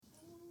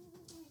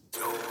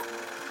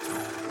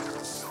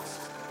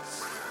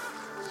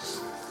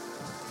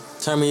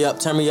Turn me up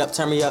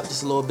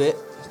just a little bit.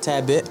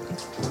 Tad bit.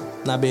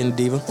 Not being a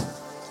diva.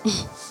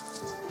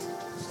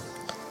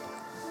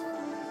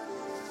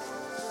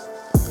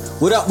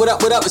 What up?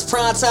 It's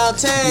Prime Time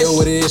Taz. Yo,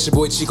 what it is? Your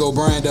boy Chico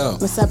Brando.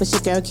 What's up? It's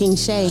your girl King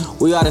Shay.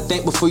 We ought to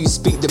think before you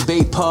speak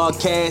debate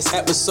podcast,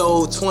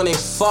 episode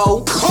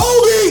 24.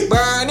 Kobe!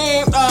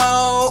 Burning,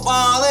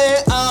 all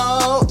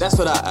it, That's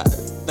what I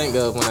think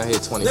of when I hear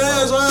 24.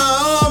 That's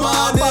why I'm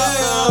my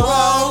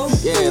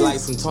damn Yeah, like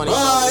some 24.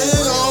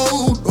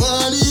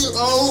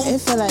 It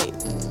feel like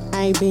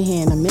I ain't been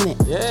here in a minute.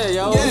 Yeah,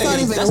 yo. Yeah, not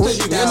even that's a because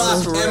week. you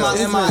got for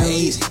real.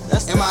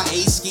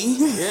 MIA ski.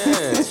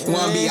 Yeah. You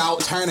wanna be out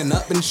turning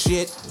up and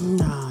shit?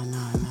 Nah.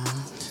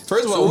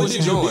 First of all, So what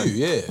you doing?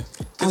 Yeah.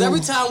 Because every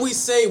time we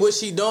say what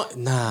she doing,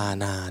 nah.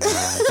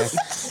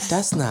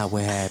 That's not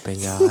what happened,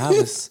 y'all. I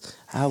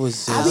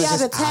was I be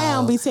out of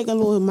town, be taking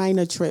little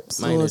minor trips.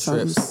 Minor or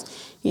something.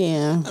 trips.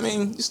 Yeah. I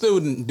mean, you still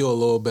wouldn't do a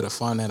little bit of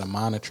fun at a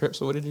minor trip.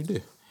 So what did you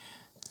do?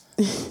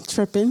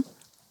 Tripping.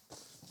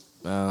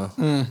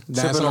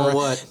 Tripping on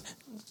what?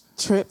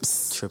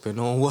 Trips. Tripping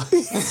on what?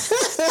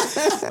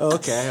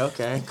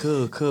 Okay.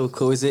 Cool.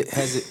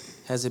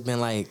 Has it been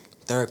like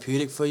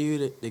therapeutic for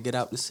you to get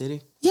out the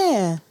city?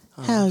 Yeah.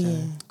 Hell okay.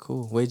 yeah.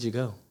 Cool. Where'd you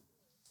go?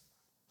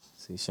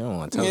 See, she don't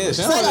want to tell me. Yeah,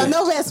 So I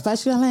know where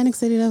special Atlantic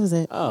City, that was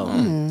it.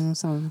 Oh.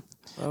 Something.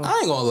 I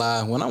ain't gonna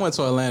lie. When I went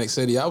to Atlantic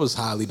City, I was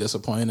highly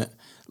disappointed.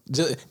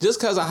 Just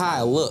cause of how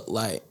I look.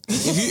 Like,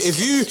 if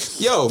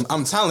you,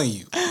 I'm telling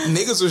you,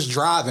 niggas was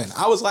driving.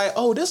 I was like,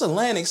 oh, this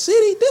Atlantic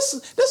City,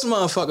 this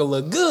motherfucker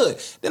look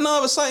good. Then all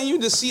of a sudden, you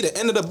just see the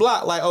end of the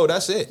block, like, oh,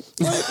 that's it.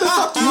 Like,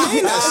 fuck you,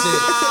 ain't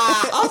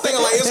that shit. I'm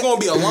thinking like it's gonna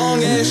be a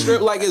long ass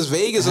strip, like it's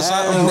Vegas or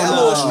something. That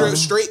little strip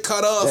straight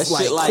cut off, That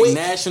like shit like quick.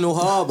 National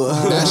Harbor.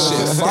 That shit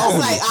That's phony.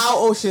 like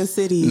our Ocean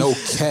City. No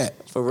cat.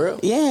 For real?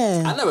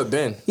 Yeah. I never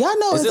been. Y'all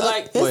know Is it's it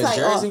like it's what, like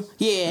Jersey?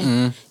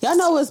 yeah. Y'all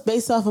know it's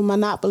based off of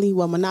Monopoly.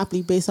 Well,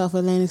 Monopoly based off of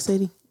Atlantic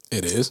City.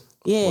 It is.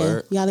 Yeah.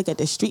 Word. Y'all look at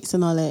the streets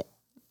and all that.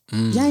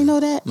 Y'all ain't know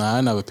that? Nah,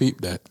 I never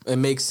peeped that. It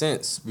makes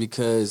sense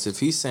because if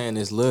he's saying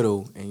it's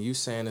little and you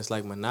saying it's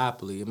like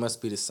Monopoly, it must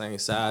be the same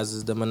size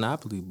as the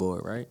Monopoly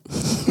board, right?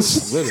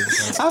 Really?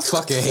 I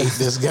fucking hate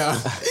this guy.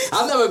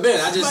 I've never been.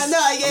 I just But no,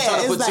 I'm yeah, trying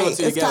to it's put two and like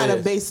two it's kind together.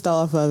 of based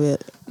off of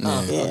it.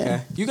 Yeah. Yeah.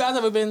 Okay. You guys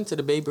ever been to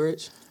the Bay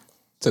Bridge?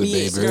 To the Yeah,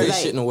 Bay Scariest Bridge. like-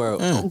 shit in the world.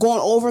 Going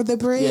over the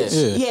bridge.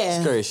 Yeah. Yeah.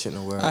 Scariest shit in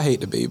the world. I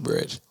hate the Bay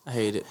Bridge. I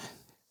hate it.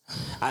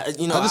 I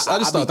just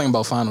start thinking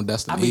about Final I be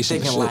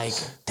Destination. thinking and like,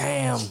 shit.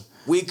 damn,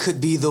 we could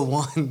be the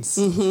ones.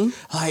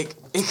 Like,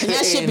 it could And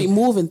that should be end.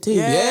 moving too.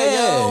 Yeah,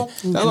 yo.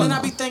 That And look- then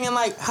I be thinking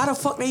like, how the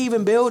fuck they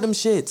even build them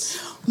shits?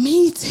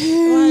 Me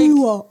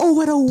too.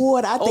 Over the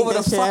water. I think Over the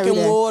that shit every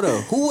fucking day.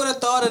 water. Who would have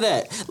thought of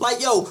that?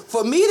 Like, yo,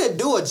 for me to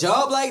do a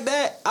job like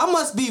that, I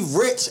must be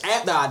rich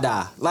after I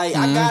die. Like,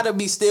 I gotta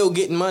be still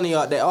getting money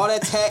out there. All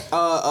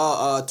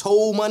that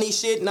toll money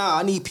shit, nah,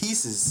 I need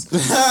pieces. You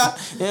know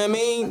what I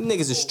mean?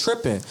 Niggas is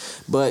tripping.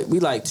 But we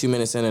like 2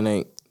 minutes in and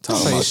ain't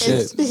talking Say about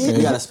shit. shit.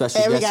 We got a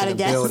special And we guest got in a the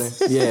guest. building.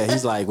 Yeah,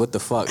 he's like, what the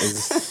fuck?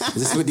 Is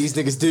this what these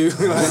niggas do?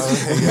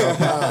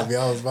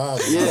 Y'all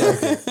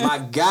vibing. Yeah, my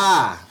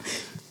guy.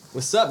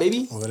 What's up,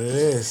 baby? What it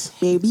is.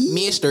 Baby.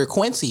 Mr.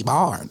 Quincy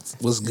Barnes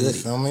was You good.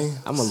 feel me?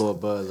 I'm a little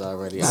buzzed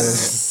already.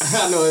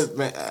 I know it,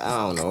 man. I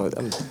don't know.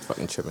 I'm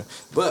fucking tripping.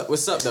 But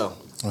what's up, though?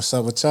 What's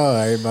up with y'all?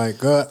 Everybody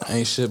good?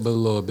 Ain't shit but a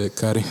little bit,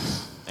 Cuddy.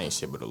 Ain't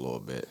shit but a little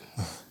bit.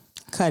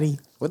 Cuddy.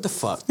 What the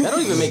fuck? That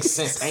don't even make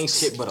sense. Ain't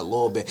shit but a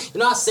little bit. You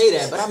know, I say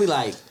that, but I be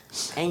like,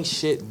 ain't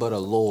shit but a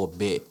little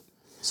bit.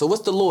 So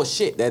what's the little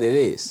shit that it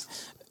is?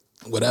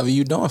 Whatever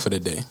you doing for the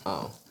day.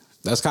 Oh.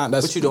 That's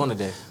What you doing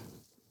today?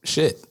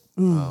 Shit.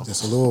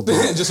 Just a little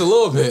bit. Just a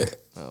little bit.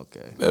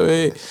 Okay. I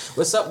mean,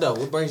 What's up, though?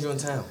 What brings you in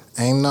town?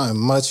 Ain't nothing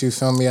much, you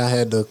feel me? I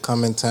had to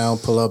come in town,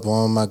 pull up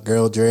on my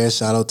girl Drea.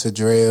 Shout out to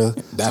Drea.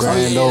 That's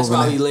Grand that's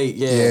why opening. he late.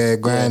 Yeah. Yeah,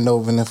 grand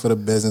opening for the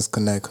Business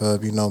Connect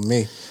Hub. You know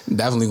me.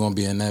 definitely gonna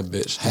be in that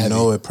bitch. You Heavy.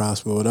 know it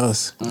prosper with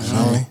us. You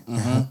feel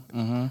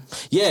me?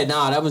 Yeah,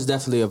 nah, that was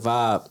definitely a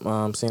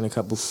vibe. Seeing a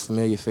couple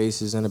familiar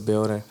faces in the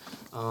building.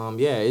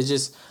 Yeah, it's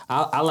just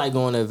I like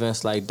going to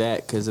events like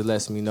that because it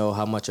lets me know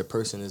how much a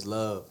person is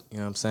loved. You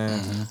know what I'm saying?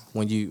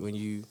 When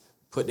you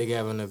put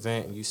together an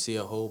event and you see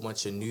a whole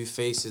bunch of new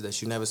faces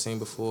that you never seen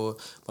before,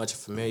 a bunch of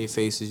familiar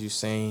faces you've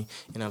seen.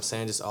 You know what I'm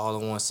saying? Just all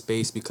in one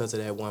space because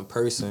of that one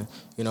person.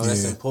 You know,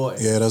 that's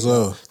important. Yeah, that's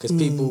all. Because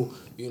people,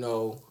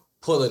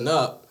 pulling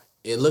up,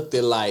 it looked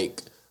at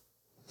like,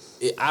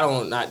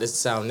 not to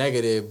sound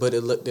negative, but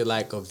it looked at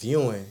like a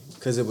viewing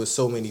because it was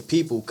so many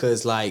people.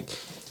 Because,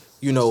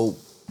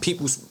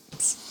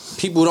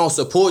 people don't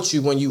support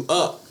you when you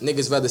up.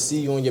 Niggas rather see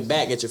you on your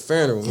back at your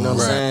funeral. You know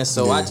what I'm saying?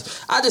 So I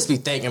just be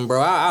thinking,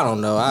 bro, I don't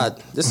know.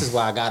 This is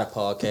why I got a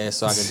podcast,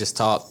 so I can just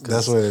talk.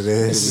 That's what it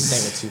Niggas is. be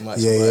thinking too much.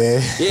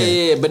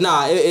 Yeah. But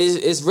nah,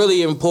 it's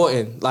really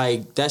important.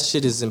 Like, that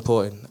shit is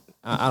important.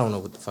 I don't know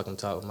what the fuck I'm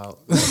talking about.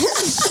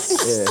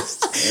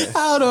 I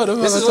don't know what the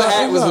fuck This is I'm what talking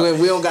happens about. when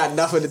we don't got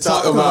nothing to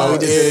talk about.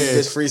 We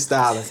just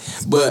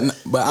freestyling.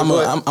 But I'm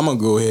gonna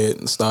go ahead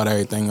and start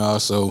everything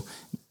off. So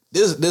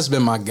This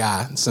been my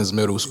guy since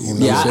middle school.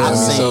 Yeah, I've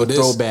seen So this,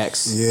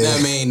 throwbacks. Yeah,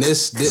 I mean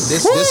this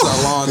is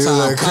a long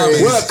time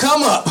coming. Well,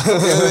 come up. You know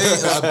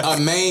what I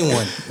mean? A main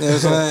one. You know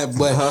what I'm saying?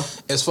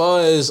 But as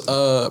far as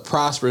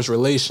prosperous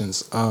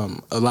relations,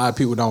 a lot of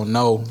people don't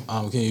know.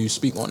 Can you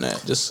speak on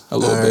that just a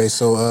little bit? All right,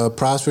 so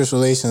Prosperous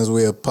Relations,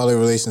 we're a public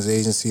relations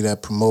agency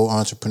that promote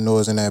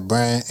entrepreneurs in that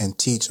brand and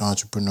teach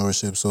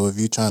entrepreneurship. So if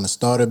you're trying to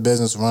start a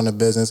business, run a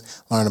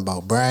business, learn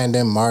about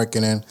branding,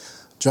 marketing,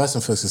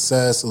 dressing for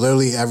success,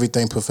 literally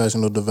everything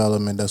professional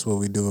development, that's what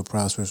we do with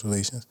Prosperous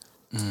Relations.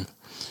 Mm.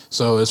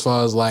 So as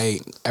far as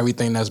like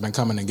everything that's been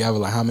coming together,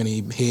 like how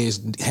many heads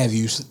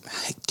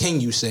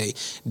can you say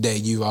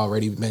that you've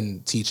already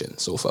been teaching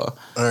so far?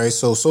 All right,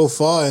 so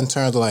far in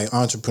terms of like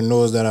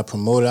entrepreneurs that I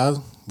promoted, I've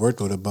worked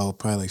with about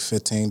probably like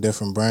 15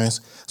 different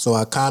brands. So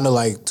I kind of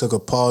like took a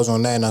pause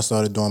on that and I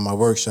started doing my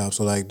workshops.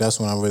 So like that's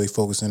what I'm really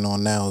focusing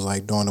on now is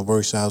like doing the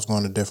workshops,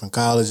 going to different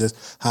colleges,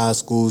 high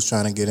schools,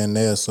 trying to get in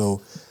there.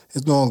 So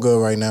it's doing good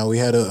right now. We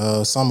had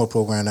a summer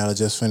program that I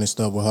just finished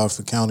up with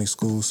Hartford County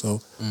School. So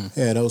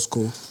yeah, that was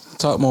cool.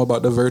 Talk more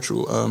about the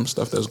virtual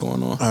stuff that's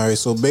going on. All right,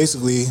 so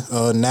basically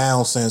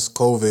now since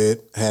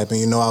COVID happened,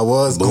 you know, I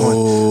was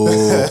going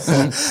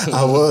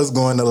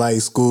to like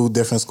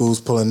different schools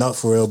pulling up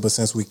for real, but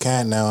since we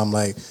can't now, I'm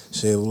like,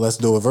 shit, let's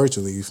do it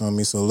virtually, you feel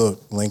me? So look,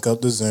 link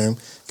up the Zoom,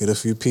 get a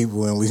few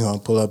people, and we're going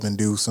to pull up and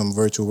do some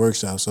virtual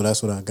workshops. So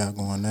that's what I got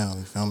going now,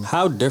 you feel me?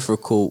 How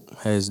difficult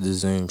has the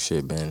Zoom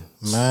shit been?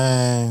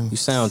 Man. You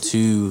sound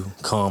too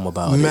calm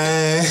about it.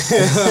 Man.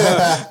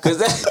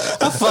 Because I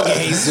fucking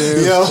hate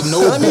Zoom. Yo,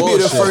 let me be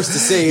the first to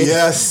say it.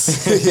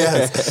 Yes,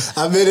 yes.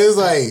 I mean, it's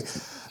like,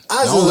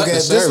 I just look at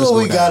this is what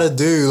we gotta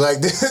do. Like,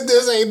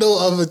 this ain't no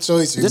other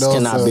choice. This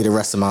cannot be the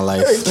rest of my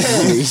life.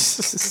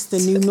 It's the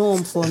new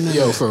norm for me.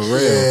 Yo, for real.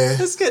 Yeah.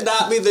 This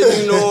cannot be the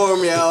new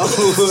norm, yo.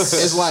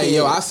 It's like,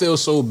 yo, I feel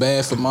so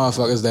bad for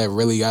motherfuckers that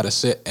really gotta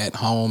sit at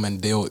home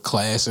and deal with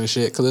class and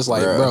shit. Cause it's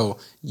like, bro,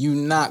 you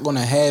not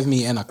gonna have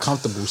me in a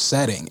comfortable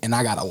setting and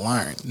I gotta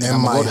learn.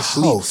 In my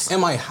house. In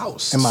my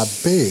house. In my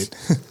bed.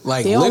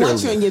 Like, They don't literally.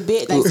 want you in your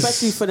bed, like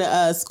especially for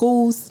the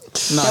schools.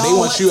 No, They they don't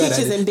want you at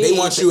teachers a in they bed,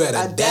 want you at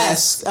a a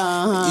desk. desk.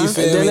 Uh-huh. You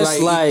feel And then me? it's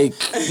like,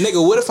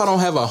 nigga, what if I don't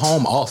have a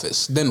home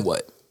office? Then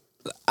what?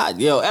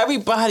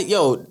 everybody,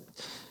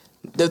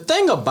 the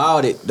thing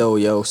about it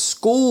though,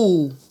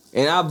 school,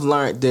 and I've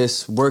learned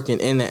this working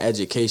in the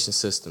education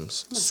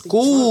systems.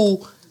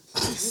 School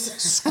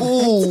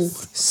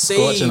saves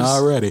Scorching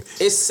already.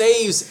 It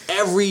saves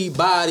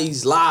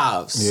everybody's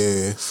lives.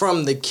 Yeah.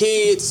 From the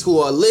kids who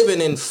are living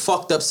in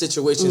fucked up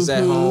situations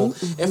at home,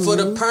 and for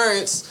the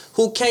parents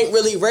who can't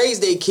really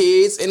raise their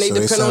kids and they So they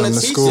depend on the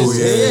send them to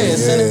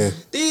teachers. school, yeah.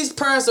 These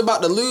parents are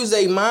about to lose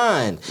their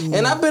mind.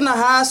 And I've been to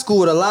high school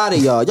with a lot of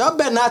y'all. Y'all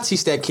better not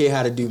teach that kid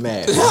how to do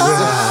math.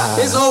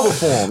 It's over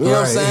for him. You know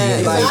what I'm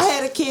saying? If Like, I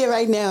had a kid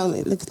right now,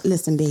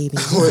 listen, baby.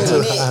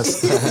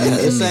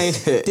 this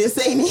ain't it.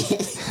 This ain't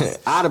it.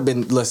 I'd have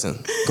been,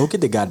 listen, go get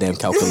the goddamn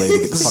calculator.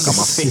 Get the fuck out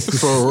my face.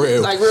 For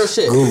real. Like, real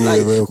shit. Google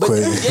Like, it real but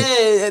quick.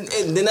 yeah, and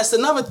then that's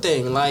another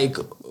thing. Like,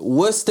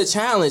 what's the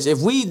challenge? If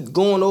we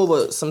going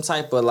over some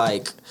type of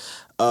like,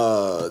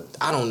 I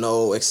don't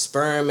know,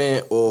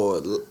 experiment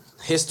or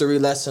history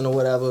lesson or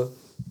whatever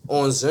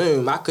on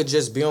Zoom, I could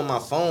just be on my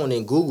phone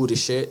and Google the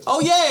shit.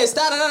 Oh yeah, it's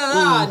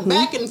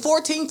back in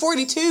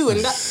 1442, and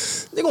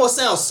they're gonna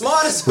sound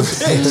smart as a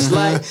bitch.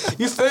 Like,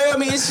 you feel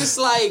me? It's just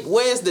like,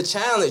 where's the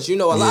challenge? You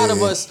know, a lot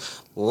of us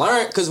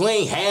learned because we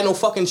ain't had no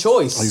fucking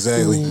choice.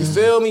 Exactly. You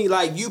feel me?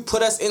 Like, you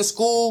put us in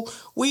school,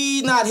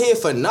 we not here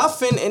for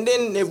nothing, and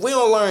then if we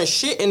don't learn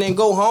shit and then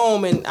go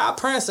home and our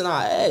parents in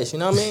our ass, you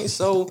know what I mean?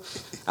 So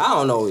I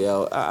don't know,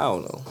 yo. I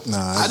don't know.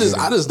 Nah, I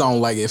just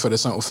don't like it for the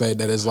simple fact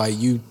that it's like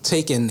you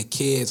taking the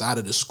kids out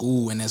of the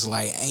school and it's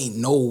like ain't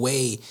no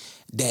way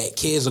that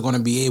kids are gonna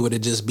be able to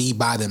just be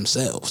by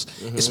themselves.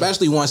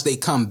 Especially once they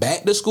come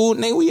back to school,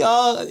 nigga, we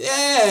all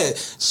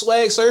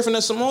swag surfing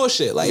and some more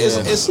shit. Like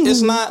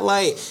it's not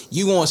like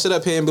you gonna sit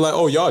up here and be like,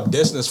 oh, y'all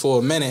distance for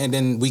a minute and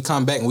then we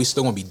come back and we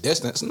still gonna be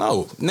distance.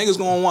 No. Niggas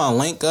gonna wanna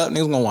link up,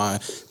 niggas gonna wanna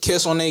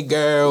kiss on their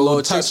girl,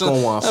 Little chicks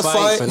gonna wanna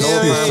fight for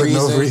no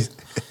reason.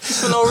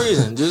 For no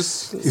reason.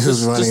 Just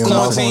running your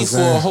mouth quarantine on for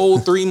a whole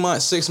 3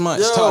 months, 6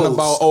 months, Yo. talking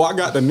about, oh, I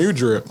got the new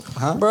drip.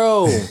 Huh?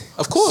 Bro,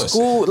 Of course.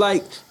 school,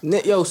 like,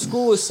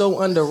 school is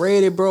so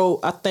underrated, bro.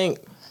 I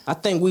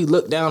think we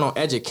look down on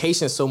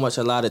education so much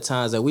a lot of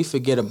times that we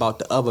forget about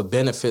the other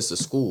benefits of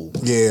school.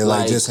 Yeah,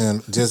 like just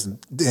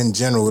in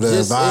general, the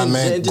Just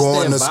environment, just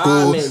going the to school,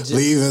 environment, just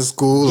leaving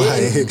school,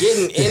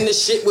 getting in the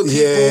shit with people.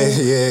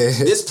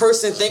 yeah. This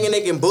person thinking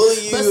they can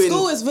bully you. But and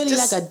school is really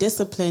just- like a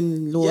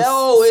discipline law.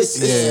 Yo,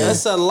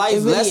 it's a life It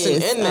really lesson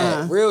is. in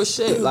that. Real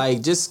shit.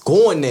 Like, just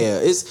going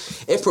there.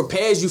 It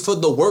prepares you for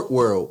the work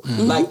world.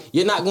 Like,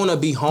 you're not gonna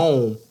be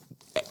home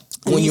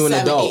when you're an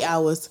adult. 8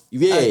 hours.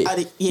 Yeah.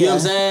 You know what I'm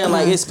saying?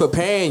 Like, it's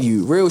preparing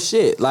you. Real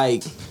shit.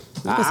 Like, You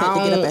just have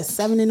to get up at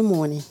 7 in the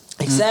morning.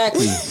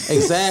 Exactly.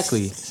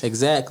 Exactly.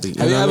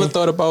 Have you ever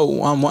thought about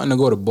wanting to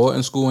go to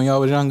boarding school when y'all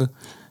was younger?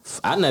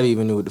 I never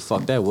even knew what the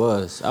fuck that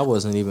was. I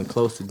wasn't even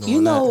close to doing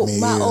You know, Me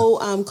my either.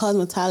 old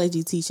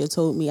cosmetology teacher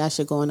told me I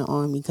should go in the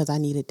army because I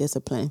needed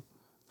discipline.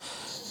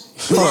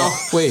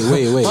 Wait.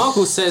 that. My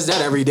uncle says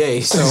that every day,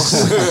 so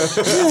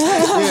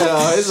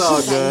it's all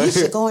Like, you good.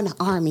 should go in the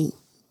army.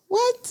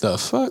 What? The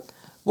fuck?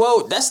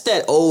 Well, that's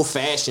that old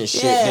fashioned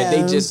shit that they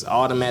Yeah. just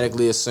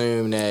automatically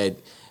assume that,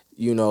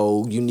 you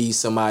know, you need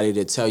somebody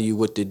to tell you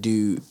what to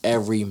do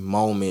every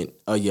moment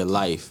of your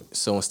life.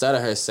 So instead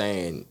of her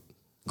saying,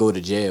 go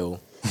to jail,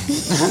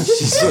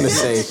 she's going to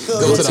say,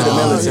 go to the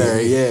army.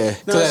 military. Yeah.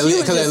 Because she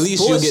was at just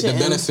least you get the bullshitting.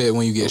 benefit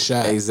when you get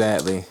shot.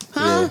 Exactly.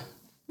 Huh?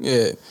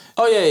 Yeah.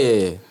 Oh,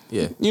 yeah.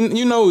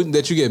 You know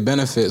that you get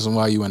benefits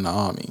while you in the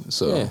army.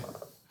 So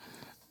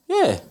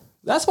Yeah.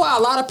 That's why a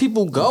lot of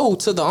people go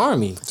to the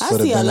army. I For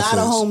the see a lot of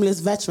benefits. homeless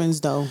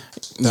veterans though.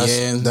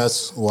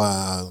 That's why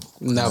I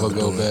never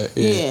go back.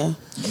 Yeah.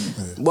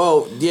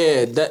 Well,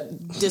 yeah, that.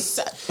 Just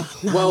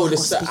Well, I'm not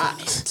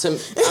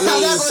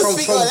gonna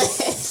speak on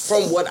that.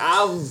 from what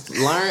I've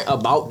learned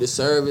about the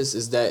service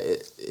is that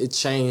it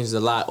changed a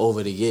lot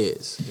over the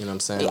years. You know what I'm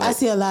saying? I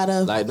see a lot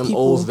of like them people,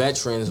 old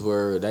veterans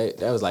were that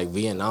was like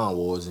Vietnam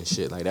wars and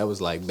shit. Like that was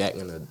like back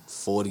in the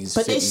 40s,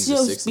 but 50s, they or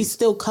should 60s. be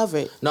still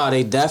covered. No,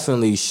 they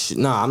definitely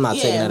no, I'm not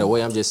taking Yeah. that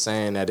away. I'm just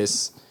saying that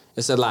it's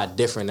a lot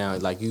different now.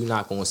 Like you're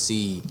not gonna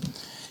see,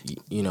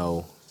 you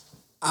know.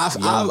 I've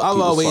Young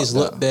people always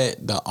fucked up. looked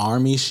at the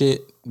army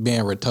shit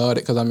being retarded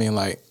because I mean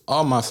like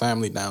all my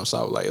family down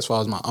south, like as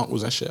far as my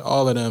uncles and shit,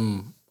 all of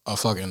them are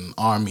fucking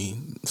army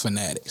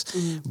fanatics.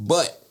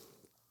 But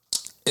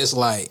it's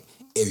like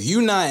if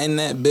you not in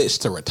that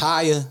bitch to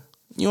retire,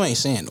 you ain't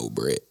saying no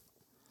bread.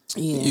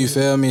 Yeah. You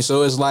feel me?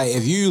 So it's like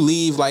if you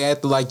leave like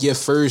after like your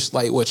first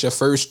your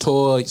first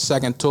tour,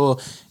 second tour,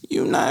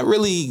 you're not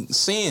really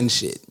seeing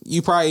shit.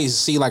 You probably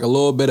see like a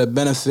little bit of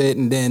benefit,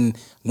 and then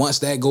once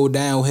that go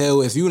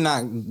downhill, if you're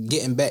not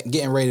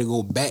getting ready to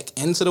go back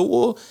into the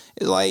war,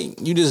 it's like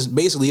you just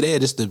basically there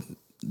just to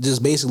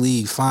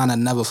basically find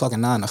another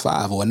fucking 9 to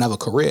 5 or another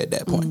career at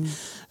that point.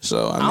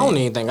 So I I don't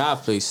mean, even think I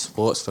play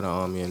sports for the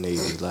Army and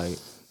Navy. Like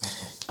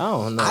I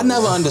don't know. I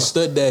never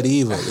understood that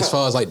either, as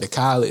far as like the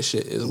college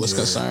shit was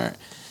concerned.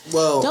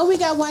 Well, Don't we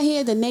got one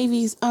here? The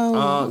Navy's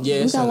yeah, we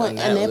it's got in one in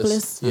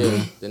Annapolis.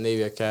 Yeah, the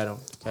Navy Academy.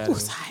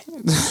 What's hot?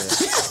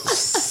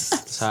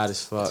 It's hot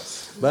as fuck.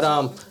 But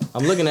I'm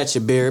looking at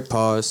your beard,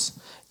 pause,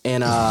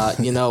 and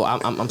you know,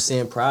 I'm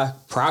seeing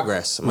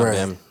progress. My Right.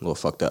 bad, I'm a little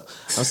fucked up.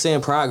 I'm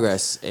seeing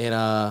progress,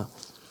 and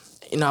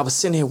you know, I was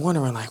sitting here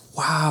wondering, like,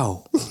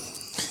 wow,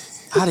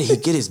 how did he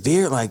get his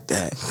beard like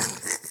that?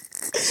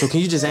 So can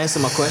you just answer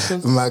my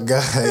question? My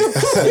guy.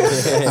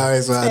 All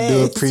right, so I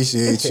do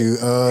appreciate you.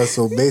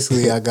 So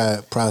basically, I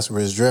got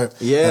Prosperous Drip.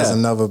 Yeah. That's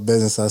another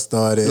business I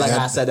started. Like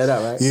I set that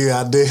up, right?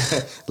 Yeah, I did.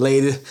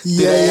 Lady,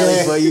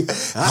 Yeah. for you.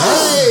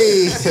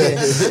 Hey.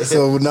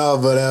 So no,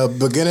 but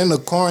beginning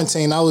of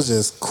quarantine, I was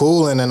just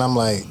cooling, and I'm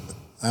like,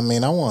 I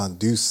mean, I want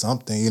to do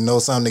something,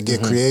 something to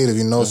get creative,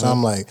 So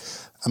I'm like,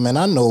 I mean,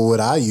 I know what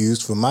I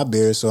use for my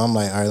beard, so I'm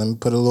like, all right, let me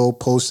put a little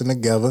posting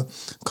together,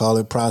 call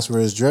it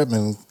Prosperous Drip,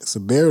 and it's a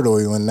beard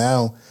oil. And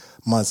now,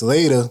 months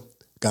later,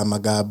 got my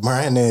guy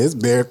Brian there, his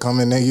beard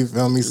coming in, you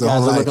feel me? So You guys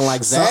I'm are like, looking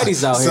like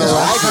zaddies out here.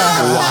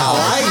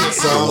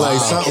 So I'm like,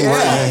 something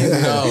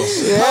working. No.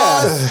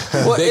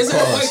 Yeah. What, Big isn't,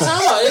 pause. wait,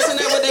 time out. Isn't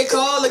that what they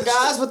call the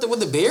guys with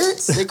the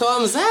beards? They call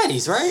them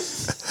zaddies, right?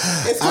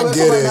 It's I coming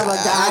get from it. another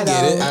guy, I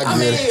get it. though. I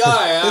mean, all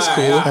right, It's all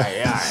cool.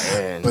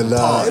 right. But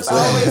no, It's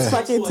always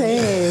fucking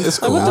tan. It's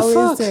cool. What the Always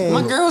fuck? tan.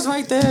 My girl's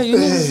right there. You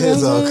niggas,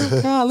 It's all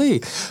good.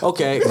 golly.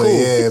 Okay, cool. but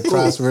yeah,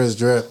 Prosperous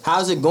Drip.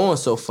 How's it going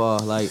so far?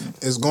 Like,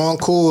 It's going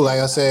cool. Like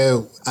I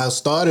said, I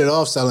started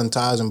off selling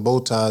ties and bow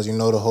ties,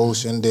 the whole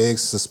shindigs,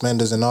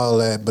 suspenders, and all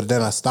that. But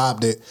then I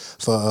stopped it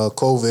for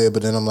COVID.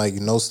 But then I'm like,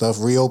 stuff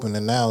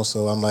reopening now.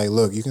 So I'm like,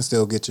 look, you can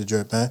still get your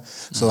drip, man.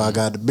 So I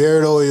got the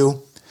beard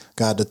oil,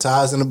 got the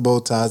ties and the bow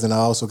ties, and I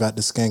also got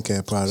the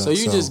skincare products. so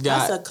you just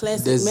got That's a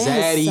classic the man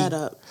zaddy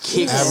setup.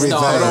 everything,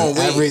 Kickstarter.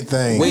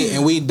 everything. Wait,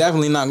 and we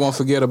definitely not gonna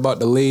forget about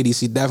the ladies.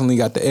 He definitely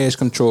got the edge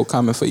control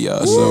coming for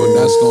y'all. So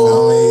that's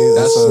going.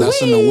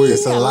 That's in the works.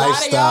 It's a A lot of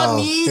lifestyle. y'all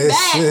need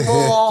It's- that,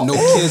 boy. No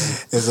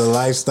kissing. It's a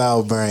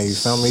lifestyle brand. You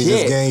feel me? Shit.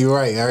 Just getting you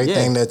right.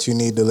 Everything Yeah. that you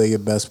need to live your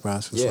best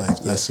prosperous Yeah, life.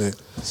 yeah. That's it.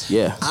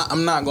 Yeah.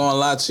 I'm not gonna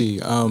lie to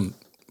you.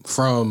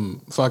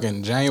 From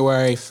fucking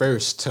January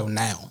 1st till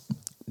now,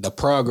 the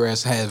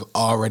progress has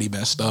already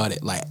been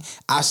started. Like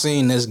I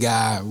seen this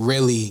guy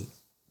really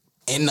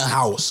in the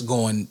house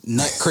going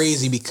nut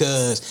crazy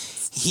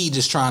because he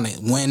just trying to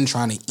win,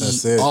 trying to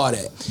That's eat, it. all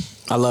that.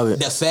 I love it.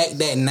 The fact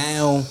that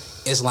now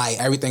it's like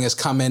everything is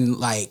coming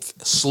like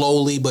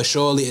slowly but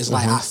surely. It's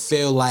like I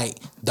feel like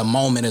the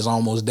moment is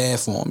almost there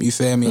for him. You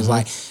feel me? It's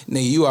like,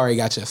 nigga, you already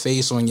got your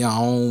face on your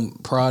own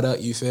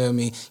product. You feel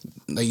me?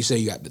 like you say,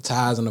 you got the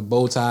ties and the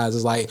bow ties.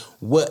 It's like,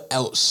 what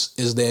else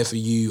is there for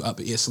you up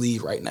at your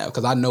sleeve right now?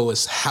 Because I know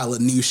it's hella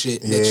new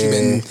shit that you've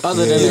been,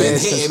 Other than you've been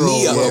edge hitting control.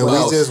 me up Yeah,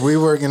 about. we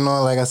working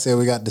on, like I said,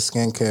 we got the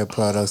skincare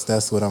products.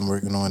 That's what I'm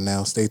working on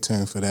now. Stay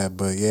tuned for that.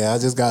 But yeah, I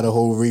just got a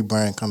whole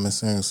rebrand coming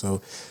soon,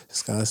 so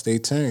just gotta stay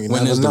tuned. You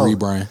When never is the know.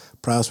 rebrand?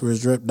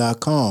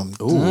 ProsperousDrip.com.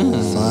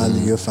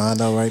 You'll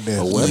find out right there.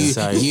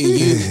 website.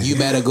 You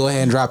better go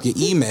ahead and drop your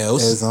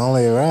emails. It's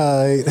only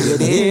right.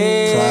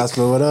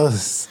 Prosper with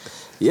us.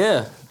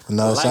 Yeah.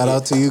 No, I like shout it.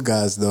 out to you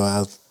guys though.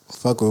 I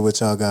fuck with what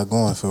y'all got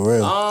going for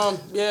real.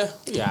 Yeah.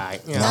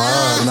 Alright.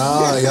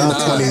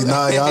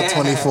 Y'all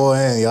 24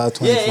 in. Y'all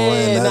 24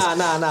 in. That's,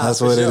 Nah. That's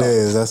for what sure. it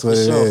is. That's what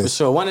For it sure, is. for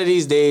sure. One of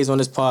these days on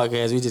this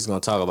podcast, we just gonna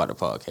talk about the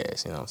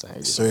podcast. You know what I'm saying?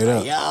 Just Straight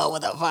like, up. Yo,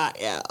 what the fuck?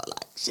 Yo,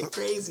 like shit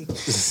crazy.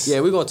 Yeah,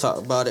 we're gonna talk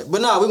about it.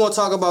 But we're gonna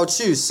talk about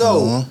you.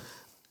 So,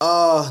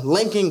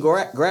 Lincoln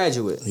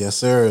graduate. Yes,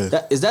 sir.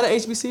 Is that an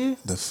HBCU?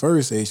 The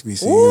first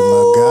HBCU, I my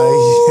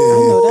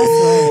know that's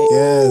right. guy.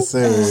 Yes,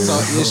 sir.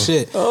 Talk your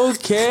shit.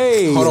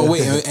 Okay. Hold on,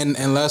 wait,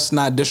 and let's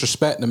not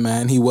disrespect the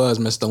man. He was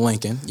Mr.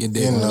 Lincoln. You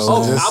did. You what I'm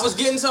know, saying? just- I was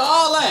getting to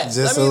all that. just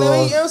Let me, a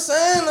little- you know what I'm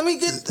saying? Let me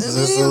get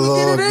Just a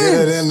little, get get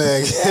it it in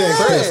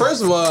there.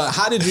 First of all,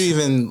 how did you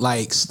even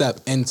like step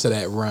into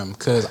that realm?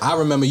 Because I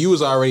remember you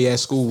was already at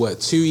school, what,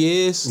 2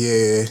 years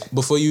Yeah.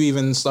 before you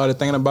even started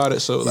thinking about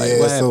it. So like, Yeah,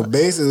 what so happened?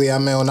 basically, I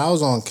mean, when I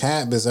was on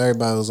campus,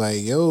 everybody was like,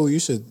 yo, you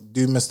should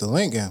do Mr.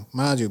 Lincoln.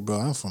 Mind you, bro,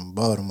 I'm from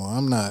Baltimore.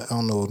 I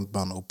don't know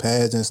about no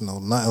pageants, no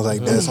nothing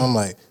like that. So I'm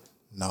like,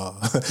 no.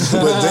 But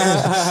then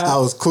I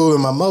was cool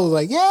and my mother was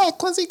like, yeah,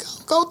 Quincy,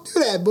 go do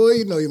that, boy.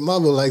 You know, your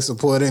mother like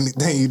support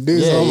anything you do.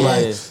 So I'm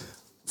like,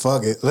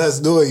 fuck it, let's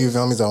do it. You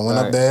feel me? So I went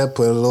up there,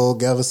 put a little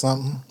together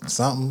something.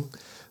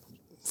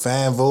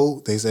 Fan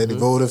vote. They said they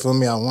voted for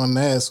me. I won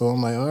that. So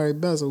I'm like, all right,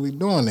 best. So we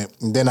doing it.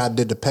 And then I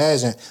did the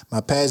pageant. My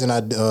pageant,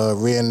 I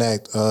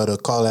reenact the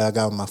call that I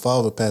got when my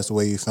father passed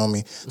away. You feel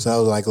me? So that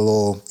was like a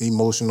little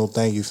emotional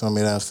thing. You feel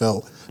me? That I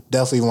felt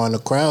definitely won the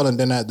crowd. And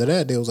then after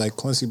that, they was like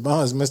Quincy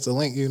Barnes, Mr.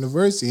 Lincoln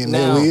University, and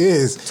Now, there he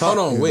is. Hold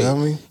on, You wait. feel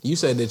me? You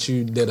said that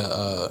you did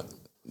a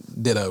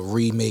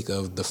remake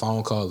of the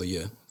phone call of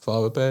your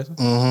father passing.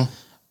 Mm-hmm.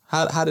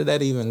 How did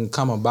that even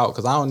come about?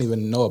 Because I don't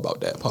even know about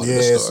that part of the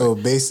Yeah, story. so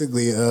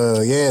basically,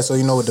 so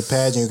you know with the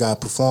pageant you gotta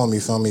perform, you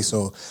feel me?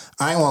 So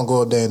I ain't wanna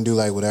go up there and do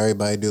like what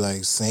everybody do,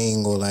 like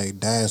sing or like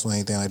dance or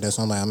anything like that.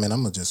 So I'm like, I'm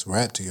gonna just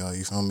rap to y'all,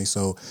 you feel me?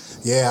 So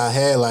yeah, I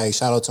had like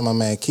shout out to my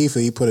man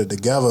Kiefer, he put it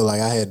together.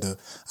 Like I had the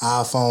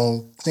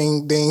iPhone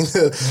ding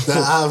the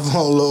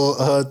iPhone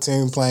little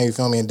tune playing, you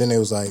feel me? And then it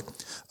was like,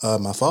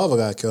 my father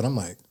got killed. I'm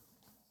like,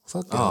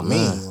 fuck y'all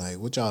mean? Like,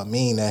 what y'all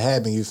mean that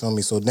happened? You feel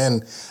me? So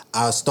then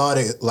I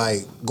started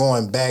like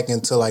going back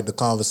into like the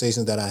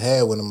conversations that I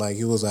had with him. Like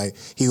he was like,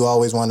 he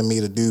always wanted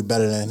me to do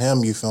better than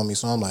him. You feel me?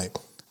 So I'm like,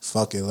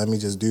 fuck it, let me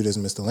just do this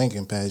Mr.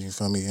 Lincoln pageant. You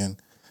feel me? And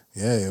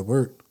yeah, it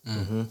worked.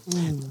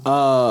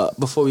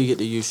 Before we get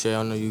to you, Shay,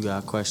 I know you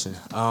got a question.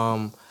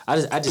 I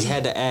just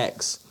had to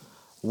ask,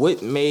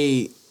 what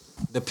made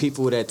the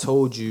people that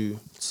told you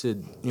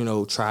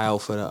to, try out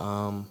for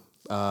the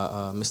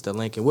Mr.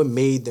 Lincoln, what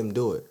made them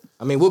do it?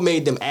 I mean, what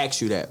made them ask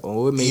you that,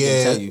 or what made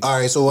them tell you? All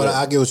right, so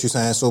I get what you're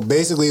saying. So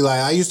basically, like,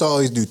 I used to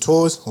always do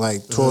tours.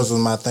 Like, tours was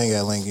my thing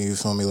at Lincoln, you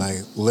feel me? Like,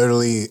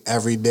 literally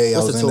every day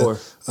What's I was a in tour?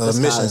 That's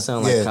mission. kinda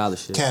sound like college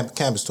shit.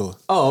 Campus tour.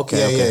 Oh,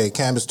 okay. Yeah,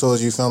 campus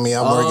tours, you feel me?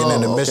 I'm working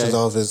in the missions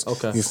office.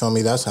 Okay. You feel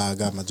me? That's how I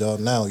got my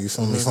job now. You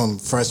feel me? From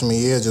freshman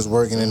year, just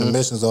working in the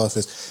missions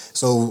office.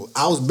 So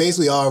I was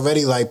basically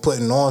already, like,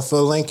 putting on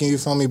for Lincoln, you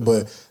feel me?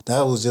 But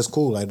that was just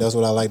cool. Like, that's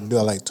what I like to do.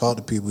 I like to talk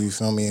to people, you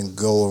feel me? And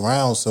go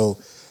around, so...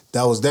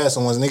 That was that.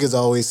 So when niggas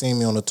always seen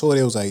me on the tour,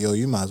 they was like, yo,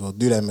 you might as well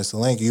do that, Mr.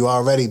 Lincoln. You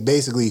already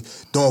basically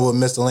doing what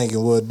Mr.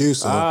 Lincoln would do.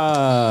 So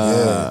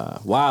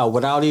Wow,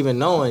 without even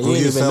knowing. You You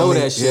didn't even feel know me?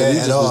 that shit. Yeah, You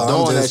at just all. was I'm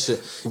doing just-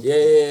 that shit.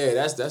 Yeah.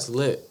 That's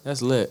lit.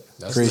 That's lit.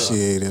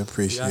 appreciate it. You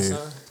Appreciate got it.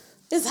 something?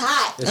 It's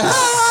hot.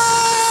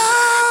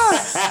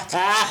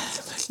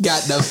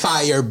 Got the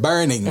fire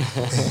burning.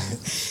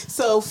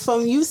 So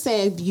from you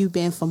saying you've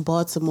been from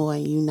Baltimore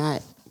and you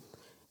not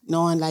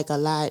knowing like a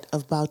lot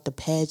about the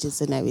pageants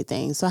and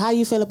everything. So how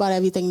you feel about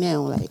everything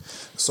now? Like,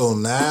 So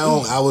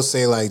now I would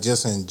say like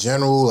just in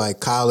general, like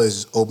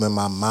college opened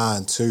my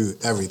mind to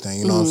everything.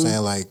 You know what I'm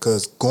saying? Like,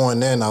 cause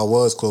going in I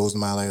was closed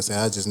minded. Like I said,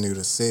 I just knew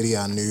the city.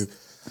 I knew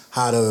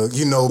how to,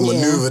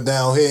 maneuver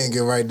down here and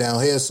get right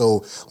down here.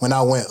 So when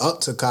I went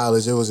up to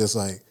college, it was just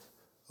like,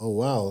 oh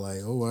wow,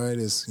 like all right,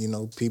 it's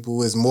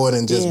people is more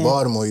than just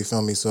Baltimore. You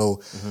feel me?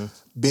 So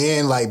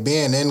being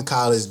in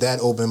college, that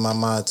opened my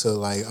mind to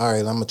like, all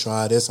right, I'm gonna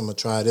try this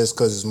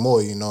because it's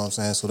more. You know what I'm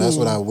saying? So that's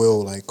what I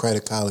will like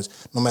credit college.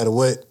 No matter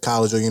what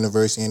college or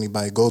university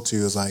anybody go to,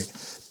 is like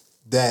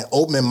that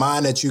open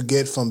mind that you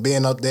get from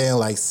being up there and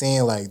like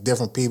seeing like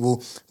different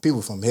people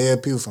from here,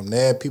 people from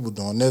there, people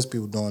doing this,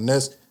 people doing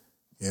this.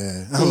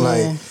 Yeah, I'm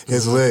like,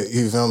 it's lit.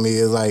 You feel me?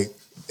 It's like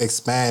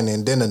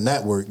expanding. Then the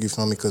network. You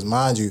feel me? Because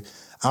mind you,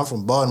 I'm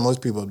from Baltimore.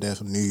 Most people up there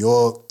from New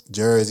York,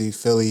 Jersey,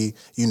 Philly,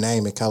 you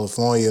name it,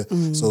 California.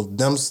 So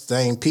them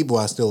same people,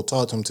 I still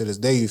talk to them to this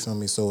day, you feel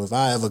me? So if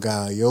I ever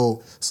got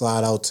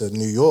slide out to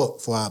New York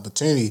for an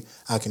opportunity,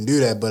 I can do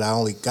that, but I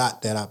only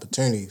got that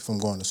opportunity from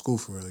going to school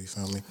for real, you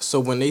feel me? So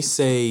when they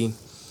say,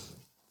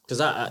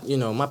 because I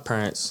my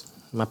parents,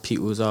 my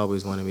peoples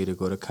always wanted me to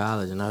go to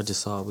college, and I would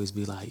just always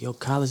be like, yo,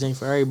 college ain't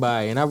for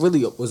everybody. And I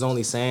really was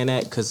only saying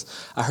that because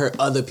I heard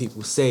other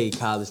people say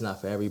college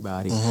not for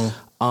everybody.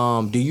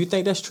 Do you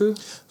think that's true?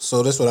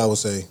 So this is what I would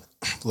say.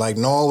 Like,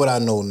 knowing what I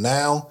know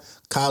now,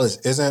 college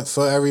isn't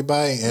for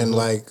everybody. And,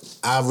 like,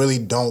 I really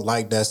don't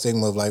like that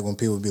stigma of, like, when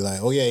people be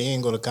like, oh, yeah, you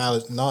ain't go to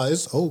college. No,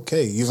 it's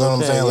okay. You know what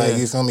I'm saying? Like,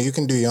 you feel me? You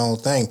can do your own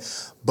thing.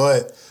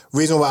 But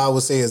reason why I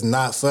would say it's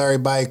not for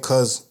everybody,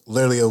 because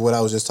literally of what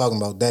I was just talking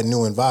about, that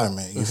new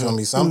environment. You feel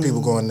me? Some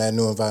people go in that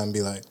new environment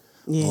and be like,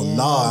 oh,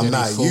 no, I'm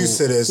not used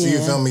to this. You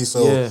feel me?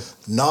 So,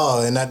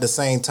 no. And at the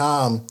same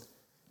time,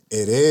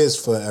 it is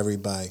for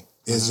everybody.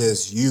 It's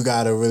just you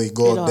gotta really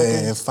go up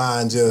there and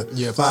find your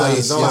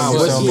place.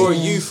 What's for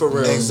you for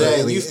real?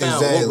 Exactly. You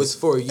found what was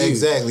for you.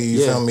 Exactly.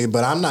 You feel me?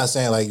 But I'm not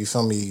saying like you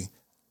feel me.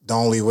 The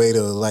only way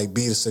to like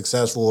be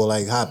successful or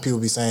like how people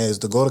be saying is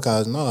to go to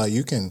college. No,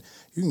 you can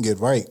get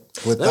right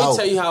without. Let me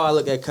tell you how I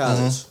look at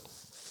college.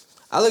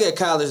 I look at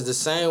college the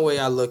same way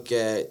I look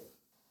at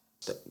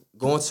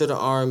going to the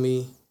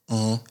Army,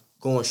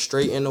 going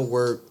straight into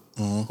work,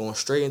 going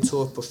straight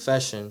into a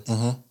profession,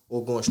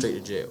 or going straight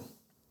to jail.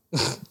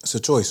 It's a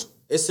choice.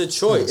 It's a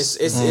choice.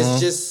 It's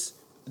just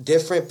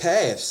different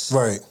paths.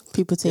 Right.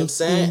 People take. You know what I'm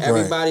saying?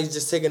 Everybody's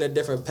just taking a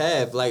different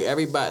path. Like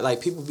everybody, like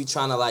people be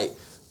trying to like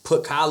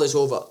put college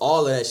over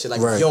all of that shit.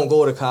 Like if you don't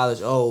go to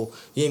college, oh,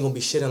 you ain't gonna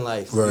be shit in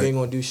life. You ain't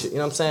gonna do shit. You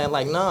know what I'm saying?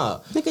 Like nah.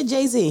 Look at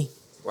Jay-Z.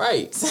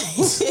 Right.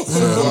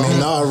 I mean,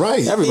 nah,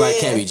 right. Everybody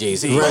can't be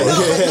Jay-Z. Right.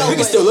 We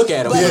can still look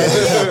at him.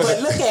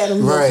 But look at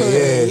him. Right.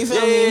 Yeah. You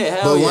feel me?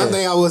 Hell But one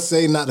thing I would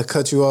say, not to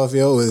cut you off,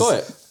 yo, is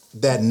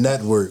that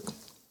network.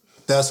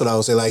 That's what I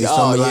would say. Like, you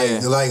feel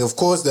me? Like, of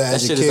course, the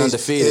education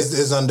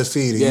is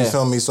undefeated. You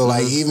feel me? So,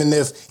 like, even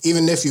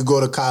if you go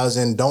to college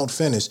and don't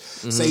finish,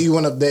 say you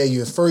went up there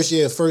your first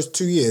year, first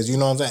 2 years, you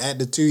know what I'm saying? At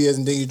the 2 years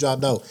and then you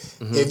dropped out.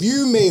 If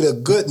you made a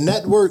good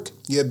network,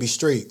 you'd be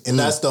straight. And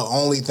that's the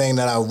only thing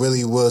that I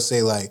really will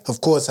say. Like,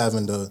 of course,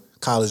 having the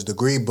college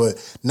degree, but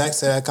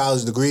next to that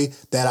college degree,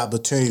 that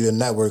opportunity to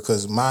network,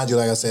 because mind you,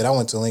 like I said, I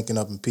went to Lincoln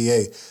up in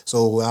PA,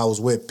 so I was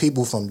with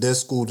people from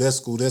this school,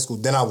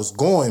 then I was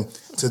going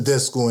to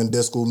this school and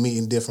this school,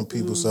 meeting different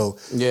people, so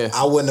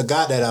I wouldn't have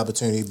got that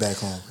opportunity back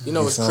home. You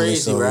know, it's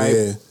crazy,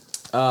 right?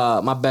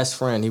 My best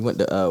friend, he went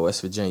to West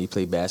Virginia, he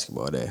played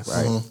basketball there,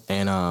 right?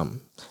 And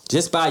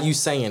just by you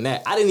saying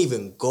that, I didn't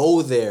even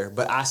go there,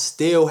 but I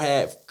still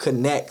have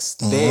connects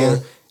there,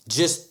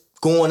 just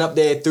going up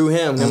there through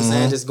him, you know what I'm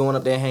saying? Just going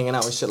up there hanging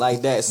out and shit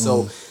like that.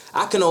 So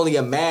I can only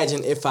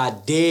imagine if I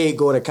did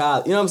go to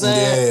college, you know what I'm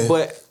saying? Yeah.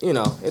 But, you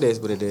know, it is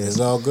what it is. It's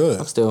all good.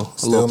 I'm still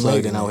a little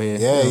plugged in out here.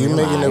 Yeah, you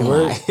making it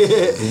work.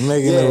 You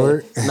making it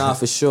work. Nah,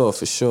 for sure.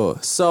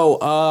 So,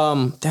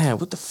 damn,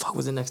 what the fuck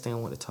was the next thing I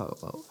wanted to talk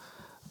about?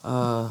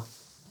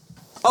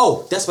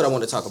 That's what I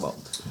wanted to talk about.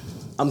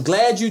 I'm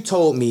glad you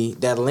told me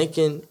that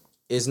Lincoln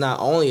is not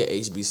only a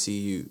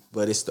HBCU,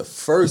 but it's the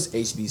first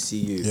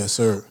HBCU. Yes,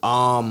 sir.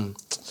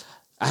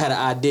 I had an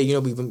idea, you know,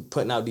 we've been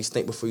putting out these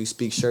Think Before You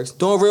Speak shirts.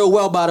 Doing real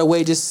well, by the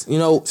way. Just, you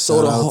know,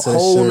 sold a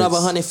whole another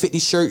 150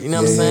 shirt, you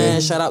know what I'm saying?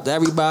 Shout out to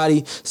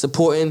everybody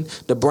supporting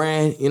the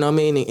brand, you know what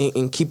I mean?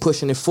 And keep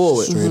pushing it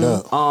forward. Straight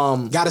up.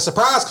 Got a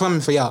surprise coming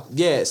for y'all.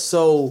 Yeah,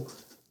 so,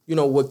 you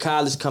know, with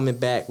college coming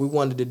back, we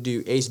wanted to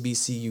do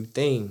HBCU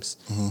themes.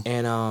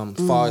 And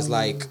as far as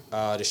like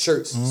the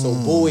shirts, so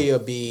Bowie will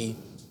be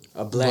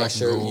a black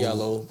shirt, gold.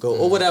 Yellow, gold,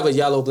 or whatever,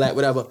 yellow, black,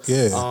 whatever.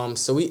 Yeah.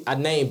 So I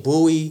named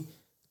Bowie,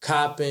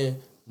 Coppin,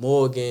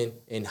 Morgan,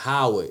 and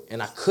Howard, and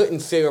I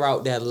couldn't figure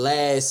out that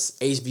last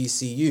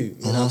HBCU. You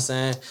know what I'm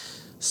saying?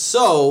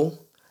 So,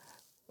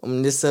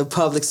 this is a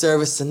public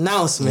service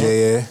announcement.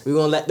 Yeah. We're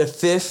gonna let the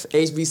 5th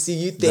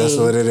HBCU thing. That's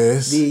what it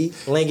is. Be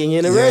Lincoln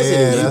University.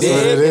 Yeah, that's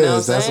what it is. You know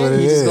what I'm saying?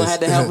 You just gonna have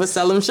to help us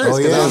sell them shirts.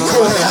 Look,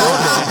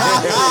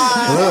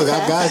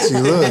 I got you.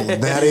 Look,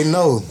 now they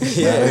know. Now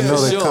they know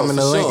they're coming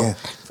to Lincoln.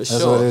 For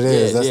That's what it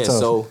is. That's tough.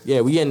 So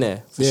we in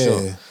there. For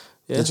sure.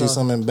 Get you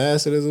some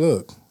ambassadors.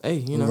 Look. Hey,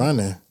 you know,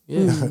 running.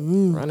 Yeah,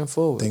 running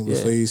forward. Think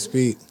before you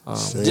speak.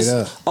 Straight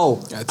up. I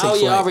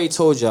already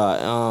told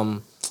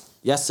y'all.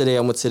 Yesterday I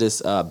went to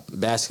this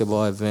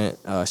basketball event.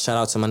 Shout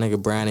out to my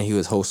nigga Brandon. He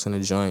was hosting the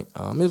joint.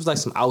 It was like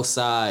some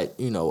outside,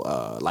 you know,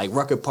 like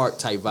Rucker Park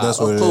type vibe. That's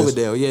what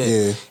Cloverdale,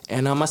 yeah.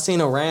 And I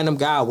seen a random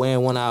guy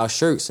wearing one of our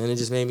shirts, and it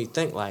just made me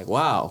think like,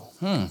 wow,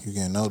 You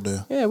getting out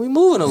there? yeah, we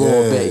moving a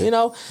little bit, you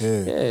know.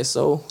 Yeah.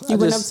 So You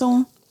went up to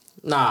him?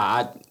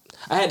 Nah,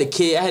 I had the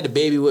kid, I had the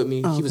baby with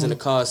me. He was in the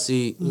car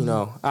seat, you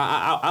know.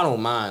 I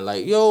don't mind.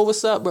 Like, yo,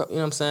 what's up, bro? You know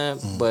what I'm saying?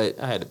 But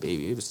I had the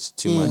baby. It was just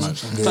too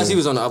much. Plus, he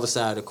was on the other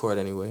side of the court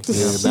anyway.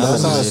 Yeah, but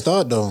that's how it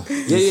start, though.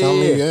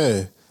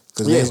 Yeah.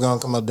 Because niggas going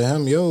to come up to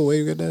him, yo, where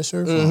you get that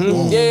shirt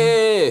from?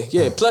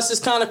 Yeah. Plus, it's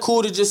kind of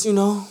cool to just, you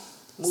know,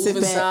 Move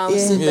in back,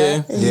 silence, yeah. sit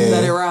back, Yeah.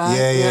 let it ride.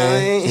 Yeah, you know what I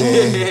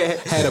yeah, mean?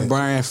 Had a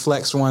brand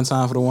flex one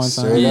time for the one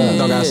time. Straight up.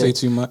 Don't gotta say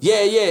too much.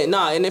 Yeah,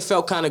 nah, and it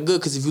felt kind of good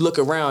because if you look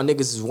around, niggas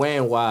is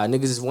wearing Y,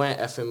 niggas is wearing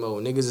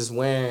FMO, niggas is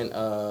wearing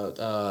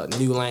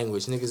new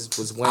language, niggas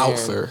was wearing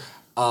Outfit.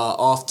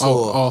 off tour.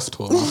 Oh, off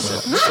tour. My bad.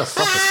 What the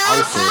fuck is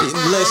outfit?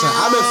 Listen,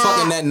 I've been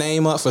fucking that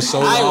name up for so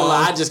long. I ain't gonna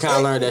lie, I just kind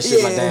of learned that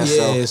shit my damn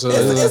Yeah, self.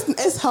 so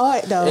It's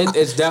hard though.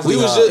 It's definitely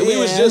we was hard. just we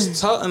was Yeah.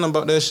 just talking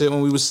about that shit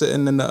when we was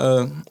sitting in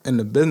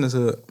the business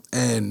hood,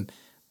 and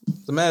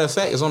as a matter of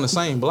fact, it's on the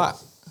same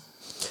block.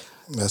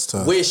 That's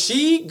tough. Where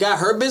she got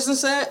her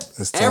business at,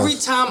 It's tough. every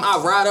time I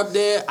ride up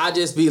there, I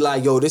just be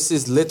like, yo, this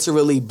is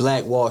literally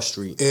Black Wall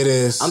Street. It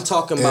is. I'm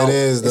talking about It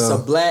is, it's though. a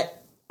black,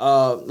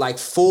 like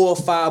 4 or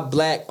 5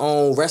 black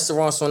owned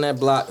restaurants on that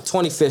block.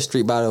 25th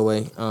Street, by the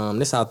way.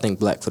 This how I think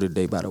black for the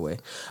day, by the way.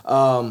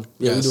 Yeah, we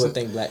Yes. do a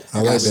think black. I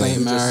like Got that. St.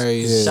 We just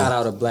Mary's. Yeah. Shout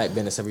out a black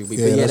business every week.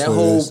 Yeah, But yeah, that's that what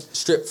it whole is.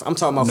 strip, I'm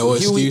talking about No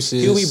from Huey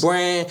excuses.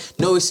 brand,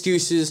 no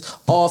excuses,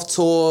 off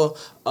tour,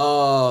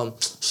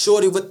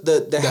 shorty with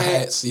the hat,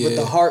 hats, with yeah.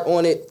 the heart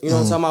on it. You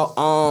know what I'm talking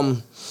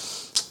about?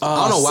 I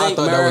don't know why St. I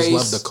thought that was Mary's.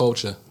 love the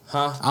culture.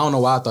 Huh? I don't know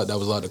why I thought that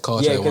was love the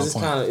culture Yeah, at one because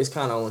point. it's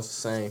kind of almost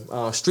the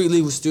same. Street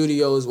Legal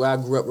Studios, where I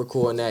grew up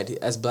recording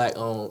that's black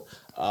owned.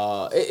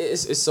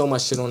 It's so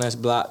much shit on that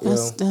block, yo.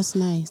 That's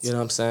nice. You know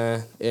what I'm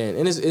saying?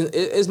 And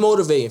it's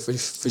motivating for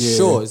Yeah.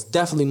 sure. It's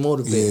definitely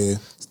motivating. Yeah.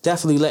 It's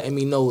definitely letting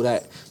me know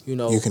that you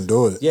know You can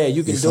do it. Yeah,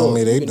 you can You do feel it. me?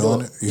 You They can do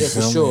doing it. it. You Yeah, for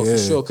feel me? sure, Yeah. for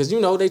sure. Because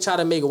they try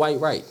to make it white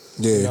right.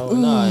 Yeah. You know,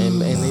 nah, and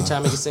they try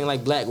to make it seem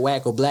like black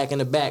whack or black in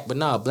the back, but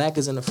nah, black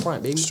is in the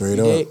front, baby. Straight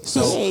You up. dig?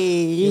 So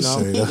Hey, you know,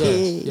 Straight up.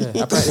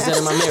 yeah. I practice that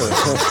in my mirror.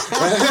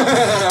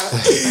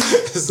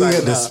 It's You like,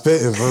 got the nah.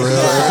 spitting for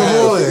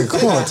real. Like,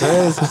 come on,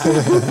 Taz.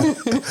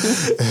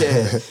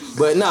 Yeah.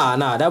 But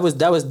nah, that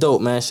was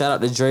dope, man. Shout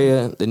out to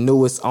Drea, the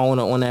newest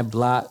owner on that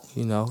block.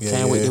 You know, Yeah,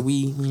 can't wait yeah. that we,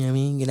 you know what I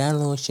mean, get our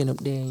little shit up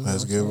there. You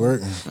Let's know get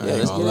working. Yeah,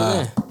 let's gonna get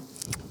lie. it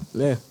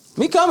in. Yeah.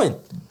 We coming.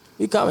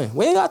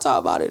 We ain't gotta talk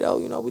about it though,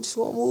 you know, we just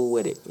wanna move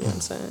with it. You know what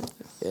I'm saying?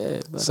 Yeah.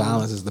 But,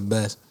 Silence is the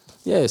best.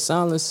 Yeah,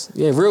 silence.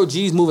 Yeah, real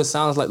G's moving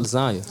silence like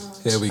lasagna.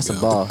 Here we That's a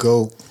go. bar.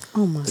 Go.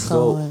 Oh my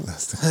goat. god.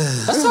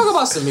 Let's talk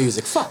about some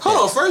music. Fuck Hold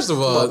that. on. First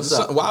of all, What's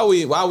up? while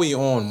we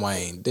on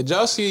Wayne, did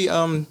y'all see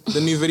the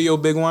new video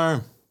Big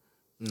Worm?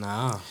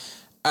 Nah.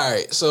 All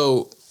right,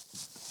 so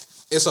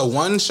it's a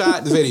one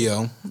shot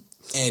video,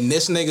 and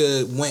this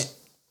nigga went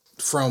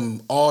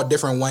from all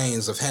different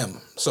Waynes of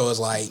him. So it's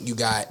like you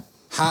got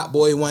Hot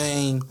Boy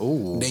Wayne,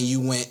 Ooh. then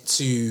you went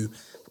to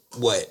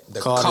what the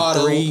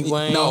Carter 3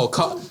 Wayne? No,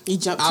 You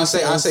jumped I too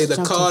say fast. the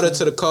Jumped too Carter fast.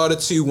 to the Carter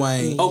 2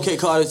 Wayne. Okay,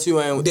 Carter 2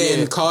 and Then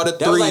yeah. Carter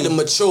That was like 3. the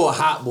mature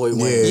hot boy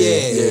Wayne.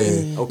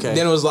 Yeah. Okay.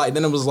 Then it was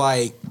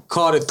like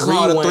Carter 3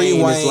 Carter Wayne, 3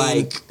 is Wayne.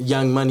 like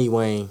Young Money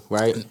Wayne,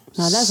 right?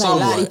 No, that's somewhat.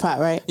 like Lollipop,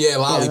 right? Yeah,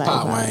 Lollipop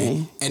Lollipop,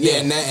 Wayne. yeah.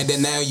 And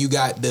then now you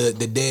got the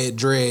dead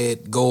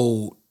dread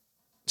gold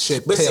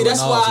shit. But see, peeling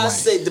that's off why I Wayne.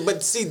 said.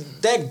 But see,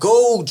 that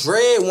gold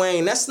dread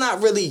Wayne, that's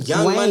not really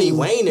Young Wayne, Money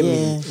Wayne to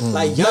me. yeah.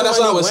 Like Young that's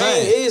what I Money was Wayne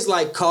saying. is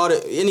like Carter,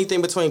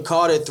 anything between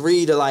Carter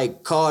 3 to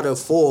like Carter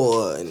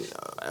 4 and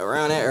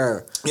around that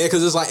era. Yeah,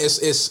 because it's like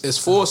it's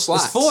four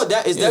slots. It's four.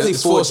 That is Yeah, definitely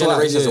it's four slots,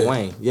 generations yeah. of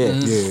Wayne. Yeah.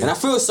 Yeah. And I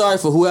feel sorry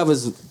for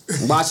whoever's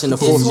watching the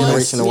fourth This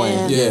generation of was-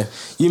 Wayne. yeah. Yeah.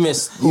 You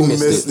missed Who it.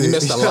 missed it? You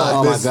missed a lot.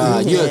 Oh my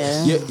God,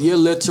 Yeah. you're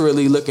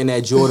literally looking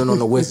at Jordan on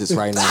the Wizards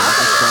right now.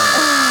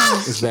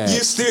 It's bad. You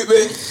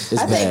stupid. It's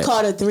I bad. think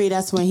Carter 3,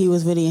 that's when he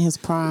was really in his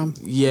prime.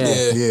 Yeah,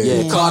 Yeah.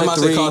 yeah. Carter, I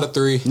say Carter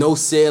 3. No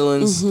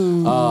ceilings.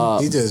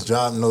 He just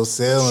dropped no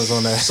ceilings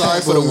on that.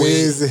 Sorry for the weed.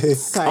 music.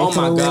 Sorry Oh to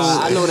my the God,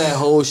 world. I know that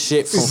whole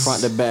shit from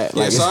front to back. Yeah,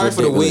 Like, it's Sorry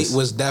for the ridiculous. Wait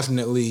was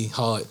definitely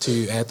hard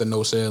too after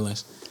No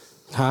Ceilings.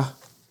 Huh?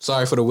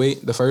 Sorry for the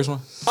Wait, the first one.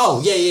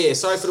 Oh yeah.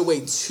 Sorry for the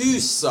wait. 2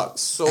 sucked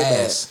so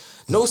Ass. bad.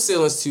 No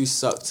ceilings 2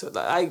 sucked.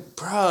 Like,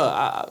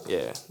 bruh,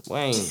 yeah,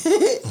 Wayne.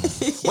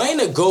 Wayne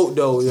the GOAT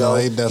though, yo. No,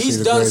 he definitely He's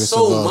the done greatest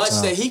so of all much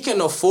time. that he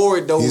can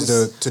afford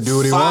those to do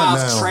what he 5 want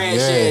now. trash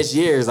Yeah. ass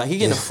years. Like he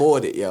can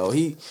afford it, yo.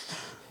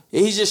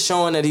 He's just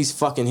showing that he's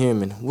fucking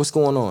human. What's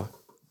going on?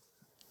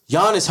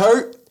 Giannis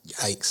hurt?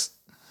 Yikes.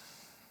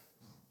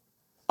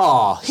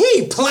 Oh,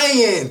 he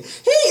playing.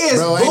 He is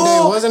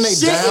Bro, wasn't they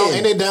down?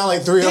 Ain't they down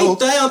like 3-0? He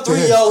down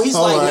 3-0. He's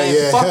All like, right, man,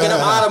 yeah. fuck it,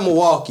 I'm out of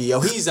Milwaukee, yo.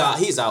 He's out,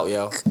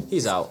 yo.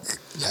 He's out.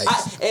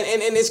 Yikes.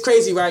 And it's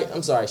crazy, right?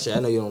 I'm sorry, shit. I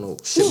know you don't know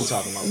shit we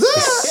talking about.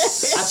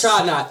 I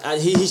tried not.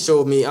 He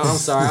showed me. I'm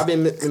sorry. I've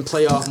been in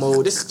playoff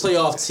mode. This is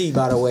playoff T,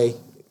 by the way.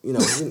 You know,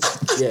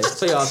 yeah, it's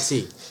playoff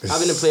T. I've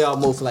been in playoff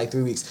mode for like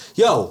 3 weeks.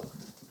 Yo,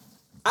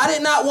 I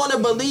did not want to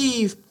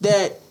believe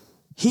that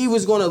he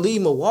was going to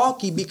leave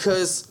Milwaukee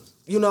because,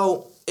 you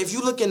know, if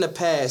you look in the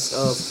past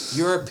of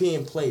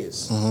European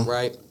players,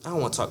 right? I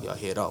don't want to talk y'all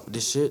head off with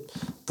this shit,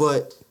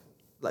 but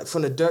like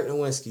from the Dirk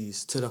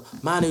Nowinskis to the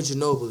Manu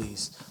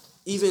Ginobilis,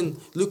 even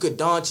Luka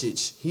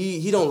Doncic,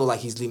 he don't look like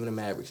he's leaving the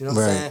Mavericks. You know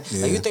what I'm Right, saying?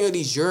 yeah. Like you think of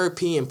these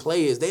European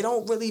players, they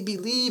don't really be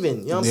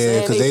leaving. You know what I'm Yeah,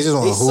 saying? 'cause they just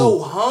wanna they so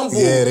hoop. humble.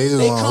 Yeah, they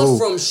just wanna come hoop.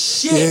 from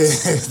shit.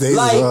 Yeah, they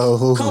like just wanna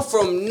hoop. come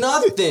from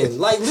nothing.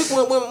 Like look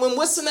when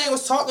what's the name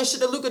was talking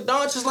shit to Luka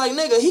Doncic, like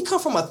nigga, he come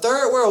from a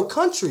third world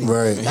country.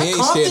 Right. That He ain't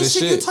Compton scared of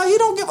shit you shit. talk, he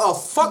don't give a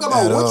fuck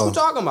about At what all. you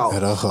talking about.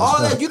 At all.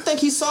 That you think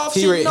he soft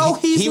He shit? ready, No,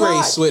 he's he not.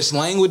 ready to switch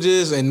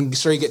languages and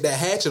straight get that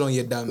hatchet on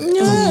your dumb ass.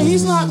 Yeah,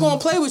 he's not gonna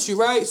play with you,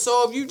 right?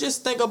 So if you just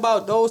think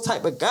about those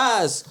type of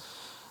guys,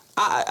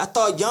 I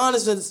thought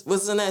Giannis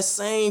was in that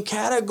same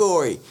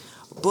category,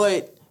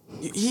 but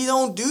he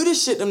don't do the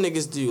shit them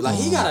niggas do. Like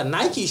he got a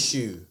Nike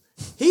shoe,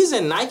 he's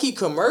in Nike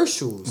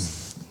commercials.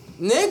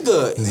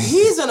 Nigga,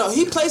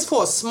 he plays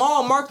for a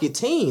small market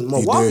team.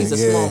 Milwaukee's a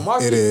small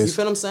market. it is. You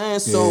feel what I'm saying?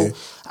 So Yeah.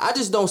 I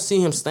just don't see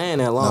him staying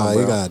that long, Nah,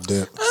 bro. you gotta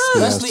dip.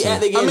 Especially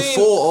at they getting I mean,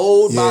 full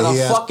old by yeah, the he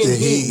has fucking to-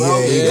 Heat,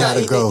 bro. he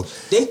gotta go.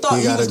 They thought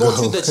He he was gotta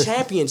going go. to the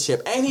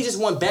championship, and he just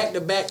won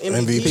back-to-back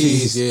MVPs.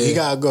 MVPs. Yeah. He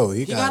gotta go.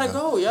 He gotta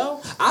go, yo.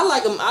 I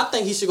like him. I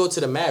think he should go to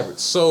the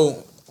Mavericks.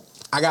 So,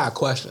 I got a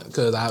question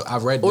because I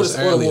read Or this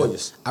the earlier.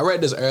 Warriors. I read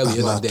this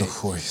earlier Not today, the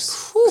voice.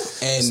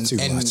 and too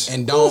much.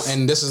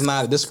 and this is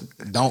not this.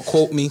 Don't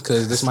quote me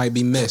because this might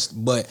be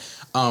missed. But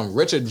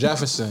Richard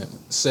Jefferson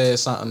said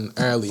something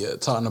earlier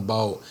talking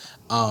about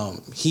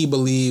he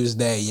believes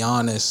that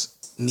Giannis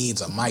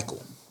needs a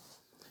Michael.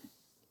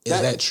 Is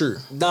that true?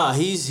 Nah,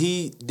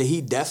 he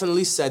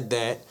definitely said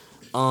that.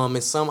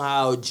 And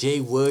somehow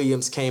Jay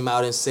Williams came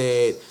out and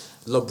said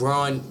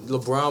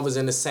LeBron was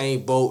in the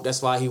same boat.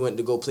 That's why he went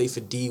to go play for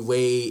D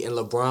Wade, and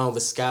LeBron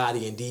was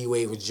Scotty and D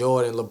Wade was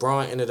Jordan.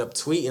 LeBron ended up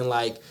tweeting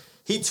like.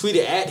 He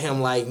tweeted at him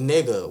like,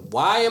 "Nigga,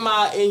 why am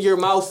I in your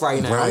mouth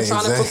right now? Right, I'm trying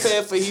exactly. to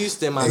prepare for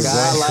Houston, my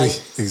Exactly, guy.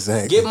 Like,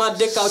 exactly. get my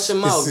dick out your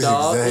mouth,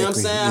 dog. You know what I'm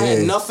Exactly, saying? I had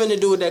yeah. nothing to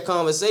do with that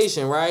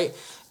conversation, right?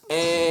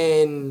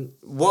 And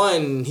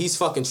one, he's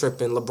fucking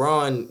tripping.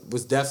 LeBron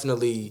was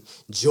definitely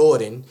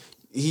Jordan.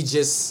 He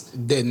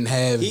just Didn't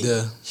have he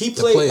the played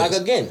players. like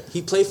again.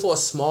 He played for a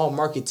small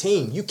market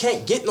team. You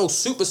can't get no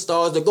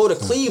superstars to go to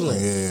Cleveland.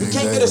 Yeah, you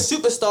can't get a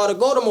superstar to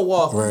go to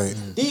Milwaukee. Right.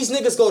 These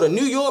niggas go to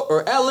New York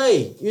or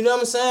LA. You know what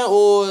I'm saying?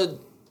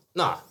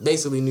 Or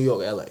basically New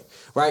York, LA.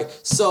 Right.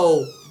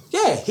 So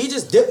yeah, he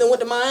just dipped and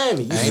went to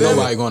Miami. You Ain't feel me?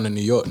 nobody going to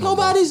New York. No more.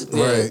 Nobody's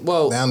Right.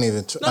 Well, They don't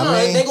even. no,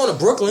 they going to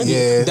Brooklyn.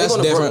 Yeah. They That's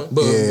going to different.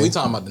 Brooklyn. But Yeah. we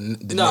talking about the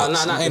Knicks. No,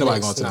 Ain't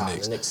nobody going to the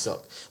Knicks. The Knicks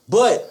suck.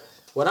 But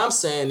what I'm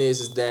saying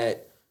is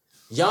that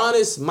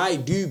Giannis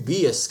might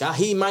be a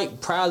Scotty. He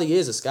might probably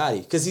is a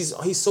Scotty because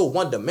he's so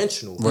one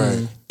dimensional.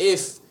 Right.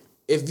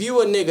 If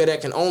you a nigga that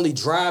can only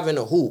drive in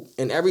a hoop,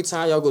 and every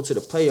time y'all go to the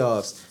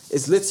playoffs,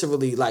 it's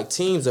literally like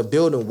teams are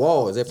building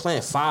walls. They're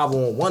playing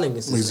 5-on-1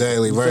 against this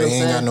Exactly, nigga. You right. feel what He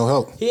I'm ain't got saying? no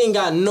help. He ain't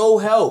got no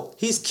help.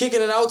 He's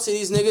kicking it out to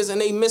these niggas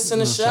and they missing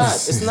a shot.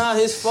 It's not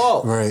his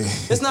fault. Right.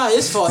 It's not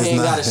his fault he It's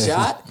ain't got a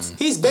not. shot.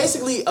 He's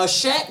basically a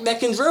Shaq that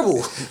can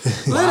dribble.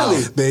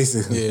 Literally.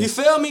 Basically. You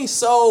feel me?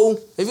 So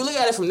if you look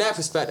at it from that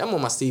perspective, I'm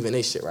on my Stephen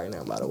A shit right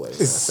now, by the way. You know what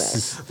I'm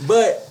saying?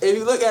 But if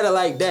you look at it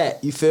like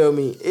that, you feel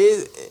me?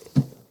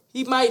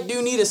 He might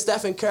need a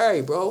Stephen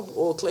Curry, bro,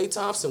 or Klay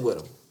Thompson with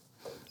him.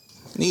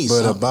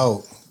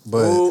 But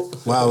Ooh.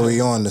 while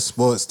we on the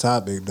sports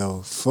topic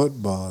though,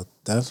 football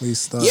definitely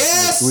starts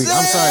Yes, this week.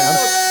 I'm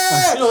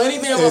sorry. You know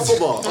anything about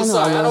football? I'm know,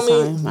 sorry. I don't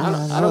mean. I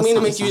know, I don't mean to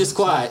sorry, make you just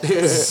quiet.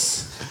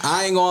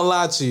 I ain't gonna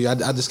lie to you. I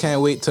just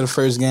can't wait till the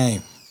first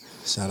game.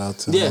 Shout out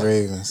to Yeah. the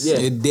Ravens. Yeah.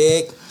 You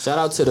dig? Shout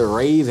out to the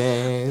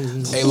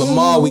Ravens. Hey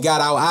Lamar, we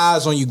got our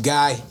eyes on you,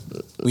 guy.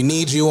 We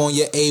need you on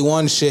your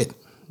A1 shit.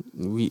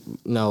 We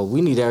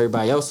need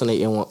everybody else on their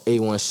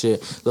A1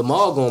 shit.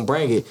 Lamar gonna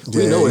bring it.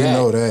 We Yeah, know you that.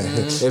 know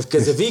that.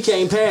 Because if he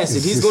can't pass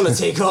it, he's gonna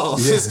take off.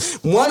 Yeah. It's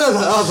one or the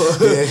other.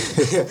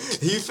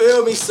 You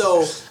feel me?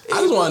 So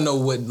I just want to know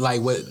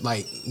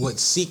what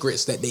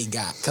secrets that they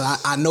got,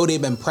 cause I know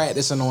they've been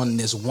practicing on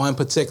this one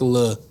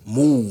particular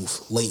move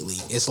lately.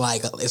 It's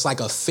like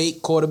a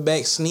fake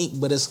quarterback sneak,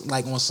 but it's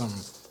like on some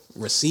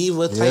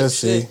receiver type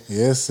shit.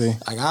 See.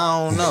 Like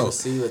I don't know.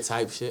 receiver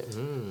type shit. I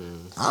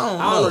don't I don't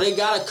know. know. They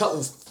got a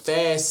couple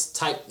fast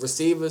type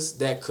receivers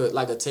that could,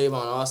 like a Tavon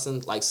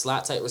Austin, like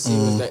slot type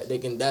receivers that they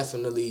can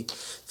definitely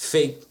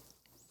fake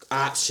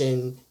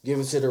option, give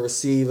it to the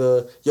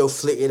receiver,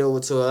 flick it over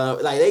to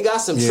like they got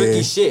some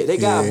tricky shit. They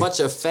got a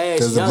bunch of fast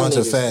There's young a bunch niggas.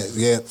 of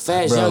fast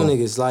Fast young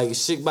niggas. Like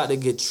shit about to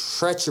get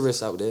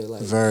treacherous out there.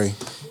 Like Very.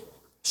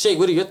 Shake,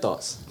 what are your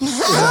thoughts?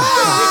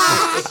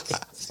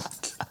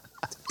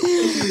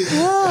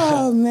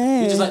 Oh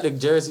man, You just like the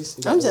jerseys?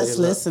 You like I'm the way just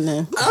they look?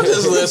 listening. I'm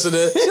just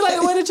listening. You like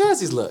the way the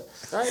jerseys look,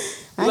 right?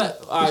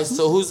 All right.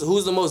 So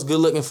who's the most good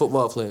looking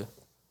football player?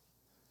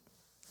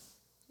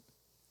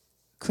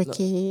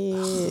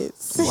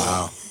 Crickets.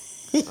 Wow.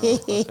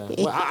 Okay.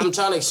 Well, I'm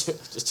trying to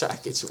just try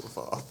to get you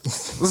involved.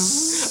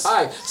 All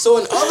right. So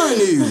in other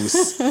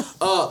news,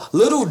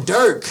 Little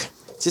Dirk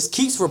just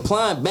keeps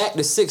replying back to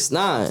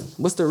 6ix9ine.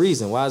 What's the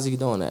reason? Why is he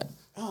doing that?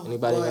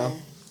 Anybody boy. know?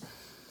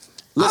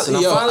 Listen,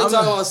 I'm Yo, finally I'm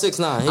talking not- about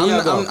 6ix9ine. Here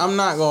y'all go. I'm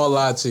not gonna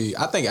lie to you.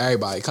 I think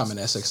everybody coming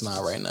at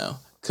 6ix9ine right now.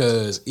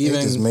 Cause They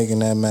even just making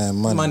that man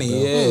money. Bro.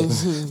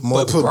 yeah.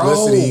 More But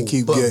publicity he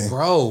keep getting.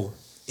 Bro,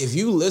 if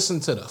you listen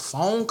to the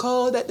phone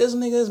call that this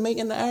nigga is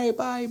making to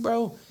everybody,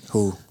 bro.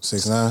 Who?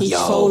 6ix9ine? He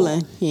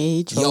trolling. Yeah,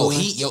 he trolling.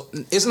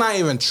 It's not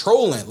even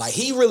trolling. Like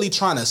he really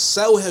trying to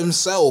sell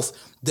himself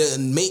to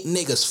make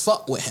niggas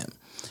fuck with him.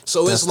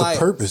 So That's it's the like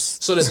purpose.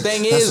 So the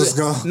thing That's is, what's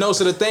going- no.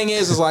 So the thing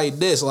is like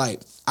this. Like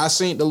I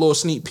seen the little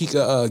sneak peek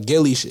of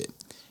Gilly shit.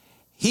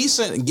 He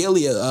sent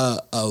Gilly a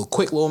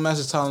quick little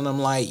message telling him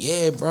like,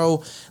 yeah,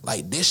 bro,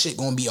 like this shit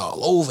gonna be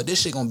all over. This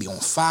shit gonna be on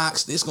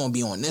Fox. This gonna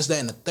be on this, that,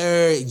 and the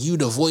third. You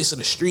the voice of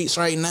the streets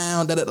right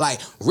now. That like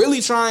really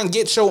try and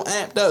get your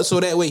amped up so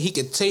that way he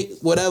could take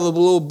whatever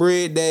little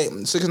bread that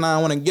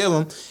 6ix9ine want to give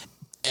him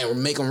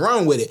and make him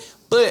run with it.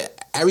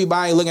 But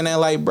everybody looking at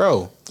like,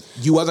 bro,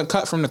 you wasn't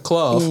cut from the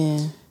cloth.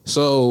 Yeah.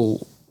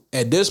 So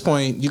at this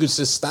point, you could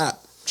just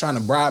stop trying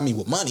to bribe me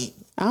with money.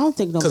 I don't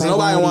think nobody. 'Cause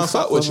nobody wanna wanna be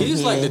fuck with you. him.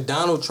 He's like Yeah. the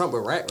Donald Trump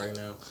of rap right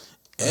now.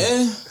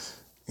 Yeah,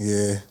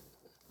 Yeah.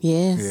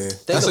 Yeah. Yeah.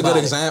 that's a about good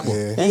it. example.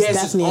 Yeah. That's He has his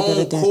definitely a own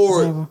good core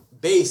example.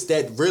 base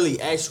that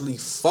really actually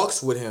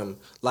fucks with him.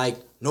 Like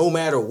no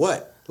matter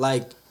what,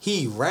 like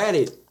he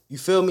ratted. You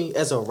feel me?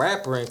 As a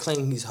rapper and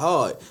claiming he's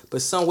hard,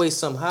 but some way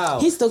somehow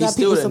He still got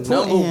people the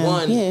supporting number him.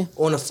 one Yeah.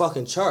 on the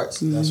fucking charts.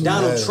 what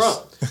Donald matters. Trump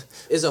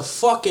is a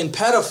fucking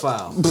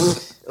pedophile.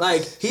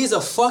 Like he's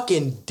a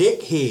fucking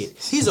dickhead.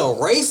 He's a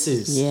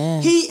racist. Yeah.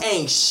 He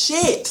ain't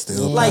shit.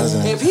 Still Like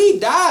president. if he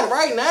died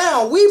right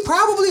now, we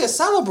probably would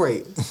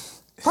celebrate.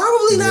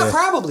 Probably not. Yeah.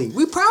 Probably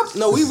we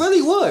we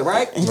really would,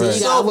 right? And then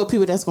you got other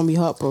people that's gonna be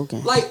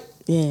heartbroken. Like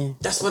yeah.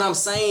 that's what I'm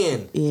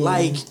saying. Yeah.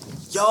 Like,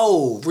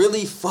 yo,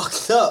 really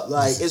fucked up.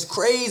 Like, it's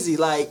crazy.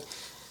 Like,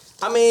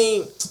 I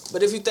mean,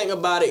 but if you think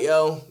about it,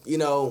 yo, you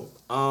know,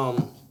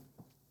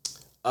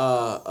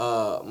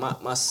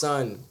 my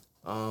son,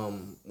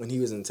 when he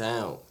was in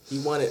town, he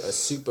wanted a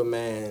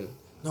Superman.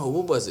 No,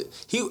 what was it?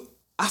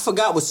 I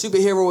forgot what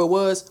superhero it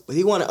was, but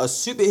he wanted a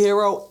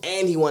superhero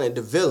and he wanted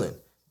the villain.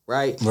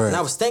 Right? And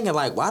I was thinking,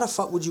 like, why the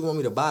fuck would you want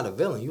me to buy the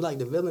villain? You like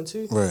the villain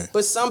too? Right.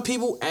 But some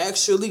people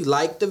actually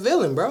like the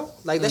villain, bro.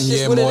 Like, that's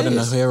just what more it than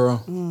is. a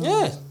hero.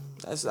 Yeah.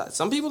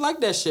 Some people like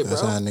that shit,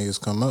 That's bro. how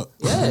niggas come up.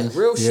 Yeah,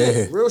 real shit.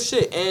 Yeah. Real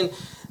shit. And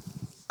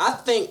I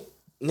think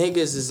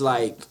niggas is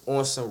like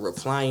on some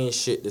replying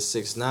shit to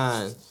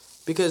 6ix9ine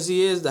because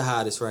he is the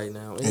hottest right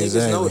now. And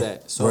niggas know Exactly.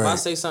 that. So if I Right.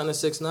 say something to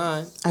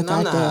 6ix9ine, I then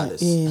I'm got the that.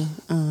 hottest. Yeah.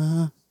 You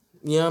know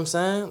what I'm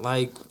saying?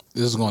 Like,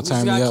 This is gonna you turn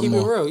just me gotta up keep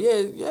more. it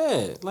real.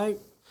 Yeah. Like,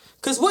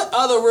 cause what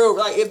other real,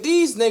 like, if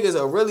these niggas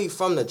are really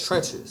from the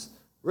trenches,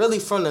 really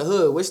from the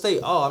hood, which they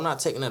are, I'm not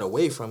taking that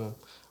away from them,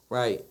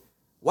 right?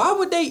 Why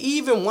would they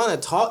even want to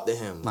talk to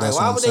him? Like, That's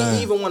why what would I'm they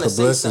saying. even want to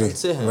say Publicity.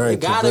 something to him? Right,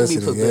 It gotta be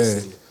publicity,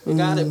 publicity. It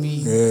gotta be,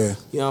 Yeah.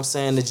 you know what I'm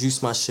saying, to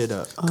juice my shit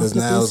up. Because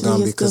now it's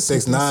gonna be because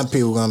 6ix9ine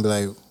people gonna be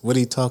like, what are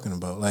you talking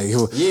about? Like,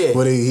 Yeah.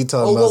 what are he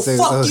talking Oh, well, about?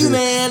 fuck you,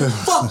 man.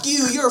 Fuck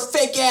you. You're a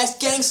fake ass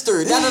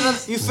gangster. Da, da, da.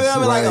 You feel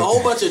me? Like a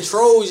whole bunch of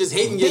trolls just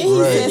hating your Then he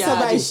said your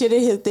somebody IG. shitted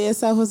his their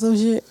self or some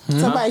shit.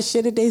 Somebody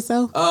shitted they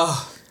self.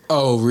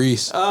 Oh,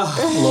 Reese.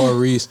 Lord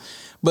Reese.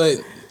 But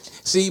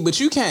see, but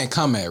you can't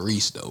come at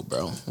Reese though,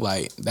 bro.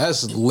 Like,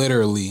 that's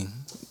literally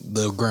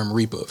the Grim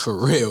Reaper for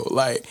real.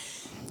 Like,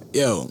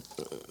 yo,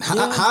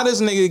 how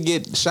does nigga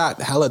get shot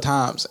hella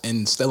times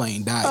and still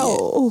ain't died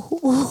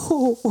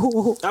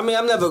Oh. I mean,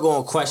 I'm never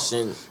going to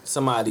question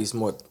somebody's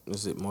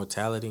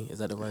mortality? Is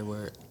that the right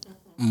word? yet?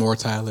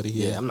 Mortality,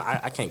 Yeah, yeah.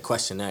 I can't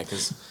question that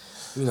because,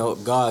 you know,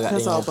 God got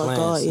That's their all own about plans.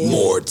 God, yeah.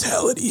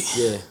 Mortality.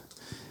 Yeah.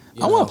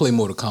 You I know. want to play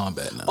Mortal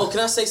Kombat now. Oh, can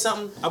I say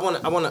something? I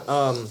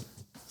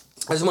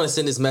just want to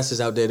send this message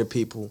out there to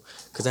people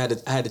because I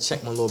had to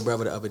check my little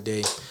brother the other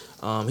day.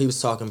 He was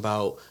talking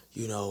about,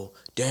 you know,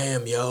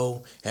 damn,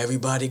 yo,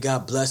 everybody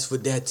got blessed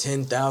with that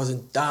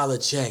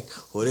 $10,000 check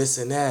or this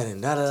and that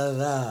and da da da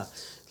da.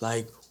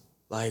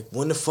 Like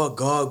when the fuck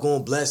God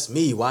gonna bless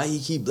me? Why he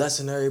keep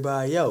blessing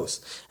everybody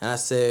else? And I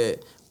said,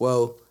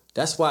 well,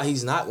 that's why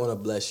he's not gonna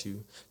bless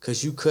you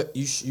because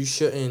you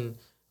shouldn't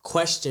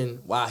question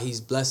why he's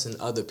blessing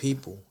other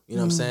people. You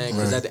know what I'm saying?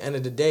 Because Right. at the end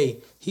of the day,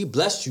 he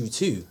blessed you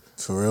too.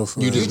 For real, for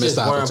You real. You Just just missed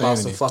the worrying about some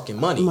opportunity. fucking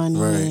money. Money,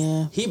 Right.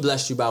 yeah. He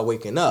blessed you by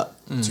waking up.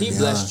 He be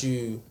blessed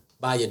you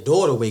by your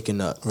daughter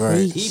waking up.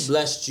 Right. He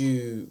blessed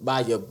you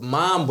by your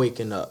mom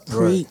waking up.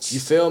 Preach. You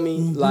feel me?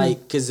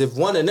 Like, cause if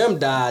one of them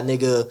died,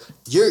 nigga,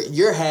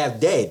 you're half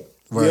dead.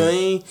 You know what I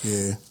mean?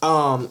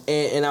 Yeah.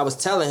 And I was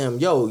telling him,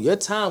 yo, your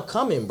time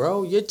coming,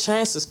 bro. Your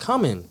chance is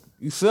coming.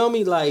 You feel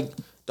me? Like,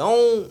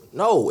 don't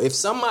know. If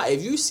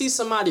you see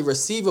somebody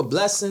receive a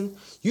blessing,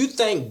 you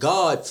thank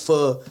God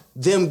for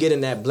them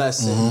getting that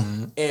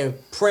blessing and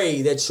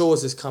pray that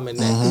yours is coming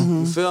next.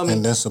 You feel me?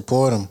 And then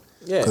support them.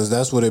 Yeah. Because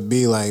that's what it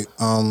be like.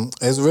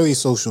 It's really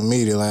social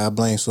media. Like, I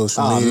blame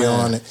social Oh, media man.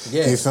 on it.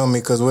 Yeah. You feel me?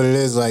 Because what it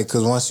is, like,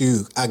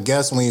 because I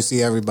guess when you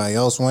see everybody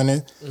else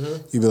winning,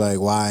 you be like,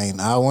 why ain't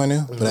I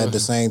winning? But at the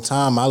same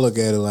time, I look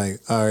at it like,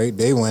 all right,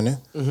 they winning.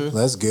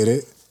 Let's get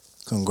it.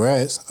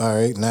 Congrats. All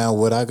right, now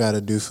what I got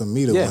to do for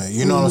me to Yeah. win?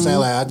 You know what I'm saying?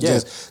 Like, Yeah.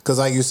 because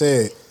like you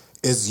said,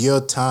 it's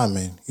your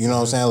timing. You know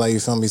what I'm saying? Like, you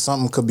feel me?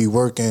 Something could be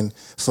working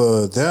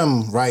for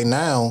them right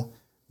now,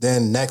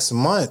 then next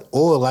month,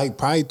 or like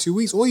probably 2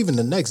 weeks, or even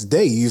the next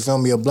day. You feel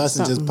me? A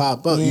blessing just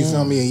pop up. You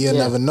feel me? And you'll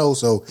never know.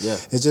 So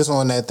it's just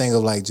on that thing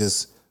of like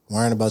just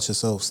worrying about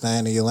yourself,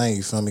 staying in your lane.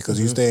 You feel me? Because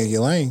you stay in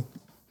your lane,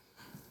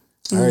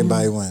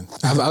 everybody win.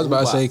 I was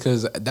about to say,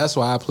 because that's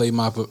why I play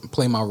my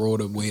role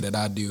the way that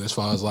I do, as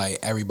far as like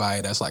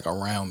everybody that's like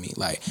around me.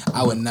 Like,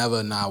 I would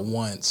never, not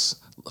once,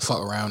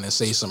 fuck around and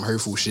say some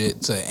hurtful shit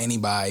to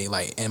anybody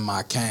like in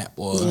my camp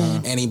or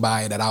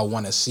anybody that I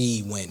want to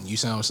see win. You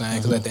see what I'm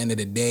saying? Because at the end of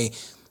the day,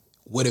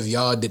 what if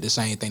y'all did the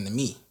same thing to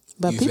me?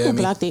 But people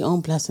block their own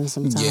blessings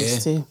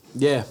sometimes too.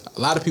 Yeah. A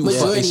lot of people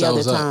fuck Majority of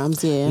themselves the up.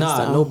 times, yeah.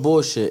 Nah, no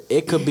bullshit.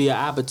 It could be an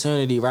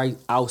opportunity right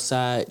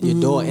outside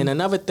your door. And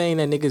another thing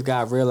that niggas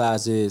got to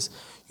realize is,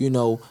 you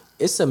know,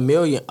 it's a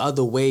million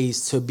other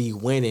ways to be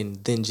winning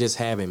than just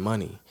having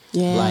money.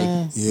 Yeah.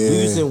 Like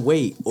losing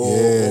weight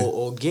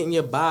or getting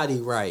your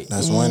body right.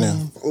 That's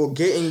winning. Or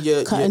getting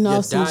your cutting your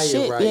off some diet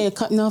shit. right. Yeah,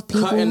 cutting off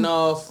people. Cutting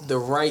off the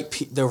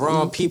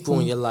wrong people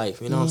in your life.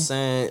 You know what I'm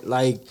saying?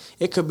 Like,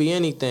 it could be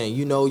anything.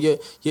 You know, your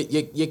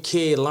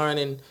kid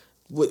learning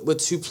what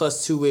 2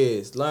 + 2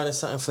 is, learning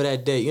something for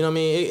that day. You know what I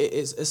mean?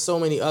 It's so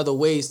many other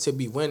ways to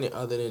be winning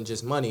other than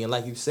just money. And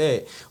like you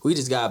said, we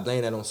just gotta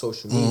blame that on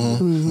social media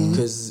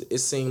because it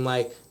seemed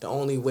like the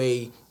only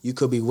way you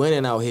could be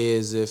winning out here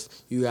is if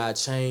you got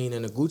a chain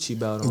and a Gucci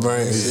belt on.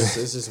 Right. It's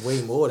just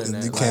way more than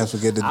that. You can't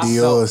forget the I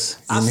Dior's.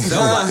 I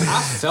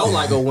felt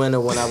like a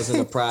winner when I was in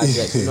the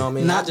project. You know what I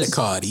mean? Not the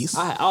Cardis.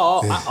 I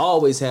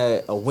always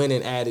had a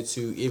winning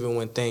attitude even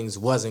when things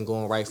wasn't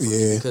going right for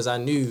me because I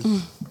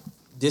knew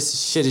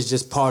this shit is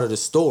just part of the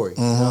story.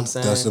 You know what I'm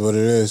saying? That's what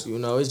it is. You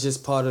know, it's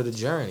just part of the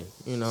journey,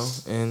 you know?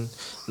 And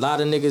a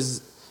lot of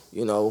niggas,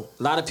 you know,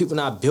 a lot of people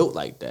not built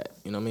like that.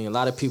 You know what I mean? A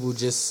lot of people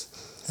just...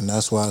 And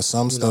that's why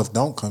some stuff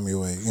don't come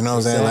your way. You know what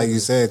I'm saying? Like you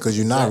said, because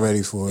you're not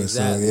ready for it.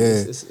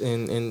 Exactly. So,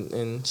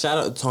 And shout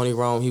out to Tony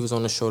Rome. He was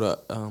on the show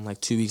like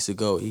 2 weeks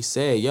ago. He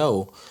said,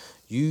 yo...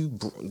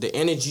 the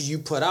energy you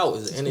put out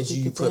is the energy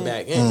you put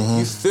back in. If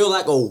you feel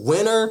like a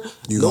winner,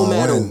 no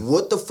matter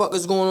what the fuck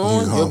is going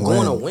on, you're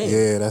going to win.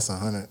 Yeah, that's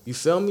 100. You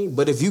feel me?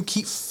 But if you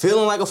keep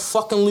feeling like a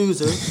fucking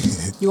loser,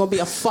 you're going to be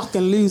a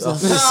fucking loser.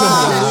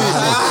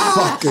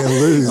 Fucking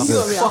loser.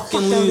 You're going to be a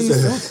fucking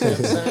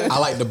loser. I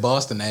like the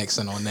Boston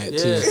accent on that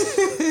too.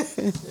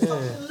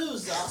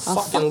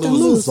 Fucking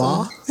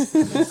loser.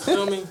 You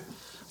feel me?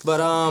 But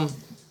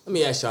let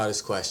me ask y'all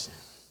this question.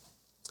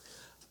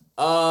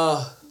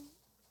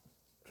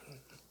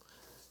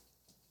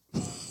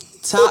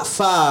 Top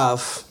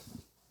 5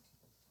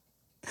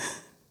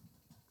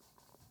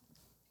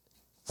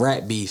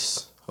 rap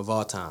beefs of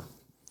all time.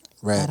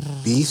 Rap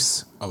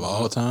beefs? Of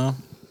all time?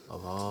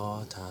 Of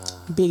all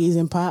time. Biggies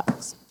and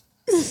Pops.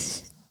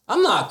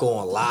 I'm not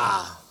gonna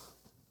lie.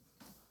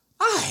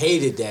 I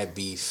hated that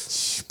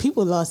beef.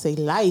 People lost their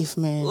life,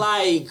 man.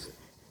 Like,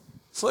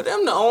 for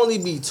them to only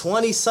be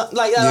 20 something,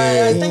 like,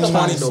 I think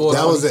about it. Though,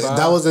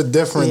 that was a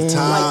different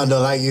time,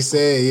 though, like you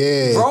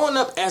said, Growing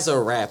up as a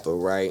rapper,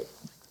 right?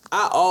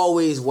 I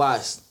always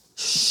watched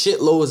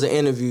shitloads of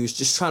interviews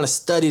just trying to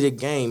study the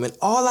game. And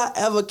all I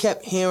ever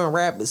kept hearing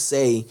rappers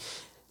say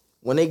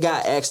when they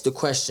got asked the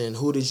question,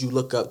 who did you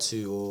look up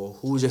to or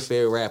who's your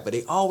favorite rapper?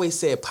 They always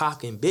said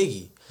Pac and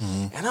Biggie.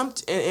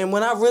 And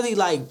when I really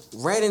like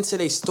read into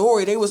their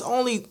story, they was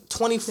only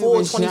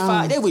 24, 25.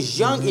 Young. They was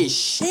young as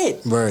shit.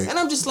 Right. And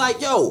I'm just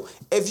like, yo,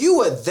 if you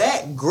were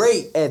that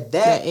great at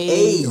that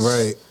age.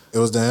 Right. It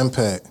was the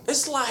impact.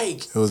 It's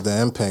like... It was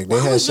the impact. They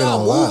had shit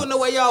on lock. Moving the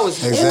way y'all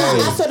was...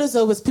 Exactly. I felt as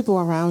though it was people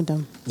around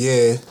them.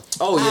 Yeah.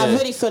 Oh, yeah. I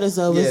really felt as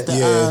though it was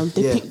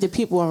the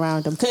people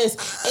around them. Because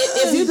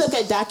if you look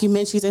at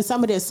documentaries and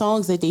some of their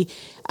songs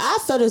I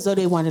felt as though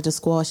they wanted to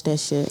squash that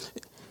shit.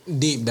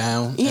 Deep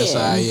down.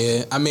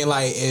 Inside, I mean,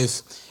 like,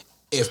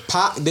 if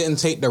Pac didn't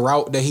take the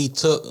route that he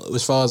took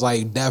as far as,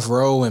 like, Death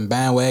Row and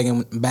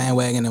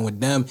bandwagoning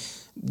with them...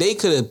 They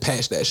could have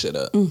patched that shit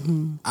up.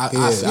 I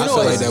feel like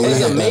that would It's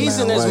have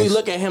amazing as we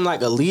look at him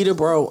like a leader,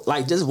 bro.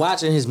 Like, just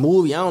watching his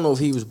movie, I don't know if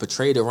he was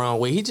portrayed the wrong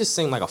way. He just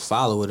seemed like a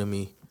follower to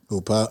me.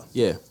 Who, Pop?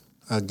 Yeah.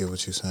 I get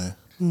what you're saying.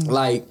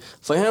 Like,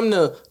 for him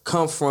to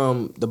come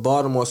from the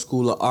Baltimore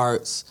School of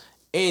Arts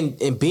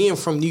and being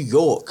from New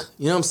York,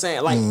 you know what I'm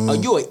saying? Like, are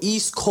you an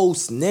East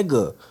Coast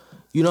nigga?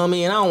 You know what I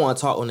mean? I don't want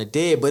to talk on the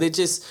dead, but it's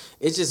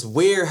just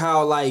weird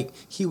how like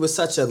he was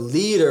such a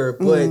leader,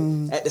 but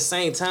at the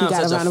same time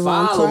such a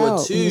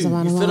follower too. You feel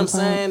what I'm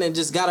saying? And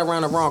just got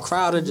around the wrong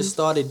crowd and just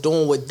started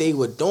doing what they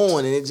were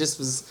doing, and it just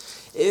was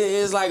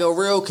it's like a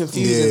real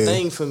confusing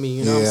thing for me.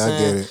 You know what I'm saying? I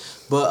get it.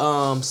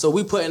 But so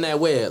we putting that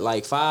where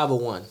like 5 or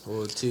 1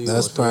 or 2.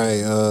 That's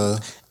probably.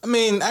 I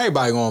mean,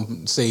 everybody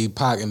gonna say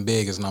Pac and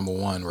Big is number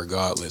 1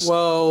 regardless.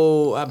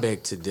 Well, I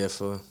beg to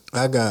differ.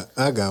 I got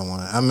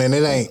one. I mean,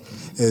 it ain't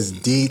as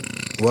deep.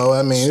 Well,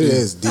 I mean, it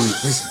is deep.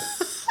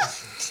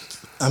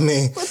 I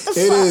mean, it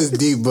is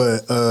deep,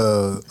 but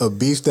a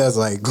beef that's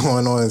like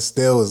going on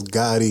still is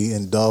Gotti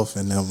and Dolph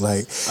and them,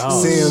 like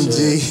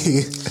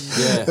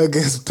CMG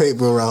against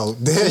Paper Route.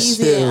 That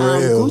Easy shit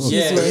and, real.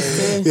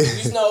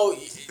 Gucci's You know,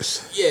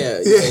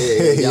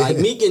 yeah. Like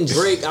Meek and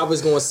Drake, I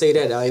was gonna say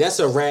that. Like, that's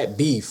a rap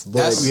beef, but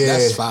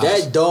That's fine.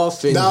 that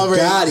Dolph and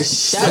Gotti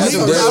shit. That's I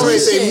some already street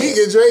say shit. Meek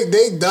and Drake,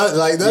 they done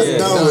like that's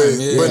done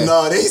with. But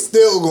no, they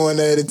still going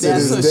at it to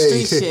That's some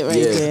this street day. shit right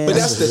Yeah. there. But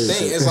that's the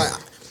thing. It's like,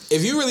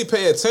 if you really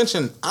pay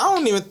attention, I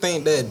don't even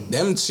think that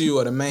them two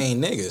are the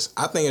main niggas.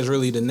 I think it's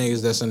really the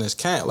niggas that's in this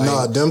camp. Like,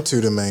 Nah, them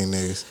two the main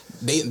niggas.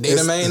 they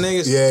the main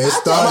niggas. Yeah, it I'm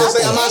not started.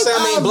 saying.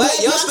 I mean, Black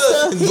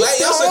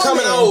Youngster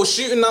coming out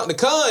shooting out the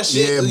car and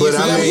shit. Yeah, you but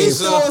feel I me? mean- He's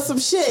doing some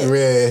shit.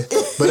 Yeah,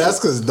 but that's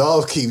because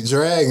Dolph keep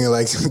dragging.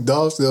 Like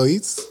Dolph still,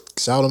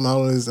 shout him out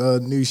on his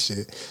new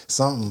shit.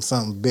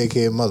 Something big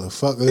head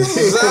motherfucker.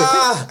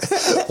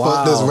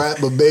 Fuck this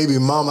rapper baby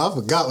mama. I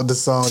forgot what the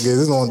song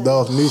is. It's on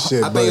Dolph new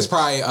shit. I think it's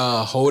probably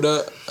Hold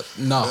Up.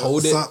 No,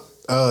 Hold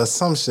It.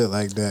 Some shit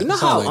like that. You know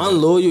how Something like that.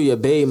 unloyal your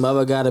baby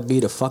mother gotta be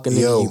the fucking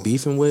nigga Yo. you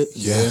beefing with?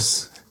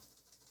 Yes.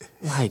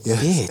 Like,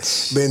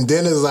 bitch. But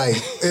then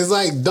it's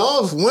like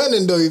Dolph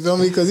winning though, you feel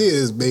me? Because he is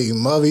his baby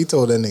mother. He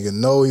told that nigga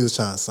no, he was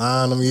trying to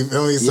sign him, you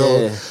feel me?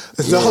 So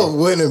Dolph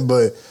winning,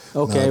 but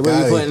Okay, no, where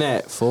you Gotti- putting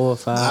that? 4 or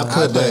 5? I I put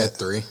put that- that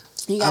 3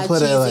 He I got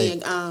put it Jeezy like-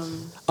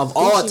 and Of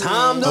all Gucci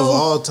time, Mane. of though?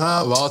 all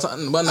time. of all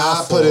time. But I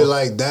not put it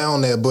like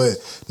down there, but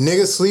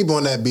niggas sleep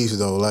on that beef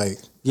though, like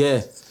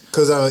Yeah.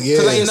 because Because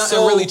ain't nothing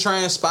So- really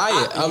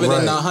transpired other Right.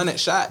 than 100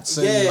 shots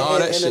and Yeah, all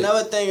that and shit.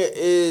 another thing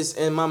is,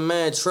 and my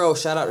man Trell,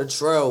 shout out to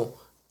Trell.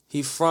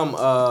 He from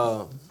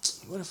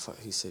where the fuck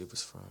he said he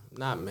was from?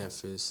 Not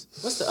Memphis.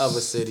 What's the other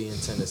city in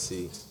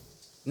Tennessee?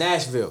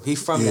 Nashville. He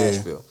from Yeah.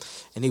 Nashville,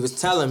 and he was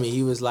telling me,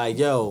 he was like,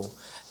 "Yo,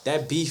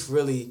 that beef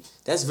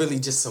that's really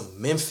just some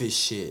Memphis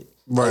shit.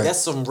 Like, Right.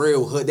 that's some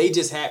real hood. They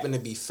just happen to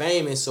be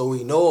famous, so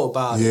we know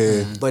about Yeah.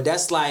 it. But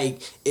that's like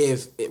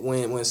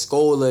when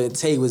Scola and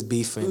Tay was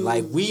beefing.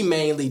 Like, we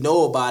mainly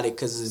know about it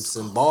because it's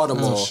in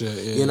Baltimore. Oh, shit,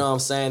 yeah. You know what I'm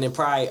saying? And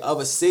probably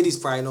other cities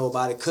probably know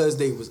about it because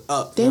they was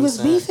up. They you know was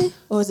what I'm saying? beefing?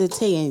 Or was it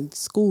Tay and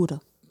Scooter?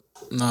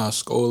 Nah,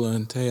 Scola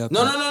and Tay. I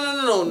No. think.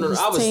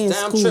 I was Tay and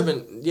damn School.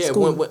 tripping. Yeah,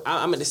 School. when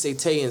I meant to say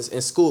Tay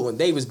in school when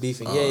they was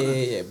beefing.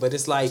 Yeah. But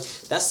it's like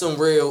that's some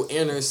real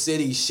inner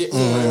city shit for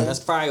real. That's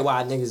probably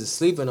why niggas is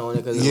sleeping on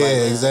it. Cause it's Yeah, like,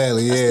 man,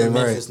 exactly. that's Yeah, the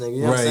Memphis right. Nigga,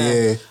 you know what I'm Right,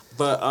 saying? yeah.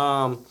 But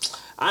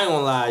I ain't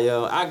gonna lie,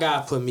 yo. I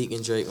gotta put Meek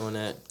and Drake on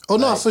that. oh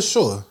no, Like, for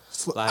sure.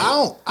 like-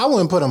 I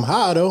wouldn't put them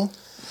high though.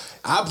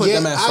 I put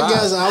them at 5. I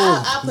guess I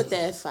would. I put that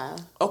at 5.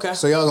 Okay.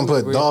 So y'all gonna put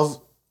Agree. Dolph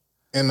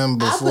in them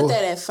I before? put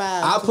that at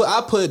 5.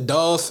 I put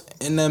Dolph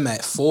in them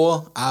at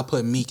 4. I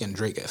put Meek and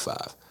Drake at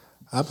 5.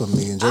 I put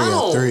Meek and Drake I at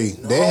don't 3.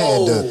 They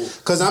had the know.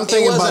 because I'm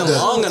thinking about wasn't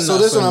long the. So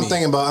enough this is what for I'm me.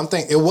 thinking about. I'm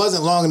thinking it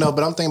wasn't long enough,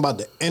 but I'm thinking about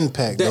the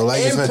impact The though.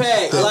 Like it's been-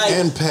 impact, the like,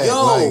 impact.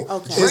 yo, like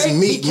okay. it's Drake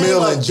Meek became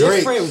Mill a and Drake.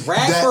 different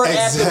rapper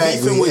after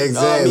beefing with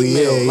exactly. Meek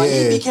Mill. Yeah, Like,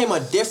 yeah. he became a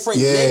different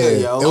Yeah,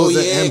 nigga, yo. it was Oh,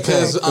 an yeah, impact.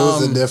 'cause, It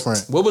was a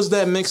different. What was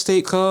that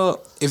mixtape called?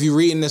 If you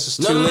reading this, it's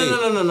too late.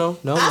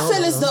 No. I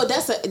feel as though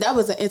that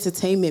was an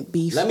entertainment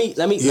beef. Let me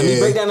Yeah.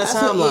 break down the I feel-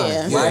 timeline,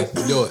 yeah. Yeah, right?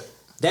 do it.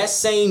 That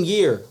same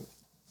year,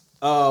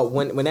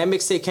 when that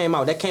mixtape came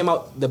out, that came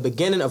out the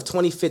beginning of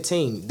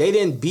 2015. They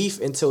didn't beef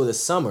until the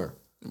summer,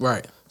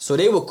 Right. so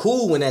they were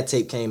cool when that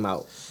tape came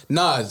out.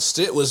 Nah,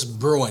 shit was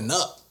brewing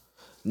up.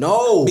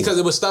 No, Because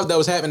it was stuff that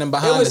was happening it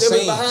behind was the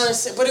scenes. behind the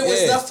scenes, but it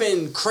was Yeah.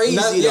 nothing crazy.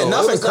 Not- though. yeah, It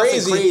nothing was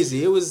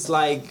crazy. It was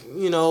like,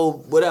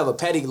 whatever,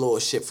 petty little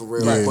shit for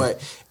real. Right. But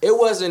it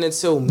wasn't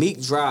until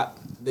Meek dropped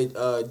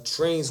the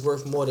Trains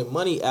Worth More Than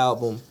Money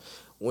album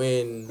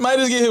when Might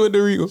just get hit with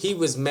the Regal. he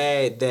was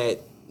mad that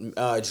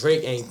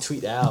Drake ain't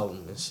tweet the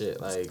album and shit.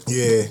 Like,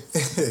 Yeah.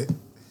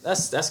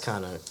 that's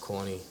kind of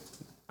corny.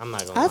 I'm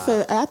not gonna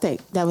lie. I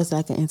think that was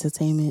like an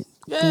entertainment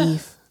Yeah.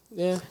 beef.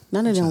 Yeah,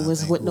 None of them trying to was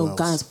think with who no else.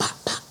 guns. Pop,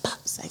 pop, pop.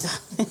 It's like,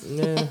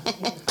 yeah.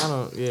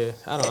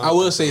 I don't. I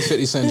will say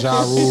 50 Cent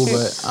Ja Rule,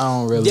 but I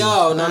don't really.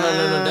 Yo, no.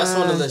 That's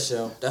on the list,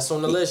 yo. That's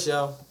on the list,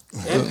 yo.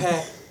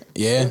 Impact,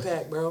 Yeah.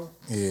 Impact, bro.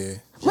 Yeah. wait,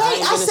 ain't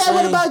I been the said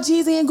what same. about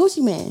Jeezy and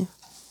Gucci Man?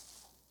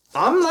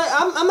 I'm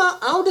not.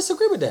 I don't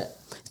disagree with that.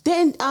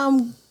 Then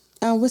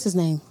what's his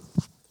name?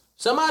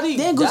 Somebody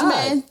Then Gucci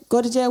died. Man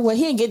go to jail. Well,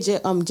 he didn't get jail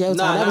Nah, time. That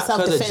not was self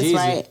because of defense, Jeezy.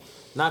 right?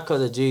 Not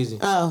because of Jeezy.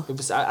 Oh. It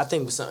was, I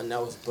think it was something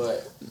else,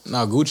 but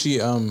Nah,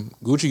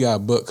 Gucci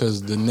got booked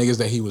because the niggas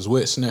that he was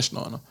with snitched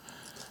on him.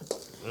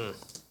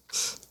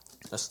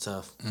 that's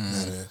tough.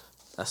 Yeah.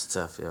 That's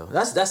tough, yo.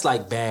 That's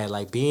like bad.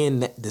 Like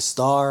being the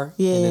star and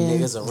Yeah. the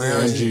niggas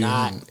around you Yeah.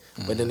 not,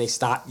 but then they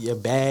stop your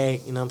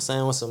bag. You know what I'm saying?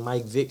 On some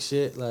Mike Vick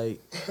shit, like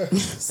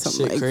Some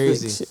shit Mike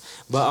crazy. Vick shit.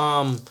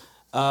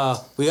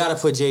 But we gotta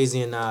put Jay-Z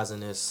and Nas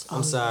in this.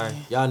 I'm sorry,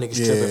 y'all niggas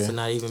Yeah. tripping for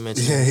not even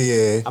mentioning. Yeah,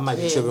 yeah. I might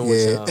be Yeah. tripping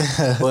with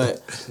y'all,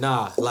 but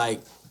nah,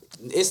 like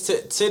it's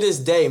to this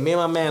day. Me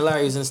and my man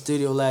Larry was in the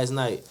studio last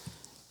night,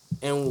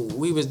 and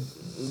we was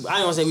I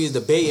don't say we was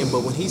debating,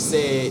 but when he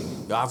said,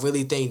 "Yo, I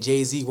really think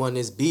Jay-Z won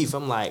this beef,"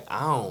 I'm like,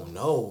 I don't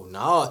know,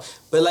 no.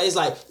 But like, it's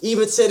like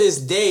even to this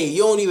day,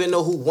 you don't even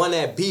know who won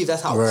that beef.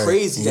 That's how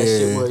crazy that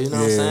shit was. You know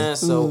what I'm saying?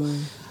 So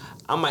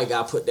I might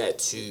gotta put that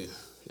too.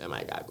 That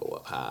might gotta go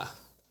up high.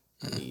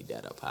 Need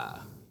that up high.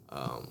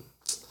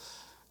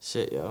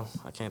 Shit, yo,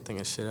 I can't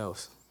think of shit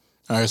else.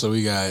 All right, so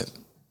we got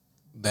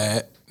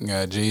that. We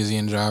got Jay-Z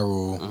and Ja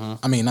Rule.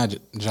 I mean, not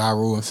Ja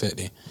Rule and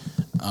 50.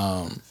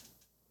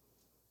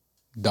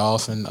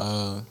 Dolphin,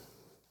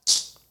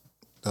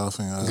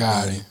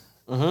 Gotti.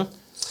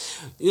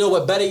 You know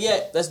what? Better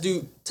yet, let's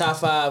do top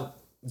 5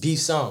 beef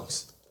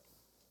songs.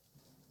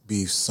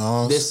 Beef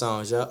songs. This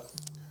songs, yup.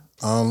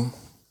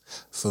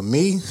 For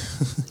me,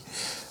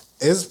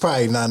 it's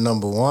probably not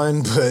number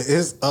 1, but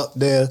it's up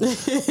there.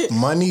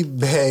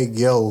 Moneybag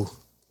Yo,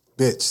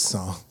 bitch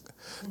song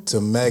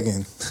to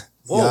Megan.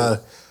 Whoa. Y'all,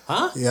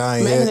 Huh? y'all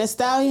ain't Megan hear- Thee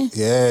Stallion?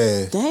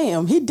 Yeah.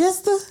 Damn, he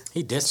dissed her?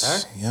 He dissed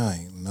her. Y'all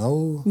ain't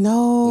know.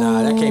 No.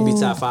 Nah, that can't be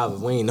top 5 if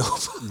we ain't know.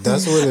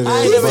 That's what it I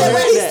is. ain't never but-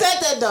 heard He that. said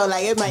that though,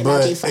 like it might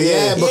not be But for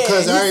yeah, me.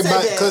 because he said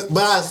everybody, that.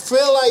 but I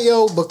feel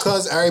like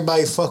because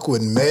everybody fuck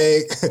with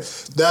Meg,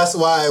 that's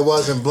why it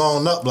wasn't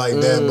blown up like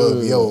that.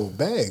 But yo,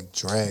 Bag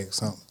drag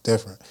something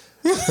different.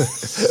 She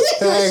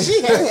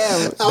heard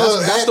him.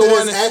 That's the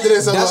one. After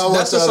this,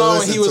 That's the song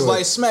when he was like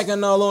like,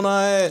 smacking all on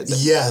our head.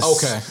 yes,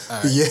 Okay.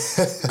 All right.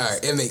 yeah, All right.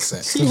 It makes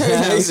sense. She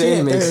heard him. He She said it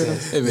heard makes him.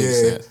 sense. It makes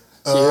Yeah. sense.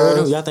 She heard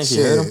him? Y'all think she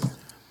heard him?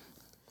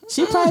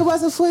 She probably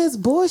wasn't for his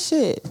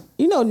bullshit.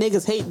 You know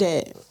niggas hate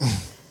that.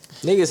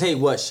 Niggas hate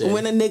what shit?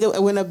 When a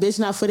bitch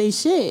not for their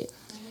shit.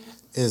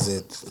 Is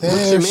it you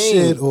their mean?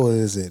 shit or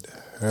is it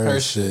her Her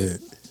shit?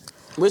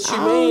 What you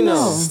I mean don't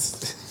though? know.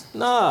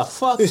 Nah,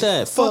 fuck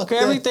that. Fuck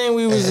that. everything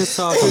we was just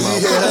talking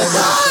about.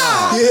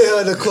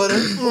 Yeah, the quarter.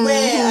 When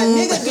a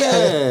nigga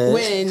Yeah.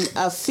 when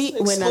a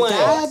Explain.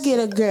 guy get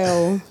a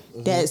girl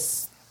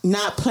that's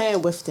not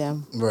playing with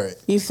them. Right.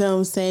 You feel what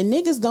I'm saying?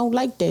 Niggas don't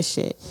like that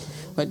shit.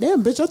 But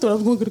damn, bitch, I thought I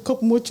was gonna get a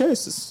couple more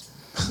chances.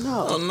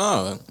 Oh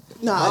No,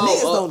 no.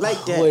 niggas don't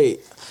like that.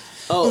 Wait.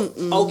 Oh,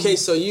 okay.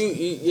 So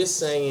you're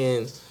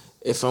saying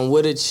if I'm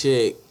with a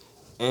chick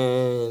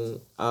and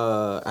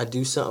I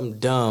do something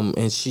dumb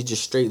and she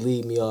just straight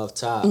leave me off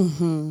top,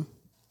 and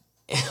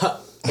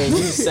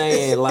you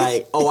saying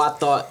like, oh, I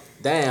thought,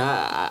 damn,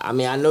 I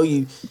mean, I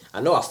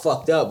know I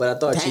fucked up, but I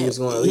thought she Damn, was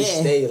going to at least yeah,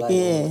 stay like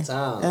yeah. all the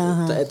time,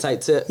 Uh-huh. that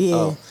tight tip. Yeah.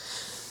 Oh.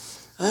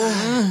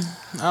 I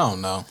don't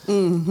know.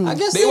 I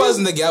guess They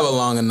wasn't together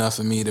long enough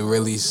for me to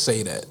really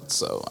say that.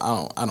 So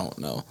I don't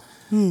know.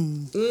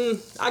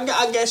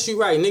 I guess you're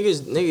right.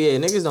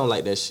 Niggas don't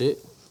like that shit.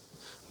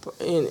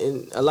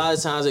 And a lot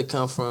of times it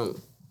come from,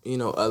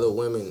 other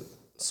women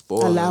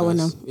spoiling Allowing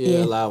us. them. Yeah,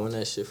 Yeah. allowing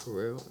that shit for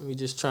real. We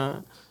just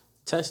trying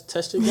to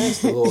test your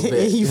gangster a little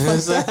bit. You know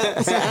what I'm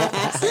fucked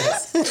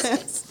saying?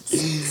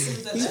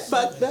 You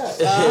fucked up.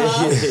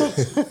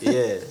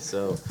 Yeah,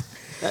 so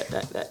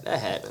that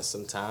happens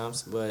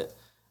sometimes, but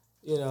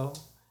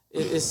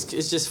it's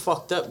just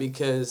fucked up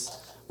because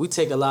we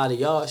take a lot of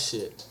y'all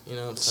shit. You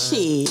know what I'm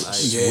saying? Shit. Like,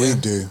 Yeah. We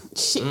do.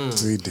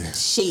 Shit. We do.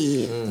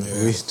 Shit.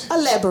 We do.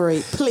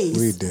 Elaborate, please.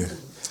 We do.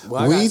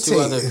 well, I We got two take-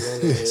 other men in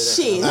here that-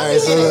 Shit. All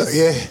right, so look,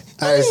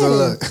 All right, so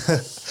look,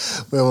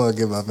 we don't want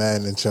to get my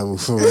man in trouble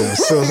for real.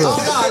 So look,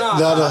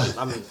 Oh,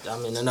 no.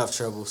 I'm in enough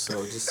trouble,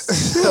 so just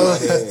go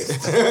ahead.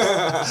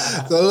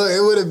 So look,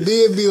 it'd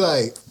be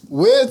like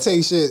we'll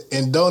take shit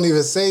and don't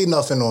even say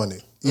nothing on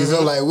it. You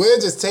feel like we'll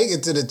just take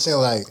it to the chin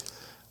like,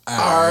 all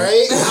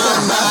right,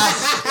 I'm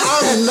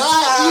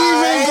not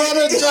even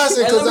gonna address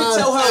it And let me because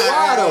tell her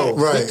why though.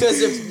 Right. Because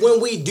when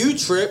we do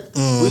trip,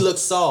 we look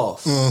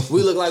soft.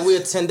 We look like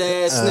we're a tender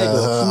ass nigga. We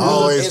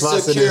Always look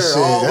fussing and insecure, shit.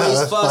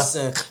 always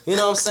fussing. You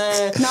know what I'm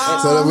saying? No.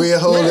 So that we'll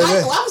hold it in.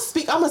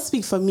 I'm gonna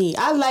speak for me.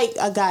 I like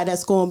a guy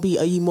that's gonna be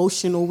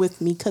emotional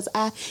with me because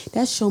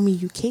that show me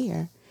you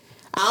care.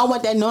 I don't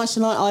want that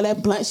nonchalant, all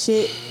that blunt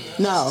shit.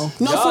 No,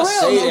 Y'all for real.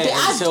 say No,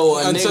 that until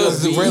a until nigga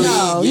it's be really-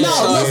 no, Yeah, no,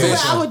 for real. vision.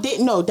 I would date.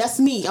 No, that's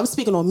me. I'm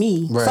speaking on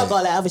me. Right. Fuck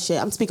all that other shit.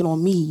 I'm speaking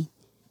on me.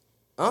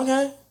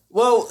 Okay.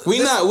 Well, We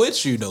not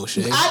with you though,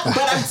 Shay. But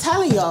I'm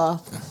telling y'all,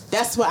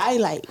 that's what I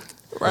like.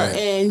 Right.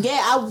 And yeah,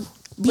 I'll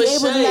be But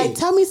able to Shay- like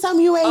tell me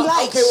something you ain't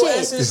like. okay, well,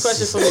 answer Shit. this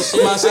question for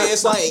me. I say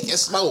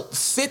it's about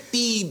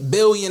 50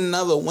 billion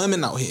other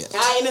women out here.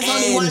 And it's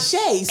only one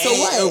Shay. So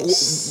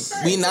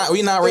what? We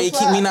not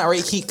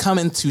ready to keep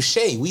coming to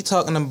Shay. We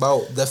talking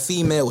about the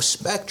female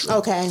spectrum.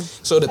 Okay.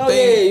 So the Oh thing,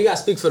 yeah, you gotta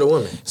speak for the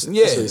women. That's what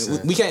you're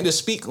saying. we can't just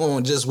speak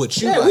on just what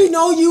you Yeah, like. we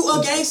know you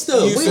a gangster.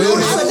 You We feel know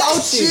me? all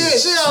about you.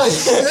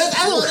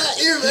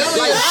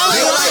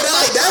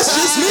 That's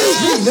just me.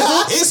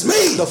 It's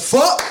me. The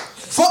fuck?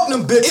 Fuck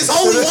them bitches. It's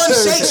only one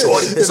Shay,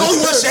 shorty. It's only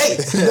one Shay.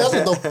 That's what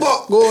the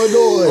fuck going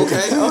on.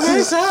 Okay,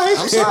 sorry.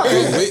 I'm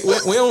sorry.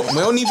 We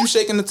don't need you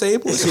shaking the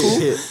table. It's cool.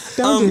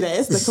 Don't do that.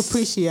 It's the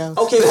Capriccio.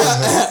 Okay,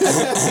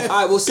 well,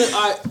 all right. Well,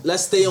 all right.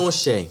 Let's stay on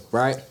Shay.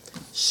 Right,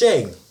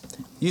 Shay.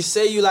 You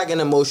say you like an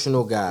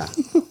emotional guy.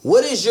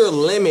 What is your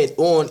limit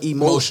on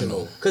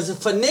emotional? Emotional. Because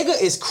if a nigga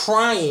is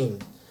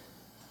crying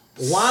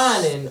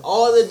whining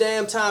all the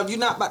damn time. You're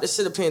not about to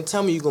sit up here and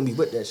tell me you're gonna be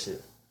with that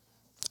shit.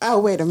 Oh,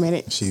 wait a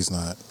minute. She's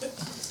not.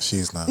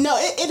 No,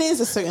 it is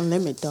a certain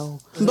limit though.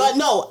 Mm-hmm. But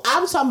no,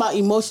 I'm talking about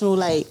emotional.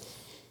 Like,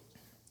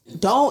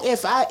 don't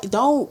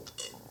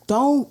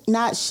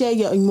not share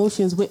your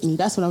emotions with me.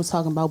 That's what I'm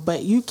talking about.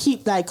 But you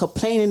keep like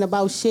complaining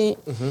about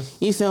shit.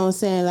 Mm-hmm. You feel what I'm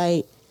saying?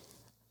 Like,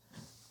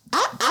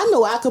 I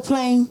know I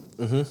complain,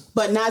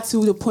 but not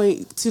to the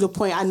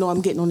point I know I'm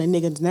getting on the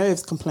nigga's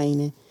nerves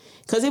complaining.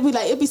 Cause it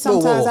be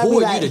sometimes I be who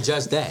are like, you to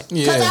judge that?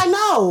 Cause I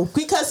know.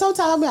 Because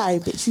sometimes I be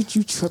like, bitch,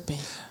 you tripping.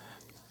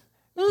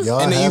 Y'all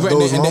and have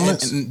those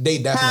moments? And they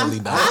definitely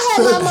do. I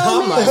had my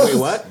I'm moments. like, wait,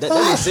 what?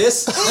 That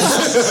exists? I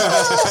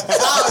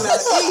don't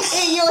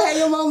know. You don't have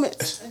your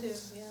moments. I do,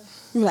 yeah.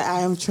 You like,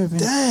 I am tripping.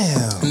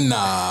 Damn.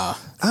 Nah.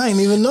 I ain't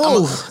even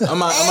know.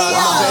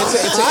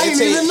 I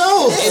didn't even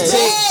know. It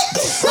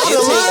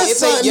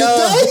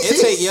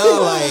take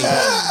y'all like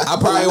I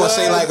probably would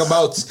say like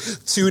about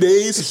 2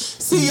 days.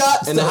 See y'all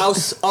And the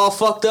house all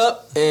fucked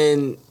up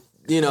and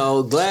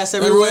glass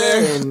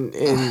everywhere and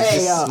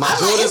Hey, my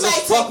daughters are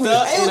fucked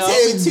up. It would And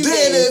take me 2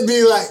 then days. it'd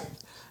be like,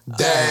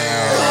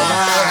 Damn.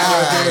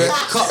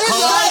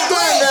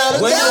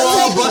 When you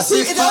all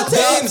busted,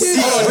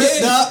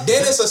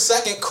 Then it's a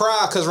second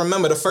cry because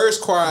remember the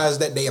first cry is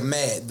that they are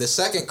mad. The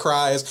second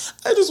cry is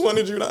I just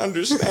wanted you to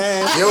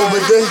understand. but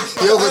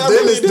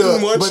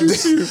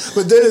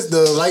then it's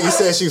the like you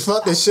said, she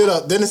fucked this shit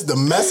up. Then it's the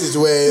message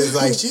where it's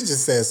like she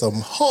just said some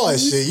hard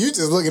shit. You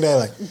just looking at it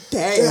like,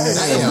 damn.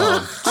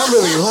 I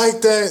really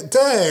like that.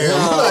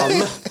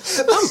 Damn.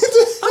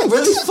 I'm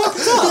really fucked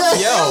up.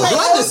 Yo, Do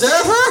I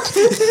deserve her?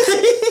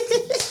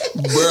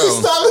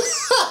 bro.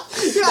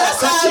 That's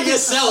touching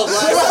yourself.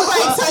 Like,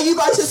 Somebody tell you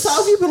about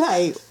yourself, you be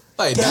like,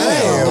 Like,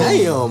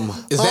 damn.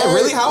 Is that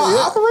really how I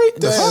operate?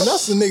 Damn,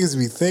 that's the niggas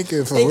be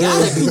thinking for it real.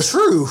 gotta be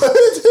true.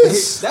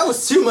 That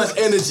was too much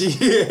energy.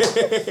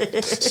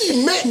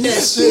 She meant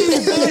that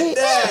shit.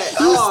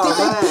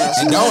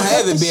 And don't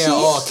have it being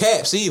all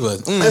caps either.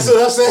 That's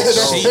what I'm saying.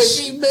 Sheesh.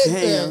 She meant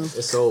damn. that.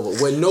 It's over.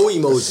 With no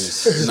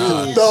emojis.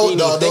 Nah. No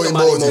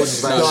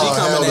emojis. Right No, now. she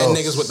coming hell at no.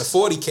 niggas with the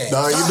 40 cap.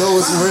 Nah, you know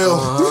it's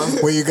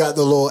real when you got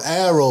the little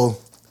arrow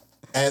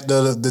at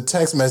the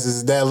text message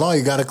is that long.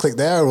 You gotta click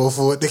the arrow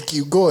for it to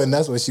keep going.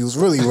 That's what she was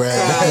really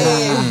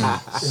rapping.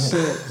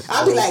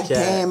 I'll be like,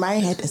 damn, I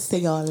ain't had to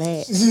say all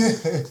that.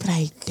 Be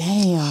like,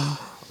 damn.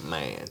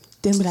 Man.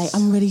 Then be like,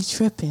 I'm really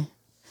tripping.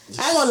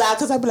 I ain't gonna lie,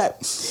 cause I be like,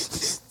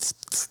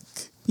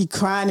 be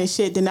crying and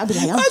shit. Then I be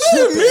like, I'm I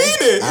didn't tripping.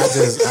 mean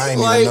it. I ain't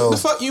Like, even know. the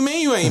fuck you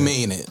mean you ain't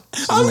mean it?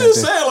 I'm I'm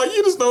just saying, like,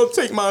 you just don't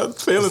take my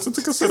feelings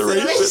into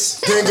consideration.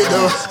 Then get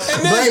the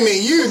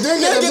blaming you. Then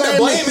Nigga get get the to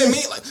blaming blaming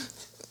me, like,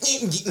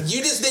 you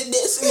just did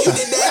this and you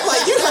did that.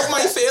 Like, you hurt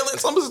my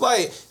feelings. I'm just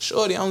like,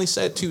 shorty, I only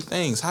said 2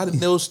 things. How did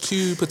those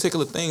 2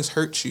 particular things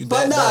hurt you?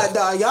 But that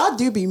nah, y'all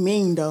do be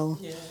mean though.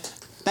 Yeah.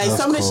 Like Of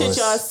some of the shit course.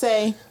 y'all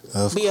say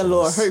Of be a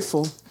little course.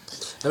 hurtful.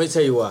 Let me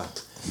tell you why.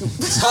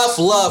 Tough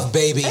love,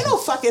 baby. Ain't no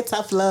fucking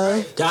tough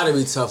love. Gotta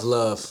be tough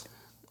love.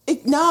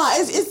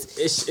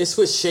 It's It's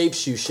what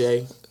shapes you,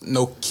 Shay.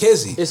 No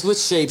kizzy. It's what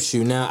shapes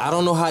you. Now, I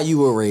don't know how you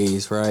were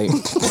raised, right?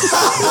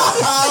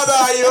 Oh,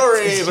 no, you're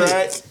raised,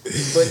 right?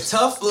 But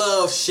tough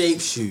love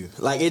shapes you.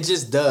 Like, it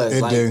just does.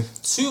 It like, do.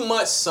 too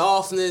much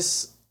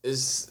softness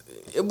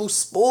it will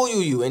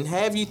spoil you and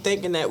have you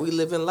thinking that we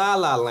live in La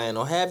La Land,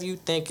 or have you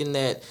thinking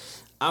that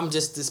I'm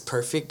just this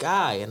perfect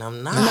guy and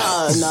I'm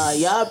not. no,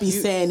 y'all be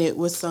saying it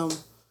with some.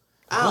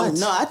 I don't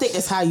know. I think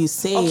it's how you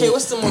say it. Okay,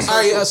 what's the most All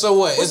right, hurtful- so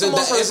what? what's Is it the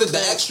most the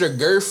hurtful extra thing?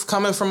 girth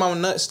coming from our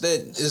nuts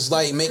that is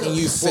like making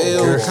you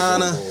feel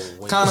kind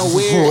of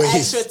weird?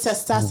 extra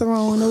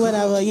testosterone or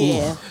whatever?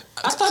 Yeah.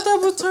 I thought that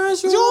would turn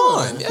you John,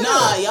 on. yeah.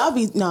 Nah, y'all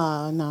be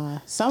nah.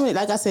 Some of it,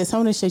 like I said, some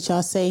of the shit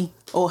y'all say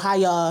or how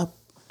y'all.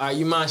 All right,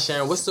 you mind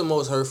sharing? What's the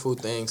most hurtful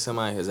thing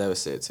somebody has ever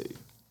said to you?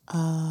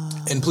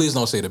 And please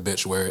don't say the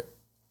bitch word.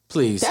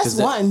 Please. That's 'cause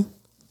that- one.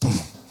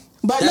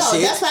 But That's no,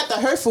 it? that's not the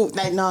hurtful.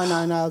 Like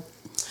no.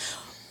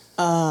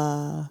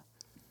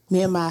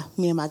 Me and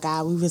my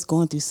guy, we was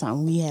going through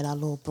something. We had our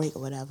little break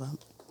or whatever.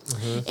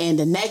 Mm-hmm. And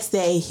the next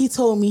day, he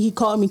called me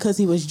because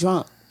he was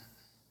drunk.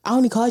 I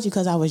only called you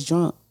because I was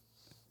drunk.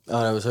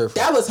 Oh, that was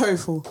hurtful. That was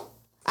hurtful.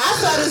 I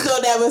felt as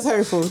though that was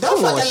hurtful. Don't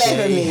Come on, fucking laugh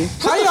at Shay. me.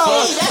 How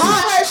y'all? Hey, that's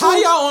not hurtful. How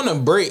y'all on a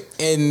break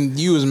and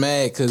you was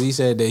mad because he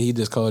said that he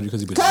just called you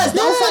because he was Because drunk?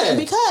 don't Yeah. fucking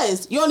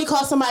because you only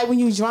call somebody when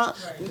you drunk.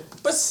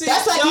 But see,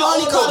 That's like you y'all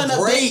only on calling a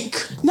break.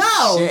 bitch.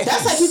 No, Yes.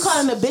 that's like you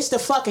calling a bitch to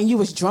fuck and you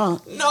was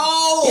drunk.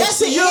 No. Yes,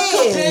 see, it you're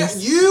is.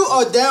 comparing- You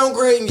are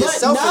downgrading But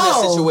yourself in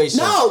that situation.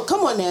 No,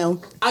 come on now.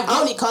 I I, get-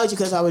 only called you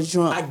because I was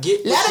drunk. I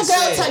get. Let what a girl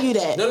you're saying. tell you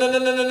that.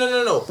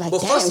 No. Like,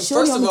 But damn, first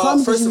shorty of only all, called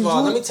me 'cause you was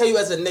let drunk. me tell you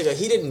as a nigga,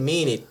 he didn't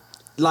mean it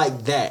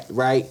like that,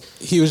 right?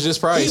 He was just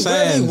probably He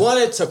saying. really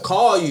wanted to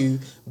call you,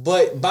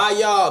 but by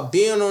y'all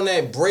being on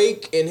that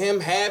break and him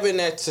having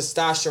that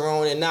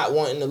testosterone and not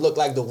wanting to look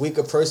like the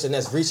weaker person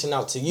that's reaching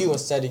out to you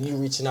instead of you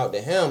reaching out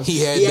to him, He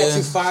had to to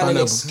find find an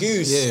a-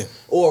 excuse yeah.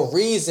 or a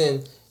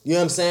reason You know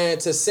what I'm saying?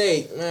 To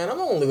say, man, I'm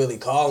only really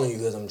calling you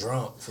because I'm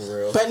drunk, for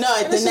real. But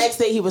no, the next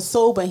day he was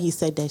sober and he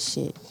said that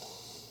shit.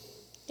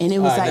 And it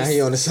was now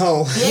he on his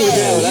own.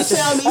 Yeah, you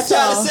feel me? I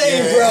tried to say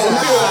it, bro.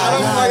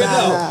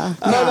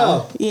 I don't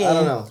know. Yeah. I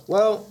don't know.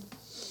 Well,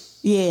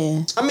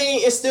 yeah. I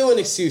mean, it's still an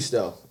excuse,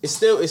 though. It's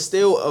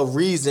still a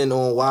reason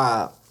on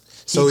why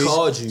he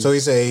called you. So he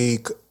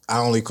said I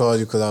only called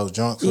you because I was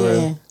drunk, for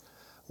real?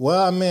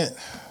 Well, I meant...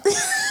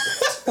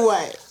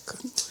 What?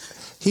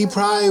 He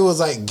probably was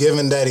like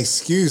giving that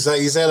excuse,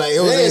 like you said, like it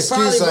was an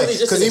excuse, like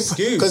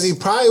because he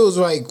probably was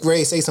like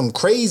ready to say some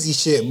crazy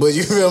shit, but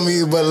you feel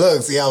me? But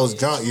look, see, I was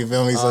drunk, you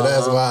feel me? So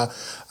that's why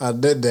I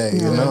did that, you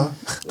know.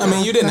 I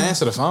mean, you didn't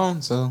answer the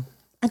phone, so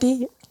I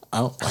did.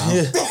 Oh,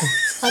 wow.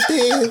 I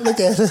did. Look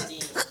at her.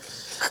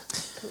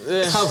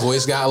 Her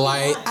voice got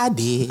light. I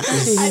did.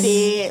 I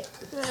did.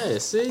 Yeah,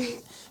 see.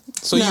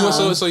 So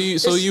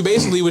you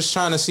basically was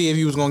trying to see if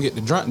you was gonna get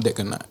the drunk dick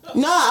or not.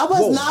 No, I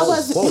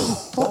wasn't.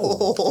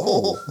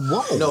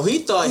 Whoa. No, he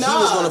thought he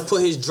was gonna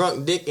put his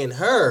drunk dick in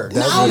her.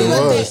 No, I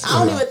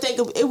don't even think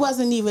it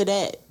wasn't even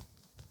that.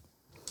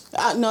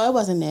 No, it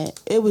wasn't that.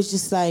 It was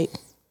just like,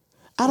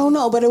 I don't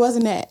know, but it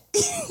wasn't that.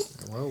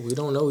 Well, we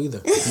don't know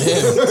either.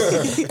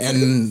 Yeah.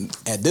 And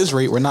at this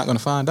rate, we're not gonna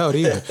find out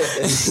either.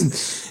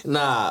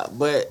 Nah,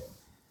 but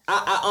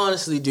I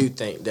honestly do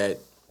think that,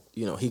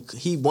 you know,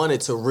 he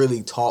wanted to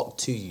really talk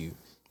to you.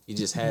 He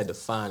just had to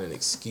find an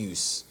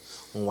excuse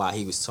on why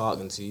he was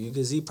talking to you,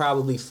 because he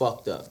probably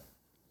fucked up.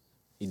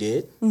 He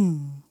did?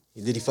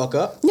 Did he fuck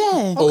up?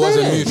 Yeah. Or was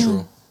it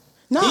mutual?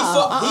 No,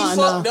 he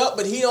fucked up,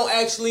 but he don't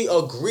actually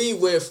agree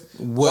with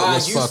why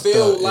you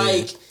feel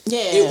like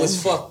it was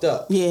fucked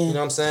up. Yeah. You know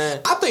what I'm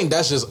saying? I think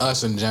that's just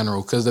us in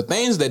general, because the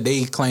things that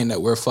they claim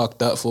that we're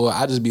fucked up for,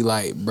 I just be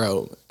like,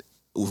 bro,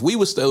 if we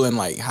were still in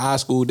like high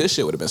school, this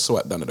shit would have been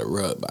swept under the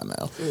rug by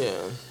now.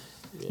 Yeah.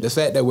 The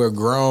fact that we're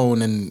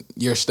grown and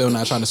you're still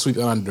not trying to sweep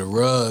it under the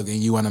rug and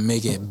you want to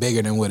make it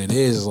bigger than what it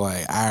is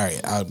like, all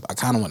right, I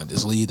kind of want to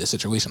just leave the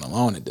situation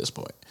alone at this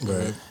point.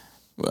 Right.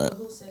 But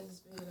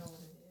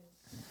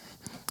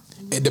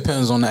it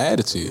depends on the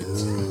attitude.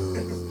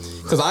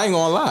 Because I ain't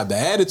gonna lie, the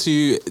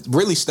attitude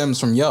really stems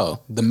from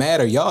y'all. The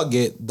madder y'all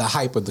get, the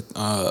hype of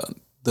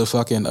the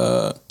fucking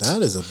that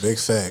is a big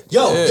fact.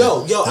 Yo,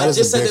 That I is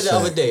just a said big it the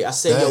other fact. day. I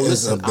said, That yo, is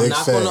listen, a I'm big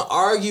not fact. gonna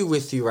argue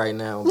with you right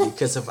now,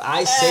 because if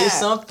I say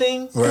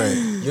something, Right.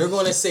 you're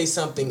gonna say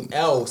something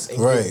else and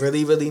Right. get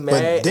really, really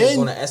mad, and then- it's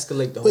gonna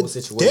escalate the whole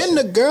situation. Then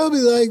the girl be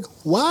like,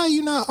 "Why are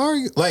you not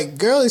arguing?" Like,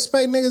 girl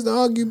expect niggas to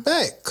argue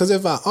back. Because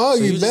if I so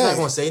argue you just back, not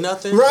gonna say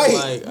nothing? Right.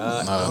 Like,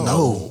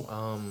 no.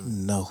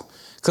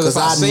 Because if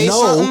I say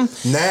know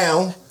something,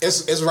 now,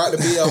 it's right to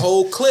be a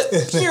whole clip.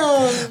 We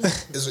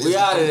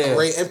out of there.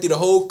 Ready to empty the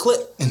whole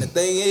clip. And the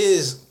thing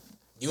is,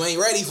 you ain't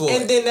ready for it.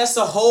 and then that's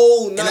a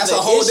whole nother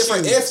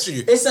different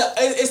issue. It's a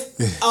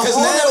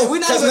whole now, we're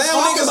not even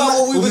talking about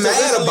what we was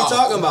originally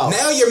talking about.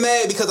 Now you're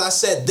mad because I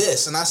said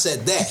this and I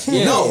said that.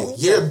 Yeah. No,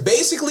 you're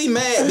basically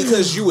mad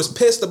because you was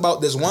pissed about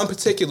this one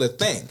particular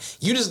thing.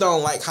 You just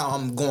don't like how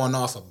I'm going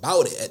off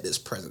about it at this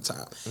present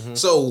time.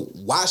 So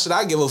why should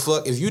I give a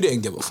fuck if you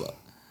didn't give a fuck?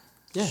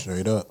 Yeah.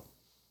 straight up.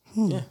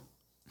 Yeah.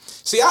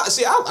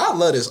 I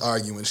love this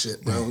arguing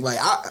shit, bro. Like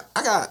I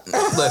got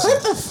listen.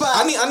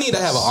 I need to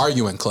have an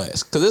arguing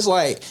class, because it's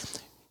like,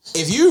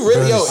 if you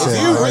really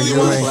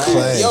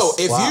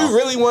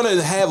want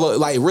to have a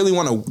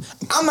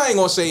I'm not even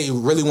gonna say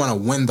really want to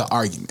win the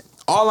argument.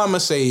 All I'm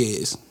gonna say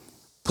is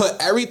put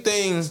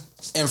everything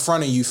in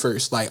front of you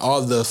first, like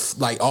all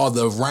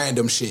the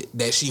random shit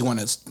that she want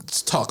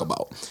to talk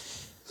about.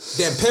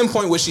 Then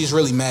pinpoint what she's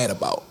really mad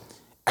about.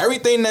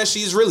 Everything that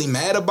she's really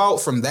mad about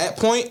from that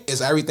point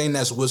is everything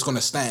that's what's going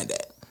to stand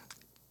at.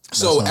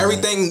 So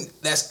everything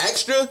that's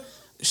extra,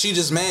 she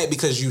just mad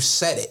because you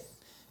said it.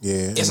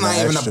 Yeah. It's not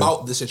even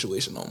about the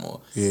situation no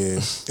more.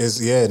 Yeah.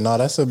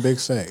 That's a big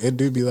fact. It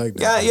do be like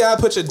that. Yeah,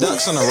 put your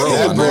ducks in a row.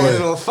 That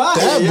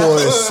boy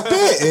is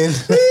spitting.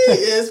 He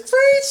is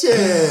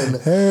preaching.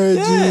 Heard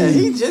you.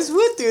 He just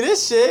went through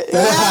this shit.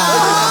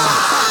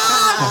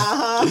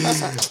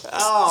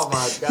 Oh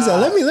my god. He's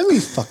like, let me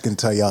fucking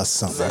tell y'all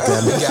something.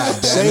 Damn it.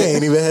 God damn Shay it.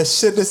 ain't even had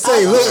shit to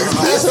say. Look. You know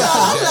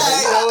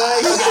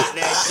what? You got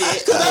that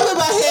shit. Cause I'm in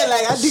my head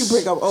like, I do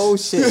bring up old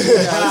shit.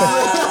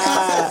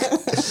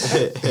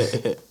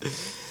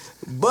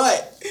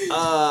 But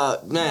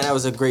man, that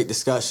was a great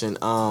discussion.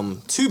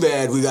 Too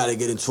bad we got to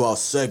get into our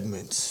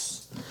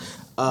segments.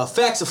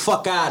 Facts the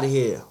fuck out of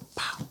here.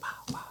 Pow,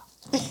 pow, pow.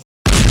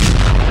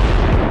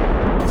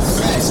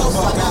 Facts the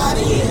fuck out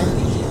of here.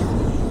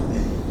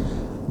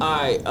 All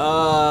right.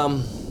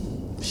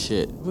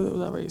 Shit. What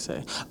was I ready to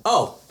say?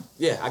 Oh,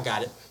 yeah, I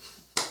got it.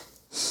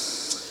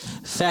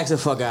 Facts the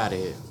fuck out of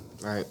here.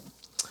 Right.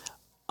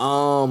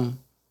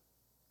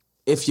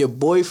 If your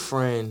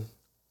boyfriend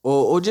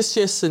or just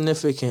your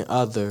significant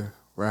other,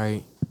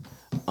 right,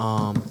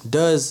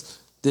 does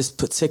this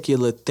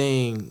particular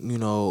thing, you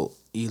know,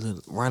 either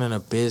running a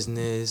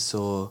business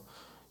or,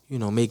 you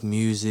know, make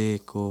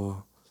music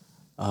or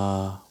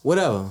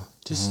whatever.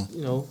 Just,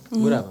 you know,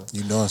 whatever.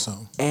 You doing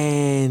something.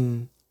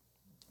 And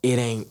it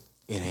ain't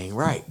it ain't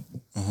right.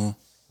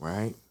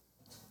 Right?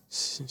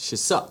 Shit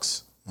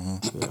sucks. You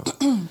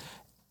know?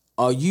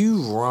 Are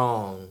you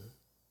wrong,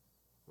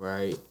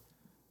 right,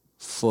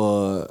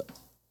 for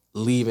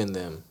leaving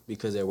them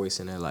because they're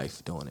wasting their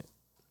life doing it?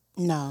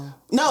 No,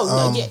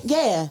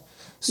 yeah.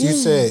 So you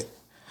said,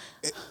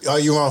 are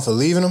you wrong for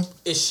leaving them?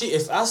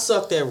 If I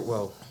suck at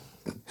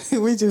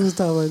We just was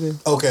talking about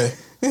this. Okay.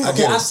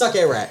 I suck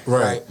at rap,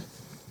 Right. right?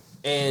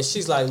 And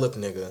she's like, look,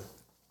 nigga,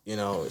 you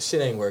know,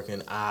 shit ain't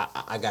working.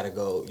 I gotta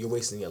go. You're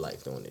wasting your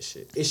life doing this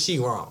shit. Is she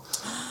wrong?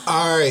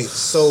 All right.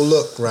 So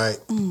look, right.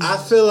 I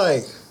feel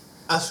like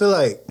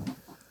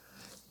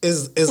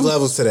it's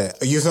levels to that.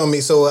 You feel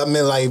me? So I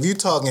mean, like if you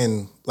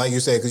talking like you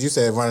said, because you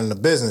said running a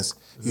business,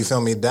 you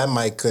feel me? That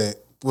might could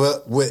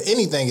with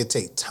anything it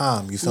take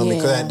time. You feel me?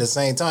 Because at the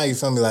same time, you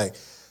feel me? Like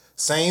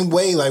same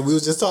way, like we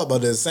was just talking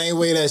about this, same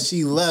way that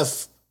she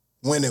left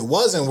when it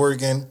wasn't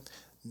working.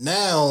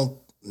 Now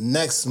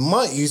next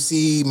month you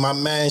see my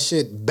man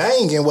shit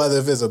banging, whether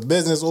if it's a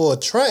business or a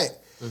track.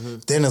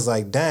 Then it's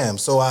like, damn.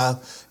 So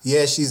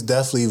she's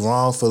definitely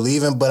wrong for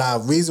leaving.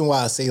 But reason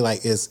why I say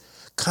like it's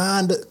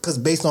kinda because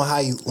based on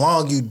how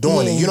long you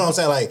doing it, you know what I'm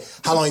saying? Like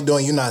how long you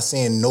doing, you're not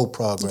seeing no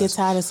progress. Get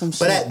tired of some shit.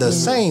 But at the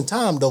same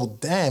time though,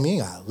 damn, you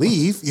ain't gotta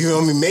leave. You know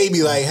what I mean?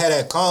 Maybe like had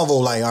that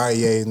convo like, all right,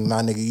 yeah,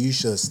 my nigga, you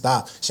should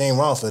stop. She ain't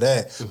wrong for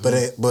that. But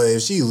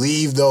if she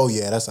leave though,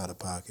 yeah, that's out of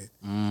pocket.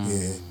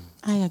 Yeah.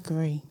 I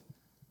agree.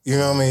 You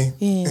know what I mean?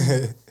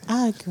 Yeah,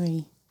 I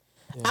agree.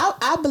 Yeah.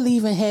 I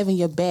believe in having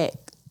your back.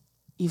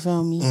 You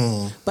feel me?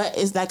 But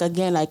it's like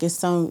again, like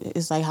it's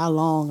like how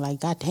long? Like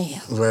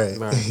goddamn. Right.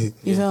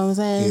 You feel what I'm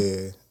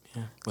saying?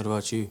 Yeah. What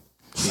about you?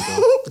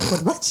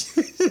 What about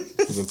you?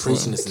 You've been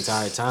preaching this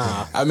entire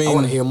time. I mean, I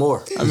want to hear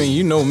more. I mean,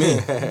 you know me.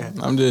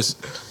 I'm just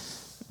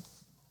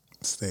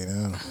stay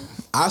down.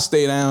 I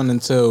stay down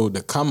until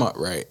the come up,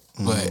 right?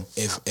 But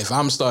if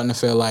I'm starting to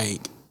feel like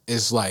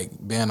it's like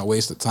being a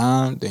waste of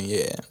time, then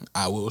yeah,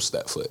 I will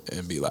step foot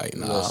and be like,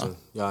 nah. Listen,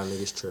 y'all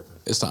niggas tripping.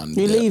 It's time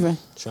to You dip. leaving?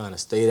 Trying to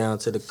stay down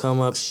to the come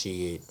up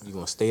shit. You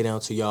gonna stay down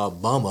to y'all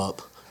bum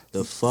up.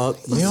 The fuck?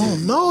 You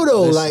don't know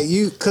though, like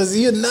cause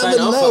you never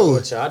know.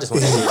 With y'all. I just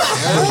want to hear.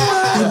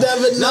 You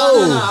never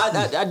know.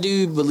 No. I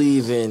do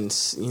believe in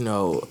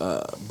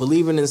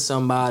believing in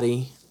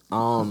somebody.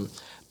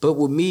 But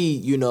with me,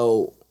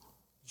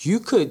 you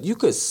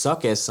could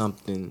suck at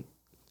something.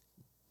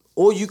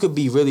 Or you could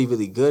be really,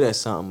 really good at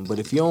something, but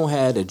if you don't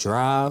have the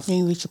drive, you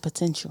ain't reach your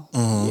potential,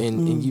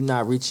 and you're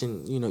not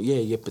reaching,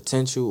 your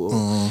potential.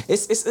 Or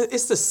it's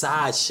the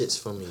side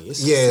shits for me.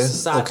 It's the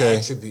side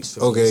attributes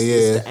for me.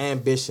 It's the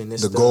ambition.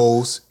 It's the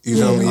goals. You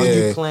know me? Are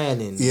Yeah. you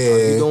planning? Yeah.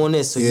 Are you doing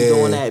this? Are you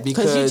doing that?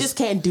 Because you just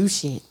can't do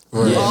shit.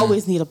 Right. You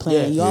always need a plan.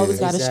 Yeah. You always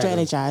got to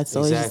Exactly. strategize.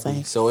 So it's just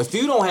like so if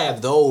you don't have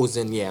those,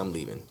 then I'm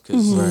leaving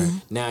because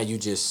now you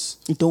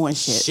just you're doing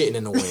shit. shitting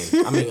in the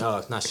wind. I mean,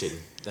 not shitting.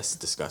 That's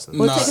disgusting.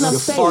 Or No, taking up You're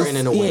space. farting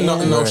in the wind. No,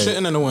 Right.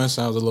 shitting in the wind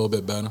sounds a little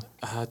bit better.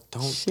 I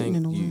don't Shitting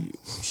in the think you wind.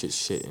 should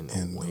shit in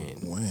the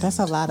wind. That's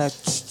a lot of.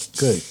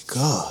 Good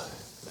God.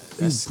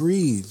 You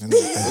breathe.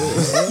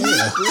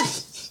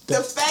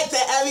 The fact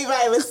that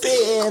everybody was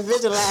sitting and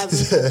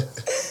visualizing.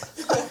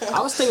 I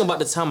was thinking about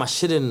the time I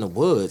shitted in the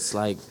woods,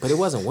 but it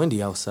wasn't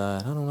windy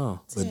outside. I don't know.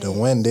 But the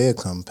wind did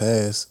come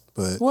past.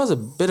 But It was a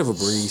bit of a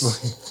breeze.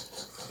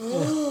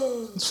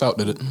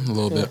 Felt it a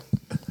little bit.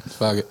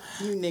 Fuck it.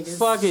 You niggas.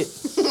 Fuck it.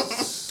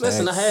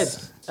 Listen,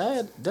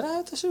 did I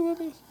have the shit with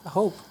me? I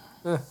hope.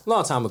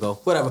 Long time ago.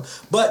 Whatever.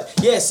 But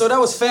yeah, so that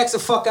was Facts the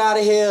Fuck Out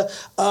of Here.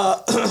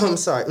 I'm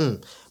sorry.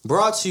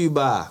 Brought to you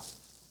by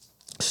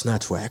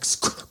Snatch Wax.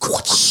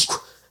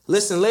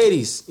 Listen,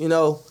 ladies,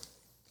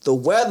 the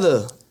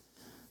weather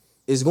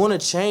is going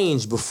to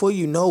change before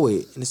you know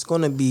it. And it's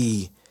going to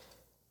be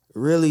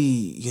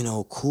really,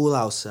 cool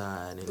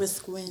outside. And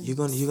Brisk winds. you're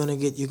gonna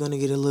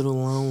get a little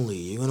lonely.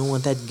 You're gonna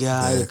want that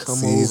guy to that come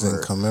season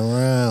over. coming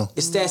around.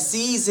 It's that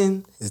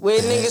season It's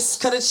where that- niggas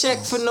cut a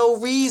check for no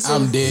reason.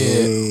 I'm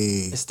dead.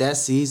 Hey, It's that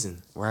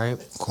season, right?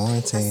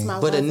 quarantine.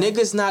 That's But a weather.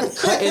 nigga's not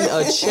cutting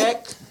a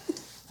check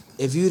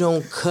if you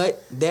don't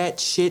cut that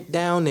shit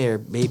down there,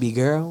 baby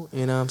girl.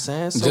 You know what I'm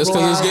saying? So Just go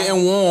because it's out.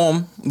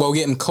 getting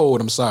getting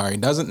cold, I'm sorry,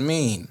 doesn't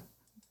mean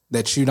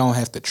that you don't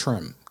have to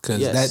trim. Because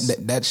Yes.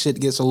 that shit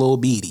gets a little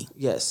beady.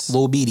 Yes.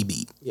 Little beady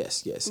beat.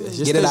 Yes. Just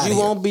Get it because outta you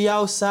here. won't be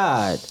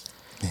outside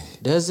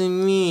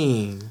doesn't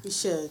mean. You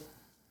should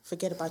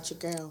forget about your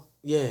girl.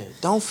 Yeah,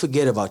 don't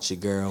forget about your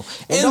girl.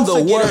 And In don't the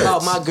forget words.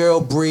 about my girl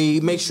Bree.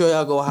 Make sure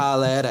y'all go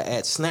holler at her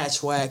at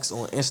Snatch Wax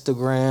on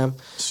Instagram.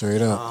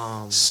 Straight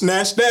up.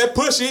 Snatch that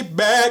pussy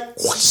back.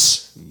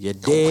 Whoosh. You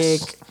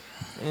dig?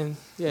 And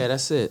yeah,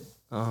 that's it.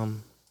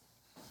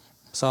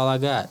 That's all I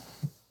got.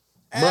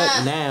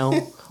 But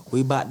now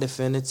we about to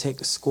finna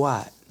take a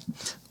squat.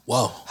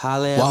 Whoa.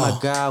 Holla at my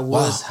guy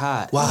was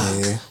hot. Wow.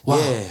 Yeah. Wow.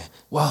 Yeah.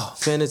 Wow.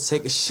 Finna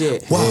take a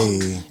shit.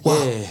 Hey.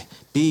 Yeah.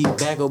 Be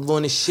back up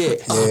on the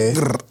shit. Yeah.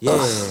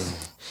 Yeah.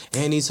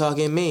 And he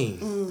talking mean.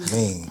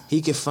 Man.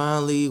 He can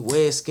finally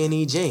wear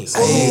skinny jeans.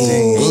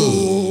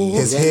 Hey.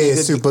 His That hair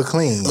nigga- super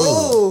clean.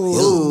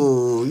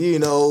 Ooh, you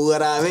know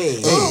what I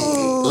mean.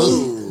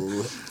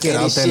 Ooh. Get And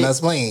out his there, shit- that's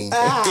swing.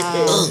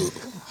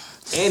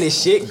 And his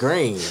shit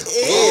green.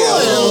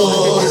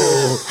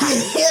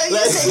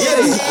 Let's Get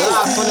it.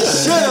 Live from the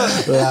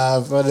shitter.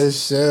 Live for the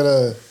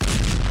shitter.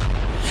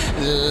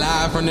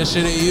 Live from the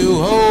shit of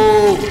you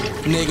ho,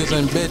 niggas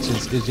and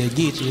bitches. Is you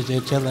geeky? Is you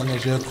chillin'?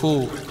 Is you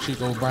cool? She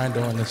go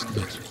Brando on this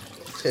bitch.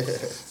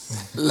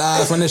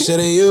 Live from the shit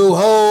of you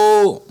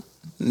ho,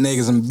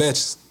 niggas and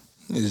bitches.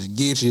 Is you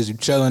geeky? Is you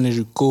chillin'? Is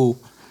you cool?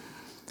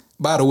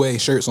 By the way,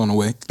 shirts on the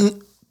way.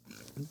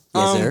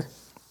 Yes, sir.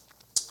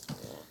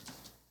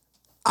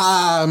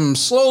 I'm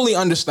slowly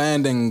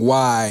understanding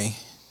why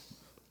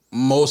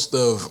most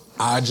of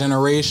our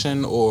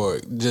generation or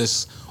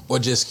just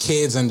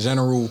kids in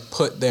general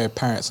put their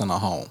parents in a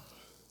home.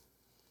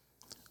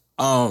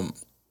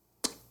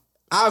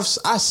 I've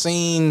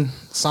seen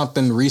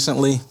something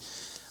recently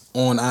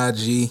on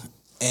IG,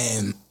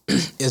 and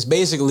it's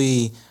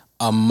basically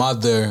a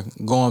mother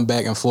going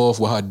back and forth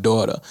with her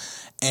daughter,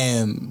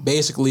 and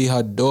basically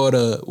her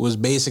daughter was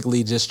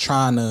basically just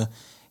trying to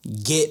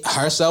get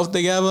herself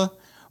together.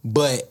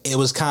 But it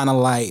was kind of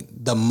like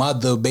the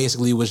mother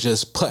basically was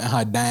just putting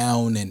her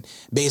down and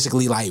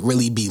basically like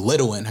really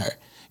belittling her.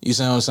 You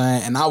see what I'm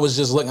saying? And I was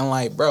just looking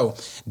like, bro,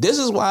 this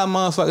is why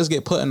motherfuckers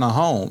get put in a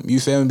home. You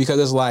feel me? Because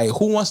it's like,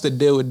 who wants to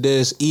deal with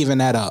this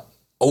even at a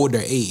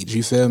older age?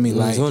 You feel me?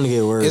 Like, It's going to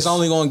get worse. It's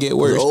only going to get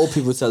worse. The old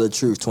people tell the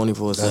truth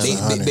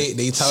 24/7.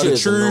 They tell Shit the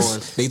is truth.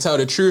 annoying. They tell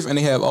the truth, and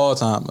they have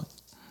Alzheimer's.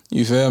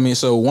 You feel me?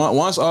 So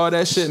once all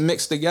that shit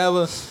mixed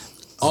together,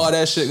 all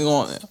that shit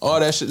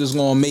is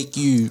gonna make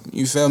you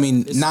feel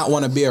me, not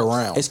want to be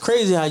around. It's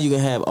crazy how you can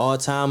have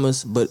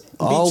Alzheimer's, but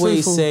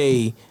always truthful.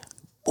 say,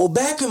 well,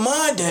 back in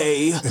my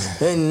day,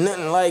 and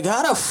nothing like,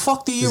 how the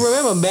fuck do you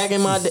remember back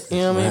in my day? You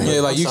know what I mean?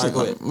 Yeah, like I'm sorry,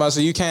 go ahead.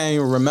 you can't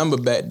even remember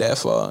back that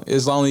far.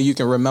 It's only you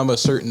can remember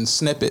certain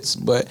snippets.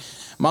 But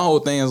my whole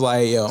thing is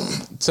like, yo,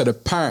 to the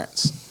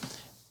parents,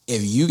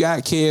 if you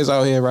got kids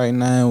out here right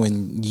now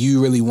and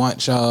you really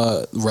want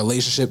your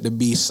relationship to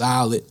be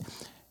solid,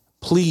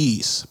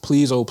 please,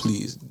 oh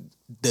please,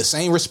 the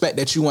same respect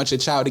that you want your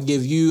child to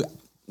give you,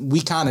 we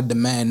kind of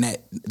demand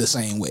that the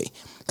same way.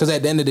 Because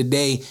at the end of the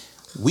day,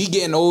 we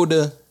getting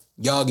older,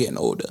 y'all getting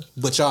older,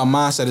 but y'all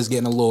mindset is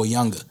getting a little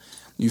younger.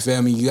 You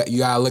feel me? You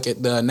gotta look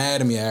at the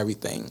anatomy of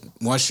everything.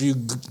 Once you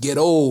get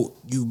old,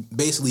 you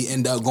basically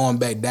end up going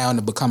back down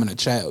to becoming a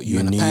child. You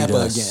in a need pamper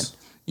us. again.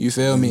 You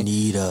feel me?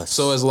 Need us.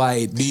 So it's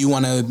like, do you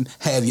want to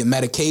have your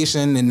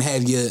medication and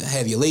have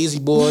your lazy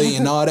boy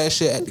and all that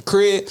shit at the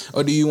crib,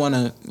 or do you want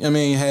to,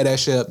 have that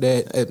shit up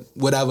there at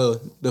whatever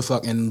the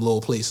fucking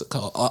little place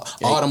called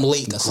Autumn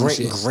Lake or some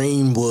shit,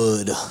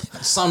 Greenwood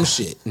some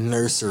shit.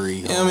 Nursery.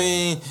 You know what I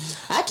mean?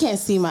 I can't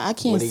see me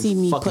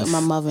fucking putting my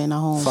mother in a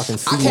home. Fucking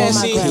I can't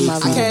my see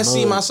grandmother. I can't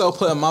see myself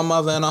putting my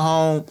mother in a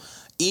home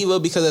either,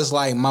 because it's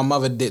like my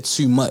mother did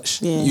too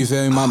much. Yeah. You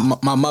feel me?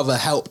 My mother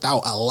helped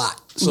out a lot.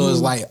 So it's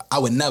like I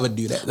would never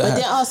do that. But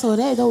then also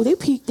that though, they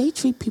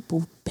treat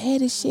people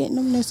bad as shit in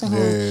them nursing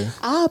homes. Yeah.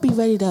 I'll be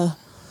ready to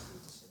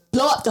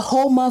blow up the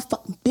whole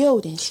motherfucking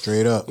building.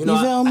 Straight up. You know,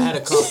 You feel me? I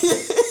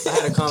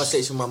had a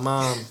conversation with my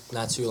mom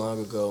not too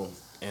long ago,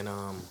 and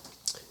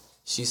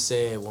she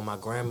said when my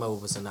grandmother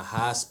was in the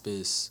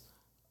hospice,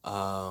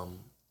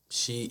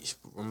 she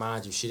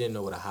remind you, she didn't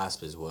know what a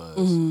hospice was.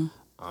 Mm-hmm.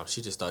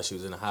 She just thought she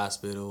was in the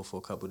hospital for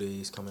a couple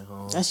days coming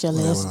home. That's your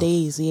last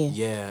days, yeah.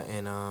 Yeah,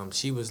 and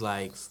she was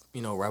like,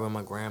 rubbing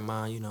my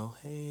grandma,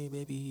 hey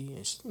baby,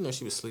 and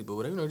she was asleep or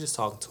whatever, just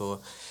talking to her,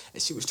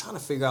 and she was trying to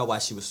figure out why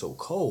she was so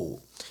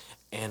cold,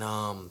 and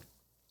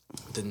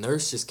the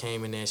nurse just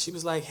came in there. She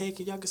was like, hey,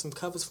 can y'all get some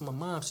covers for my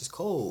mom? She's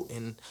cold,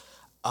 and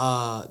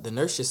the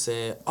nurse just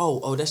said,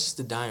 oh, that's just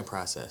the dying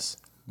process,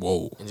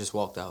 Whoa. and just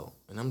walked out,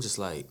 and I'm just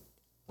like,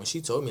 when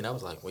she told me, and I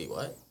was like, wait,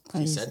 what? She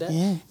Crazy, said that,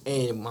 yeah.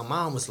 and my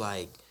mom was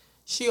like,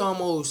 she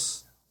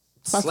almost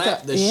Fucked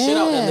slapped up. the shit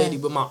out that Yeah. lady,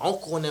 but my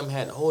uncle and them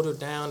had to hold her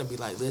down and be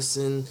like,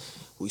 listen,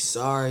 we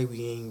sorry,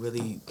 we ain't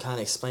really kind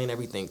of explain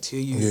everything to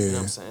you, you know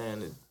what I'm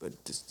saying?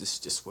 But this is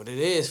just what it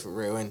is for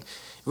real, and it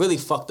really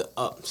fucked her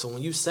up. So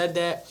when you said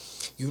that,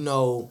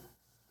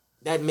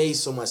 that made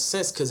so much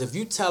sense, because if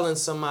you telling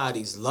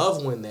somebody's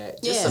loved one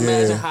that, just Yeah.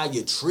 imagine Yeah. how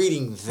you're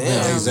treating them.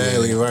 Yeah,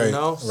 exactly, right, You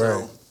know? So,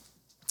 right.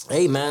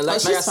 hey man, like I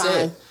she's said.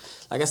 fine.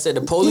 Like I said,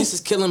 the police is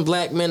killing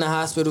black men, the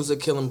hospitals are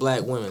killing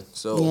black women.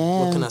 So Yeah.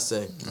 what can I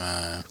say?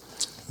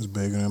 It's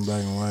bigger than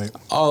black and white.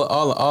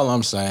 All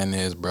I'm saying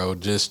is, bro,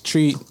 just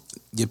treat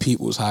your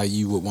peoples how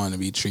you would want to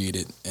be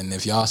treated. And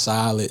if y'all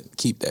solid,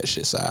 keep that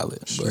shit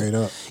solid. Straight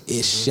up.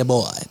 It's your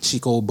boy,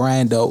 Chico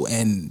Brando,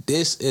 and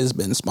this has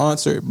been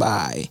sponsored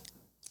by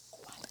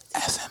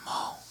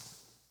FMO.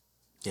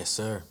 Yes,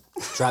 sir.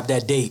 Drop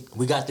that date.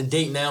 We got the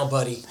date now,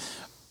 buddy.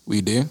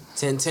 We do.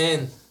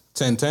 10/10.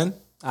 10/10.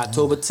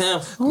 October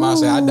 10th.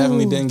 I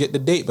definitely didn't get the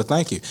date, but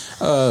thank you.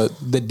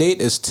 The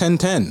date is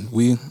 10/10.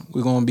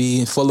 We're gonna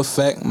be in full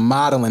effect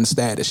modeling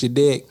status. You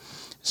dig?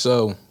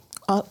 So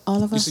All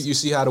of us. you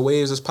see how the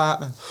waves is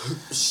popping?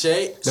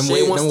 Shay Them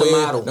wants to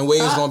model. Them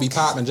waves gonna be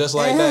popping just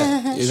like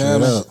that. You know Straight what I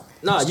mean? up.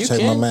 No, you Check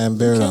can. my man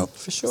Beard out.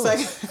 For sure.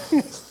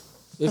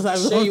 If Like,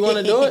 Shay, you want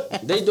to do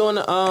it? They doing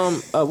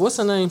the what's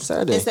her name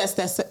Saturday? That's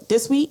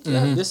this week.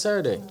 Yeah, this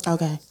Saturday.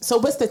 Okay. So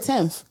what's the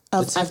 10th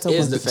of The 10th October?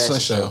 is the Sun fashion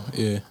show.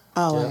 show. Yeah.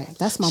 Oh, all right.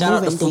 That's my Shout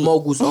out moving to date.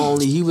 Moguls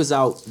Only. He was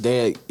out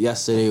there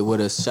yesterday with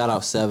us. Shout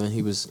out Seven.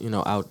 He was,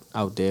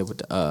 out there with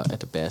the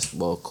at the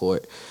basketball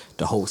court.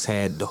 The host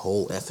had the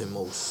whole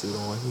FMO suit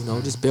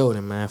on. Just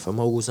building, man, for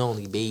Moguls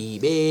Only,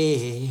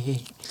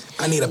 baby.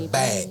 I need a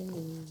bag.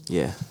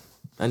 Yeah,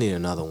 I need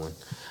another one.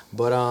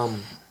 But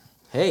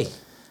hey,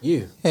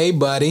 you. Hey,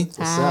 buddy. What's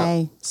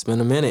Hi. up? It's been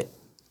a minute.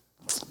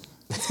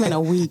 It's been a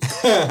week.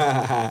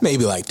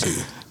 Maybe like 2.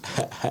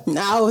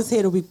 I was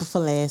here the week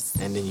before last.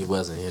 And then you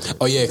wasn't here.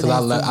 Oh yeah, because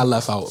I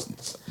left out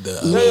the.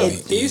 Yeah.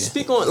 week, Can you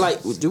speak on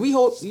do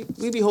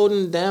we be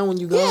holding it down when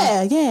you go?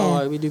 Yeah, yeah.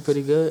 Oh, we do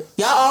pretty good.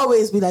 Y'all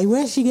always be like,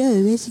 where's she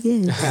going? Where's she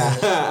going?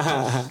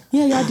 Yeah,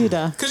 y'all do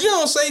that. Cause you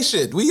don't say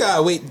shit. We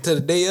gotta wait till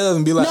the day of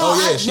and be like, No,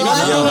 oh yeah, she no,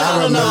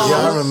 got no,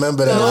 I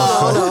remember that.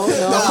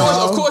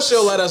 Of course,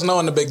 she'll let us know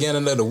in the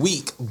beginning of the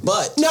week,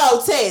 but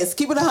No, Tez,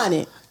 keep it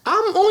 100.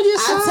 I'm on your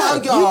side. I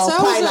tell You y'all tell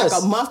probably us.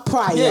 like a month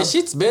prior. Yeah,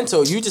 she's been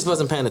told. You just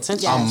wasn't paying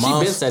attention. Yeah.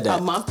 She been said that.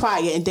 A month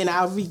prior, and then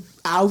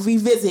I'll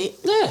revisit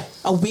Yeah.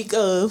 a week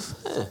of.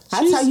 Yeah.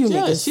 I tell you,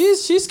 yeah,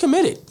 niggas. she's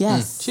committed.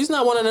 Yes. She's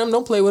not one of them.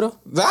 Don't play with her.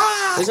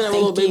 ah, Isn't that what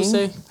little baby you.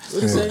 say? What do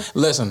you say?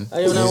 listen,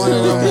 Are you not one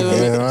of them? Play with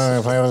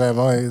me? Play with that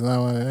boy. He's not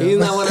one of them. He's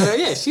not one of them.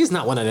 Yeah, she's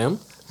not one of them.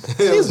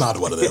 he's not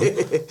one of them.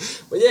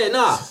 But yeah,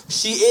 nah.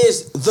 She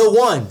is the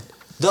one,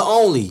 the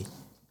only.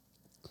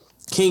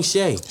 King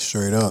Shay.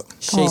 Straight up.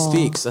 Shay Aw.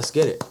 speaks. Let's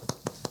get it.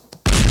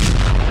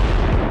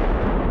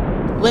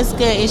 What's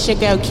good? It's your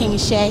girl King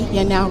Shay.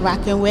 You're now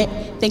rocking with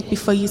Think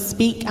Before You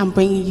Speak. I'm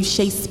bringing you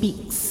Shay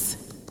Speaks.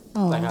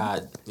 Oh. Like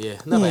never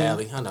Yeah.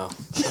 Allie. I know.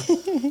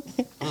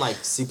 I'm like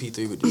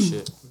CP3 with this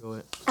shit. Go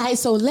ahead. All right,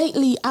 so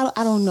lately, I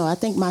don't know. I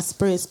think my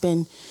spirit's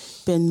been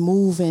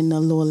moving a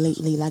little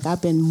lately. Like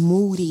I've been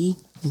moody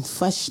and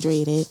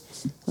frustrated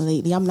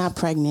lately. I'm not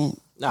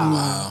pregnant.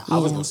 Nah, I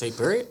was Yeah. gonna say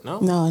period. No.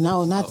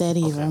 No, not that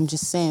either. okay. I'm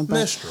just saying. But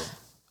Menstrual.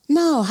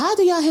 no, how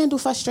do y'all handle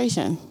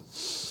frustration?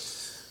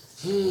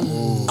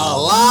 A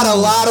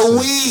lot of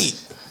weed.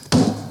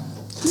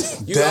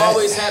 You That-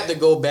 always have to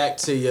go back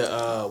to your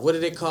what do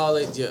they call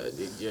it? Your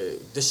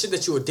the shit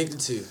that you addicted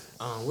to.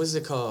 What is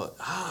it called?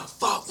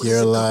 Fuck. What is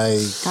You're it like,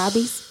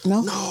 Hobbies?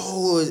 No.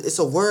 No, it's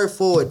a word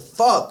for it.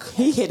 Fuck.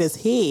 He hit his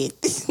head.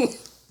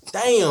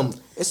 Damn.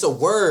 It's a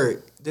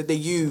word that they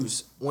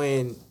use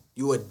when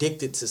you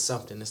addicted to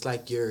something. It's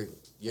like your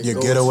your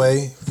go-to.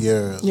 getaway.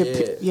 Your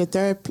Yeah. Your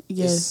therapy.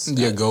 It's,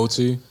 Your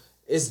go-to.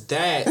 it's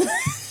that.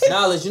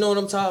 Knowledge, you know what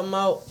I'm talking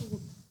about?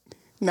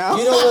 No.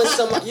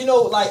 You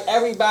know when like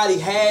everybody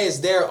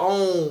has their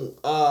own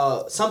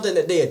something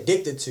that they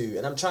addicted to,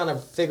 and I'm trying to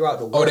figure out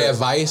the word. Oh, that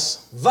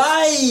vice.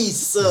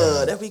 Vice.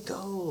 There we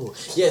go.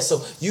 Yeah,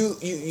 so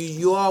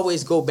you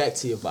always go back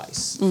to your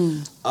vice.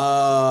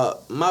 My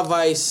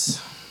vice,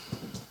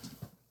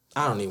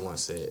 I don't even want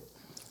to say it.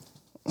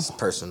 It's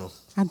personal.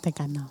 I think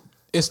I know.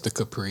 It's the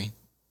Capri.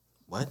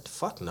 What?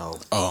 Fuck no.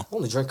 Oh. I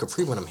only drink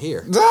Capri when I'm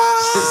here.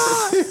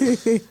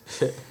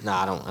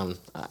 Nah, I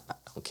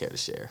don't care to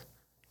share.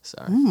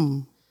 Sorry.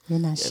 You're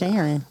not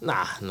sharing.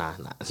 Nah,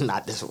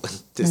 not this one.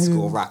 This is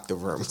gonna rock the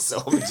room.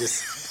 So I'm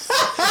just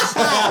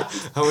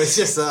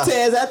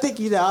Tez, I think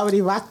you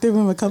already rocked the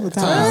room a couple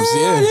times.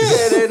 Yeah.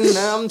 then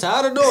I'm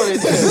tired of doing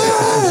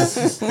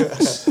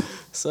it.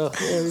 So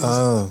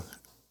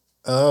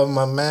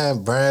my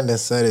man Brandon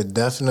said it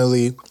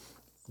definitely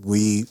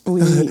weed.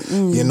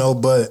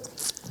 But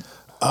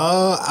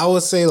I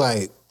would say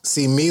like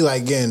see me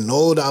like getting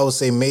old, I would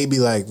say maybe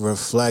like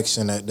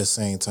reflection at the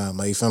same time.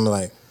 Like you feel me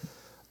like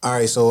all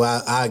right, so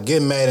I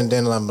get mad and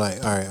then I'm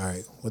like, all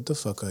right, what the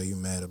fuck are you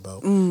mad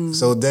about?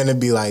 So then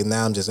it'd be like,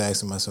 now I'm just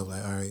asking myself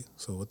like, all right,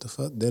 so what the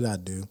fuck did I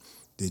do?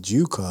 Did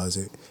you cause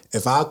it?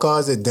 If I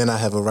caused it, then I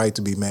have a right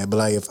to be mad. But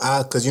like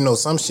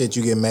cause some shit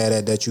you get mad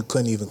at that you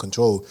couldn't even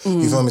control.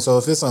 You feel me? So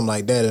if it's something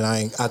like that and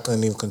I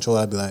couldn't even control,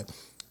 I'd be like,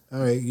 all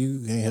right, you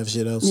ain't have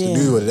shit else to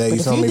do with that. But You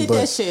if feel you me? did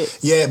that shit.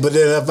 Yeah, but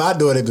then if I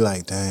do it, it'd be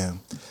like, damn.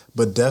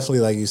 But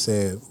definitely, like you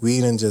said, we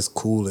didn't just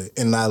cool it.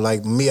 And I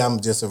like me, I'm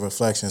just a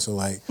reflection. So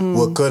like,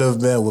 what could have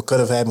been, what could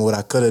have happened, what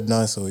I could have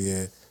done. So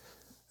yeah,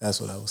 that's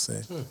what I would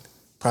say.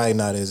 Probably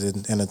not as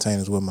entertaining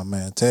as what my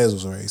man Tez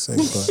was already saying,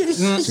 but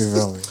you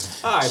feel me?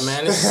 all right,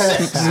 man. It's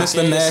sex.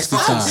 Mr. Nasty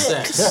It's Time.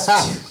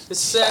 sex. It's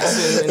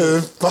sex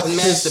and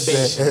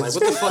masturbation. Like,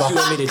 what the fuck you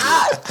want me to do? I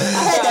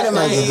had that in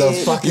my That's the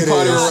head. fuck You it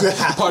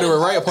is. party with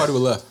right or party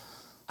with left?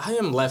 I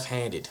am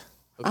left-handed.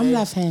 Okay? I'm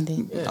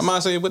left-handed. Yes. I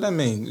might say what that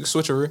mean.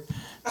 Switcheroo.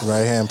 Right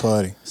hand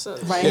party. So,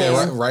 Right Yeah,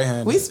 hand. right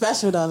hand. We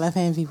special though,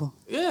 left-hand people.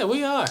 yeah,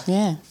 we are.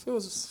 Yeah.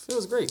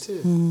 Feels great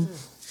too. Yeah.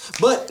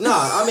 But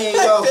nah, I mean,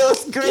 yo,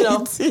 Feels great, you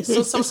know, too.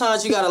 so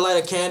sometimes you gotta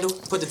light a candle,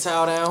 put the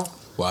towel down.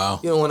 Wow.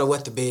 You don't want to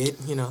wet the bed,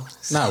 you know.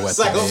 Not wet It's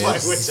the like, bed. I'm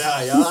fucking with y'all.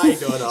 I ain't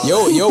doing all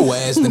that. Yo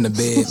ass in the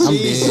bed. I'm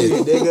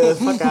Shit, dead. nigga,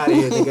 fuck out of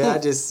here, nigga. I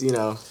just,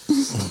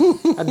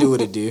 I do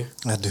what it do.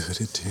 I do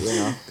it too. You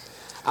know,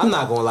 I'm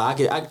not gonna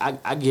lie.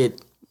 I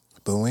get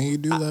But when you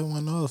do that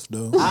one off,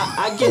 though,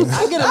 I get a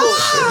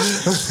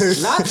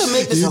little, not to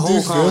make this a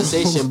whole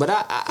conversation, but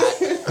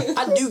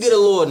I do get a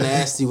little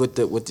nasty with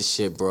the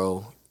shit,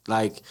 bro.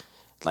 Like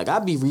I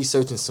be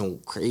researching some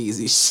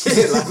crazy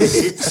shit. Like,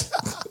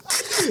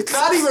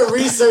 not even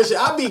researching.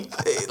 I be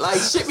like,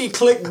 shit be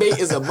clickbait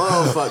as a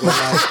motherfucker.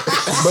 Like,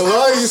 but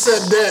long you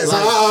said that, so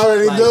I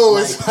already know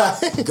it's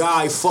like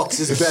guy fucks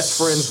his best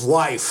friend's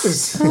wife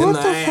in the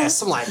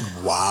ass. I'm like,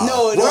 wow.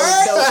 No.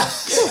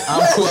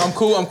 I'm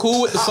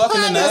cool with the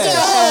fucking in the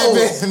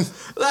ass.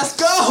 Let's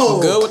go. I'm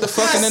good with the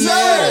fucking in the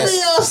ass.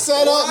 Be all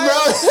set up, bro.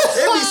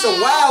 It be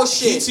some wild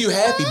He shit. too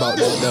happy about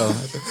that though.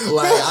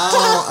 Like I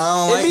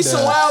don't It like be that.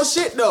 some wild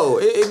shit though.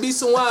 It be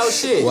some wild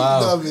shit.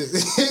 Wow.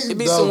 It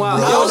be some wild.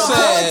 bro. I don't know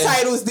how- Sad.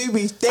 Titles they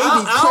be crazy.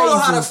 I don't know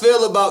how to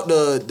feel about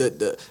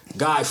the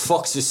guy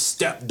fucks his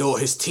stepdaughter,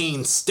 his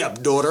teen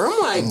stepdaughter. I'm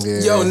like,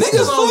 Yo,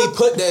 niggas only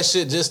put that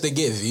shit just to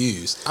get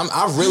views.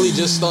 I really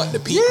just start to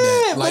peep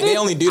that. Like they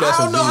only do that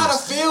for I don't know views. how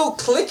to feel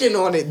clicking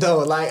on it though.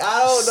 Like I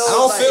don't know. I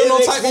don't like, feel it no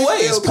makes type me of way.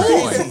 feel It's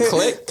crazy. porn.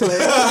 Click. The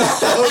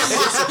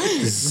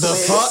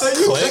fuck? So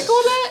you Click. click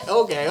on that?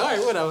 Okay, all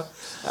right, whatever.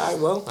 All right,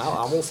 well,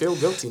 I won't feel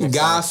guilty next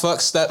Guy time.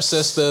 fucks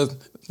stepsister,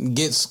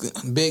 gets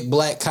big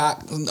black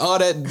cock, all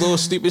that little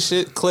stupid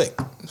shit. Click.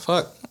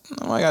 Fuck.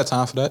 I ain't got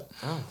time for that.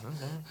 Oh,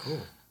 okay,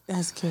 cool.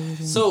 That's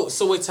crazy. So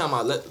wait, time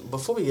out.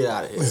 Before we get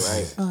out of here,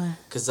 right? Okay.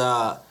 Because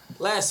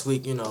last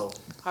week,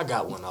 I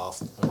got one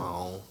off on my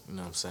own. You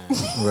know what I'm saying?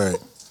 Right.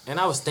 And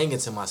I was thinking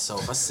to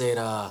myself, I said,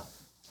 am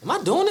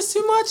I doing this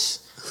too much?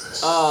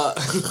 How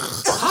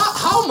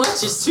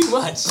much is too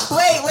much?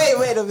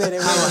 Wait a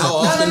minute. How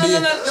often no, do you?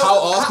 no, no. How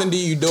often do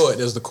you do it?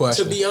 Is the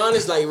question. To be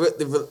honest, like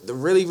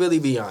really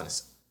be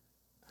honest.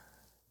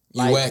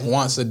 You like, whack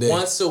once a day.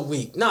 Once a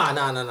week. Nah.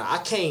 I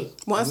can't.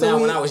 Once a now,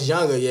 when week? I was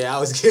younger, yeah, I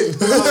was getting.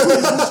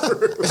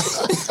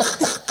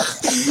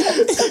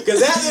 Because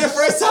after the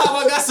first time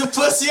I got some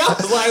pussy, I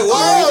was like,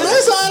 "Whoa,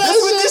 that's all that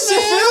what this shit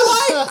feel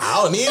like." I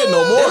don't need it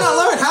no Then more. I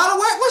learned how to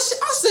work my shit.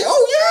 I said,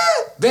 "Oh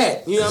yeah,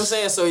 bet." You know what I'm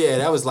saying? So yeah,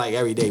 that was like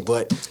every day.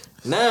 But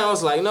now I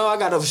was like, no, I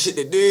got other shit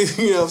to do.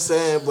 You know what I'm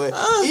saying? But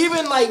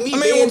even like me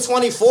being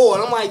 24,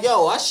 and I'm like,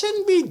 yo, should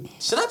I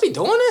be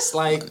doing this?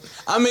 Like,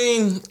 I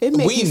mean, It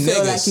makes we you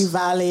feel niggas. like you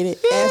violated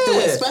Yeah.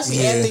 afterwards,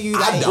 especially after you I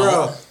like. don't.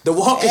 bro, the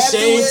walk of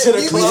shame to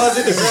the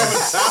closet to grab a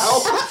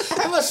towel.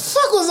 What the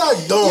fuck was I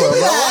doing,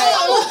 bro?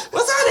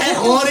 What's that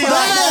horny?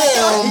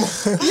 Damn.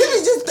 You be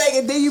just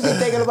thinking, then you be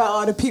thinking about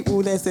all the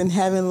people that's in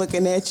heaven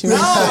looking at you. Oh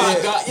my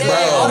god! Yeah, Bro.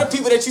 all the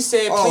people that you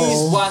said,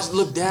 please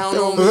look down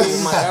on me,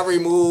 my every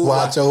move,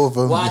 Watch over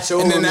me. watch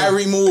over And then me.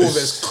 every move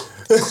is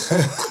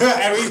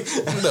every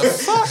the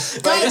fuck.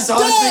 like, that's all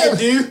this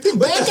nigga do.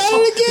 Back at it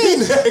again.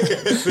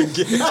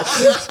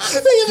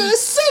 Nigga better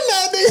send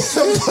that nigga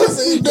some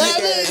pussy,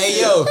 damn it.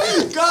 Hey yo,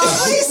 God,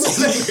 please.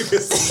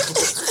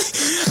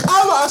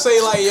 I'm about to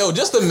say like yo,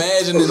 just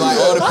imagine like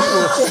all the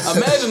people.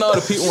 Imagine all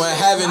the people in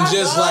heaven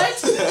just like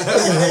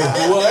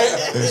what?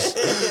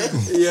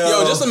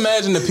 Yo, just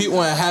imagine the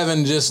people in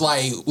heaven just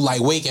like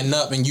waking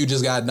up and you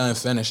just got done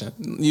finishing.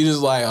 You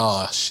just like,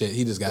 oh shit,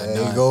 he just got There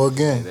done. you go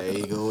again. There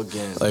you go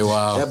again. Like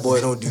wow, That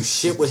boy don't do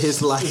shit with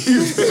his life.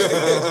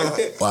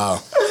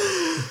 wow.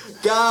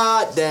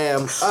 God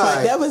damn. All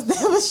right. That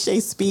was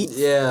Shay's speech.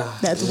 Yeah.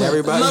 That's what-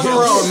 everybody. Nothing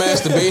wrong with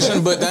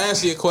masturbation, but to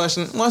answer your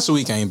question, once a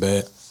week ain't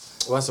bad.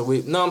 Once a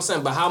week. No, I'm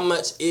saying, but how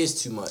much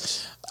is too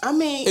much? I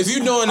mean, If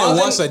you're doing it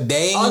Other once a than-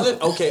 day, Other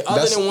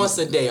that's- than once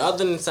a day,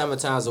 other than 7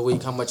 times a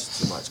week, how much is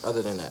too much?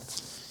 Other than that,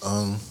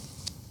 All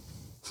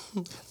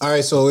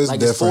right, so it's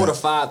like it's 4 different.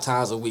 to 5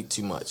 times a week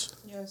too much.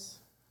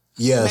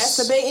 Yes.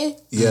 masturbating.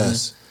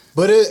 Yes.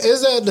 But it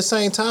is at the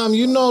same time,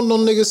 you know no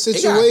nigga's it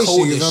got situation.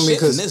 cold You as know me? shit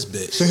in Because this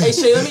bitch. Hey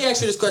Shay, let me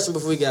ask you this question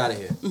before we get out of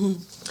here.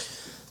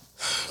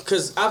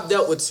 Because I've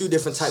dealt with 2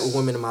 different type of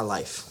women in my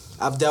life.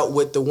 I've dealt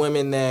with the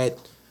women that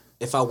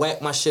if I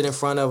whack my shit in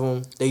front of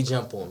them, they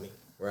jump on me,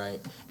 right?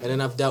 And then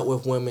I've dealt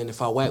with women,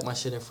 if I whack my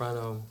shit in front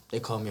of them, they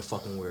call me a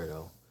fucking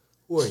weirdo.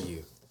 Who are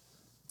you?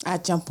 I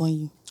jump on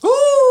you.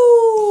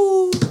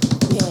 Ooh!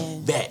 Yeah.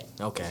 Bet.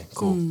 Okay,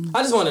 cool.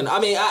 I just want to know. I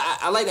mean,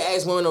 I like to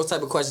ask women those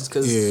type of questions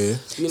because Yeah.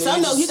 you know, So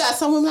no, you got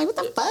some women like, what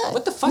the fuck?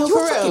 what the fuck? No, You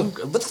for real.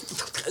 fucking, what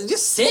the, you're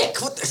sick.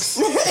 What the?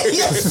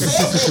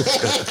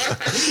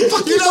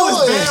 you know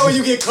It's bad when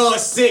you get called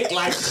sick.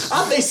 Like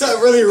I think something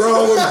really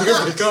wrong when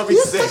you call me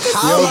sick.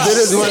 Yo,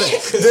 this is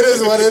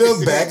one of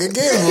them back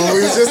again when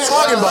we was just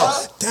talking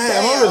about.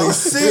 Damn, I'm really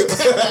sick.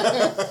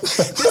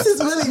 This is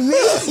really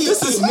me.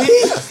 This is me.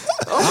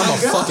 I'm a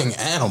fucking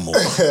animal.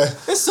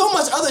 There's so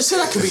much other shit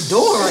I could be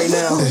doing right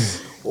now.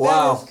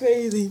 Wow. That is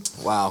crazy.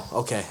 Wow.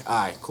 Okay. All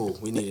right. Cool.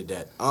 We needed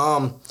that.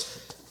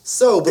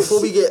 So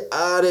before we get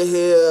out of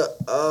here,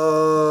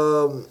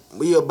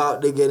 we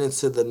about to get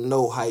into the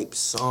No Hype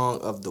Song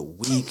of the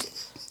Week.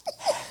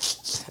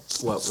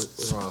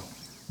 What's wrong?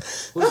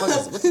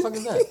 What the fuck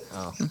is that?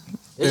 Oh.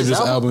 It's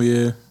just album,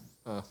 yeah.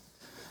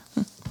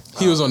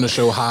 He was on the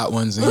show Hot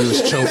Ones and he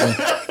was choking.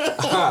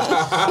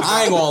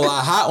 I ain't gonna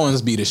lie, Hot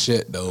Ones be the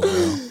shit though,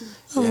 bro.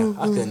 Yeah,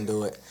 I couldn't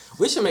do it.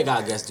 We should make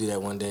our guests do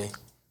that one day.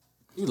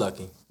 You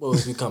lucky. Well,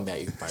 if you come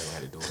back, you probably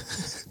have to do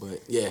it. But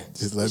yeah,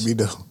 Just let me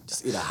know.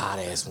 just eat a hot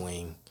ass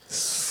wing.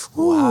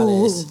 Hot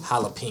ass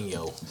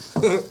jalapeno.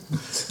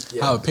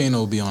 Jalapeno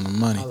will be on the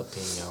money.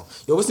 Jalapeno.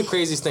 Yo, what's the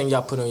craziest thing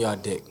y'all put on y'all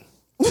dick?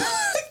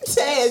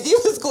 Taz, you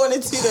was going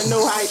into the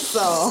No Hype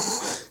song.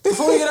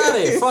 Before we get out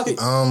of here, fuck it.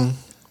 The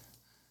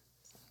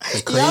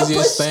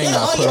craziest thing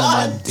I put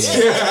on my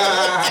dick.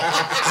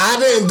 I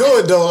didn't do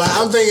it though. Like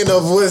I'm thinking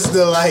of what's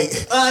the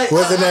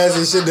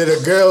nasty shit that a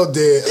girl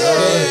did.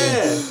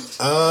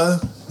 I'm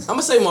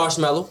gonna say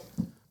marshmallow.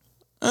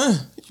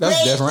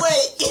 That's different.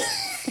 Wait.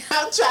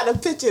 I'm trying to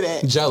picture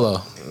that.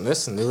 Jello.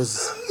 Listen, it was.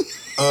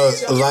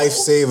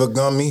 Lifesaver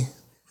gummy,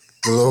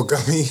 the little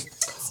gummy.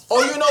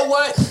 Oh, you know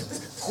what?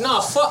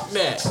 Nah, fuck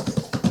that.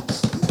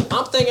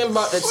 I'm thinking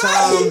about the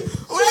time.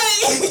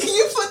 Wait,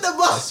 you put the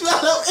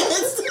marshmallow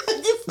inside.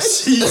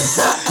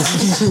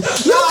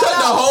 You cut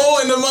the hole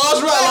in the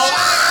marshmallow.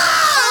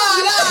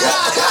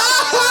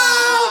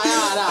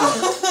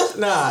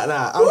 Nah,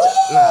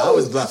 I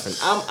was bluffing.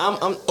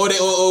 Or it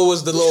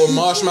was the little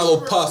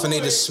marshmallow puff and they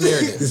just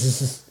smeared it.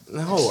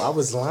 No, I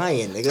was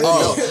lying, nigga.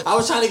 No, I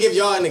was trying to give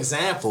y'all an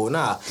example.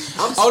 Nah.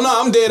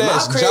 I'm dead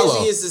ass. My Jello.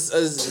 craziest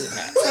is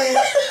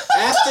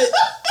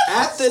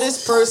after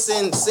this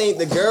person seen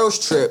the girls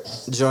trip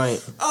joint,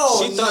 she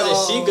thought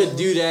that she could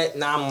do that,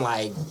 and I'm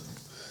like,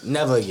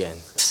 never again.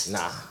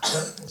 Nah.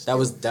 That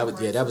was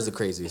the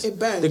craziest. It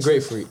burned. The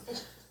grapefruit.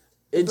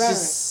 It burned.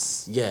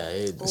 just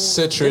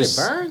Citrus.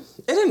 Did it burn?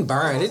 It didn't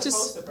burn. It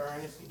just it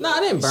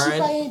didn't She burn.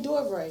 probably ain't do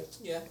it right.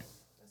 Yeah.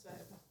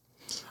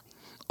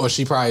 Or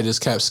she probably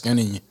just kept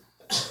skinning you.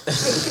 It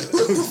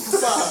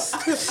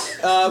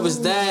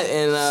was that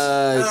and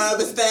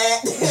Was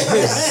that?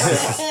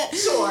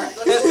 Sure.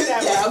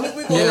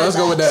 Yeah, let's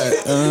go with that.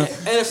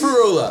 and a fruit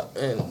roll up.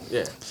 And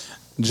yeah.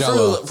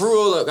 Jello. Fruit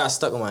roll up got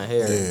stuck in my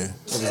hair. Yeah. It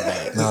was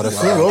bad. Nah, the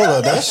fruit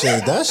roller, that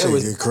shit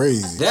was- get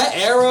crazy. That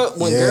era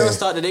when Yeah. girls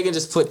thought that they can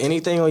just put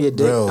anything on your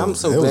dick, Bro, I'm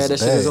so it glad was that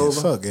shit is bad.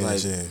 over. Fuck that Like,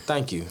 shit.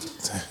 thank you.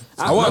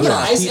 I want remember the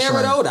to try ice peach era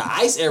ring. though. The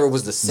ice era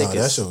was the Nah, sickest.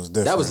 that shit was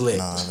different. That was lit.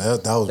 Nah,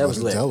 that was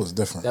lit. That was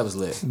different. That was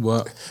lit.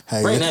 What?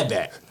 Hey, Bring that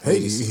back, Hey.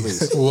 ladies,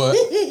 please. What?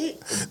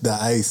 The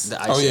ice. The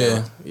ice Oh, yeah.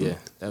 era. Yeah,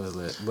 that was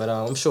lit. But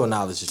I'm sure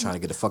Knowledge is trying to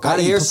get the fuck out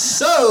of here. I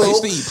So,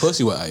 used to eat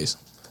pussy with ice.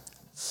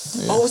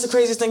 what's the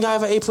craziest thing I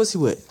ever ate pussy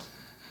with?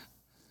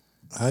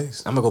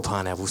 Ice. I'm gonna go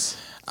pineapples.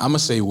 I'ma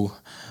say woo.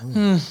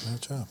 I'll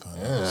try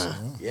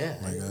pineapple. Yeah,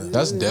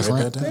 That's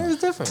different. yeah,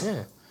 it's different.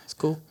 Yeah, it's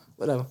cool.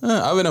 Whatever.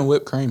 Other than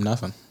whipped cream,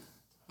 nothing.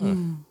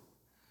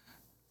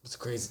 It's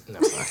crazy. No,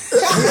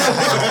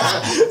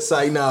 it's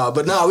like, nah.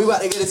 But nah, we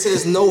about to get into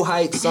this No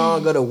Hype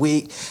song of the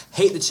week.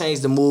 Hate to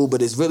change the mood,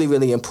 but it's really,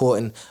 really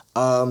important.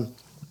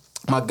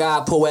 My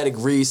guy, Poetic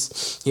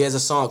Reese, he has a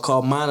song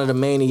called Mind of the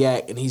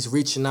Maniac, and he's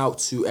reaching out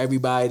to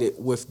everybody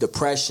with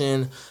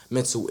depression,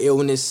 mental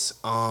illness,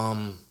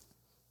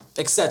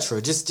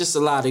 etc. Just a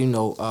lot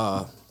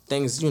of,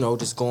 things,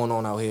 just going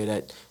on out here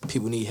that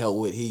people need help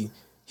with. He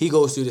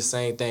goes through the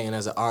same thing, and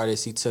as an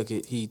artist, he took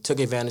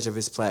advantage of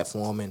his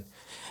platform and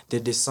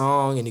did this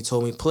song, and he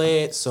told me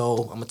play it, so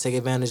I'm gonna take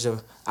advantage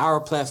of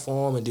our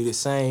platform and do the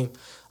same.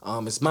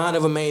 It's Mind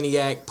of a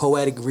Maniac,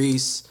 Poetic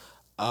Reese,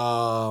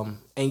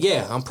 and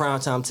yeah, I'm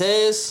Primetime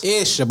Tez,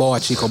 It's your boy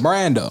Chico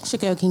Brando.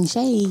 Shaquille King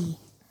Shay.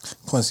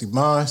 Quincy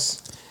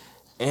Barnes.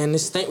 and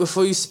this Think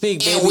Before You Speak,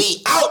 baby. And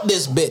we out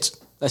this bitch.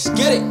 Let's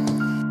get it.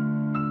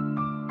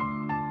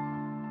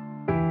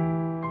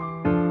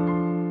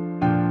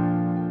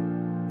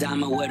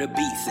 Diamond where the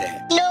beats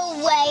at.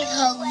 No way,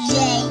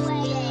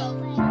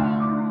 Jose.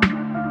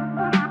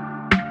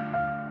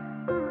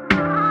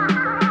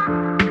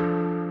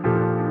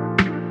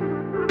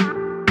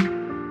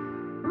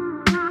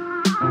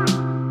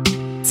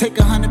 Take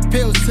 100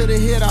 pills to the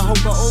head, I hope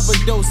I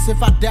overdose.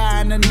 If I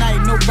die in the night,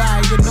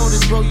 nobody will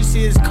notice, bro. You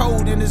see it's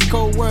cold in this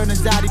cold world,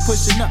 anxiety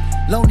pushing up.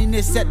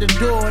 Loneliness at the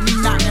door, and he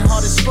knocking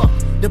hard as fuck.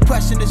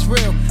 Depression is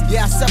real,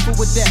 yeah, I suffer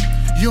with that.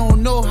 You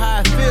don't know how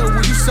I feel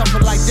when you suffer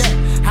like that.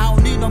 I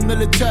don't need no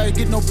military,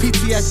 get no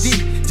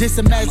PTSD. Just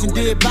imagine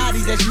dead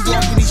bodies as you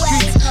walk in these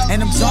streets.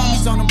 And them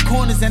zombies on them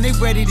corners, and they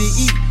ready to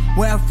eat.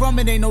 Where I'm from,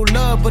 it ain't no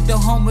love, but the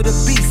home of the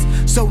beast.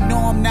 So no,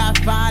 I'm not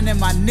fine, and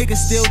my niggas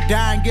still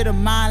dying. Get a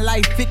mind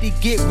like 50,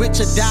 get rich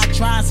or die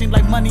trying. Seems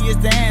like money is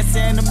the answer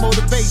and the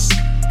motivation.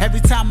 Every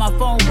time my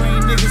phone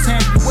ring, niggas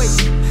hands be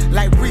waiting.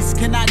 Like Reese,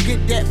 can I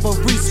get that? But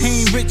Reese,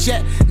 he ain't rich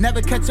yet.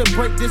 Never catch a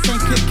break, this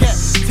ain't Kit Kat.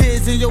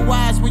 Tears in your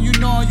eyes when you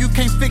know you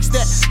can't fix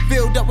that.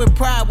 Filled up with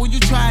pride when you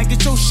try and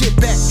get your shit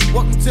back.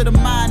 Welcome to the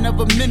mind of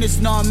a menace,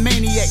 no, I'm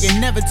maniac.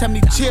 And never tell me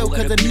chill,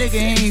 cause a nigga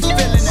ain't feeling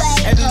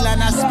that. Every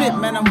line I spit,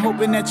 man, I'm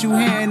hoping that you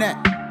hearing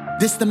that.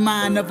 This the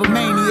mind of a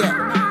maniac.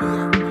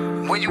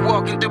 When you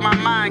walking through my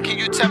mind, can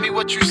you tell me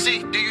what you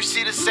see? Do you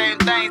see the same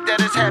things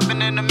that is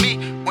happening to me?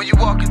 When you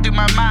walking through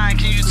my mind,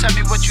 can you tell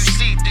me what you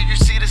see? Do you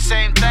see the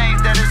same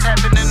things that is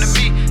happening to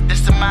me?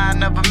 This the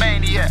mind of a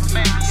maniac.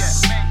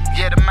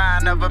 Yeah, the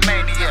mind of a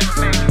maniac.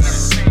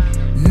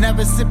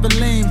 Never sip a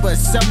lean, but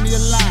sell me a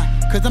line.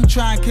 Cause I'm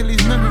trying to kill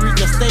these memories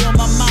that stay on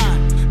my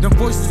mind. Them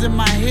voices in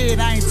my head,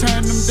 I ain't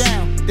turning them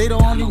down. They the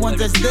only ones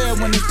that's there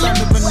when it's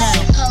thunder but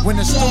now. When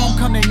the storm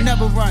come, they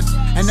never run.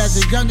 And as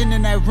a youngin'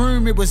 in that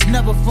room, it was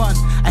never fun.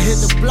 I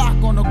hit the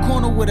block on the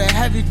corner with a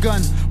heavy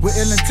gun, with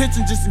ill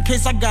intention just in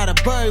case I gotta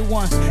bury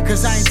one.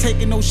 Cause I ain't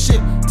taking no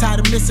shit, tired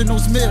of missing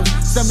those meals.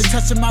 Stomach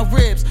touching my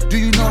ribs, do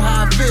you know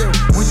how I feel?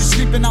 When you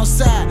sleeping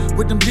outside,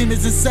 with them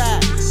demons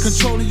inside,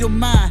 controlling your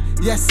mind,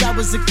 yes I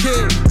was a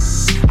kid.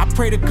 I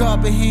pray to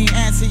God but he ain't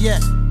answer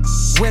yet.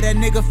 Where that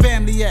nigga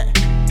family at?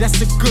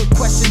 That's a good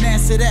question,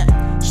 answer that.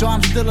 So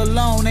I'm still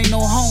alone, ain't no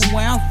home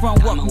where I'm from.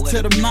 Welcome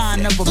to the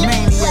mind of a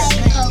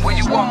maniac. When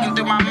you walking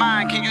through my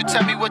mind, can you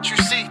tell me what you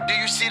see? Do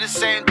you see the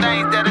same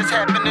things that is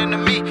happening to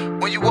me?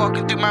 When you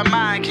walking through my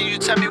mind, can you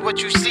tell me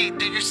what you see?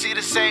 Do you see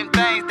the same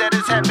things that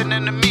is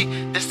happening to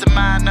me? This the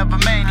mind of a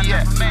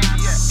maniac.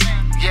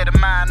 Yeah, the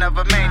mind of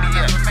a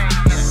maniac.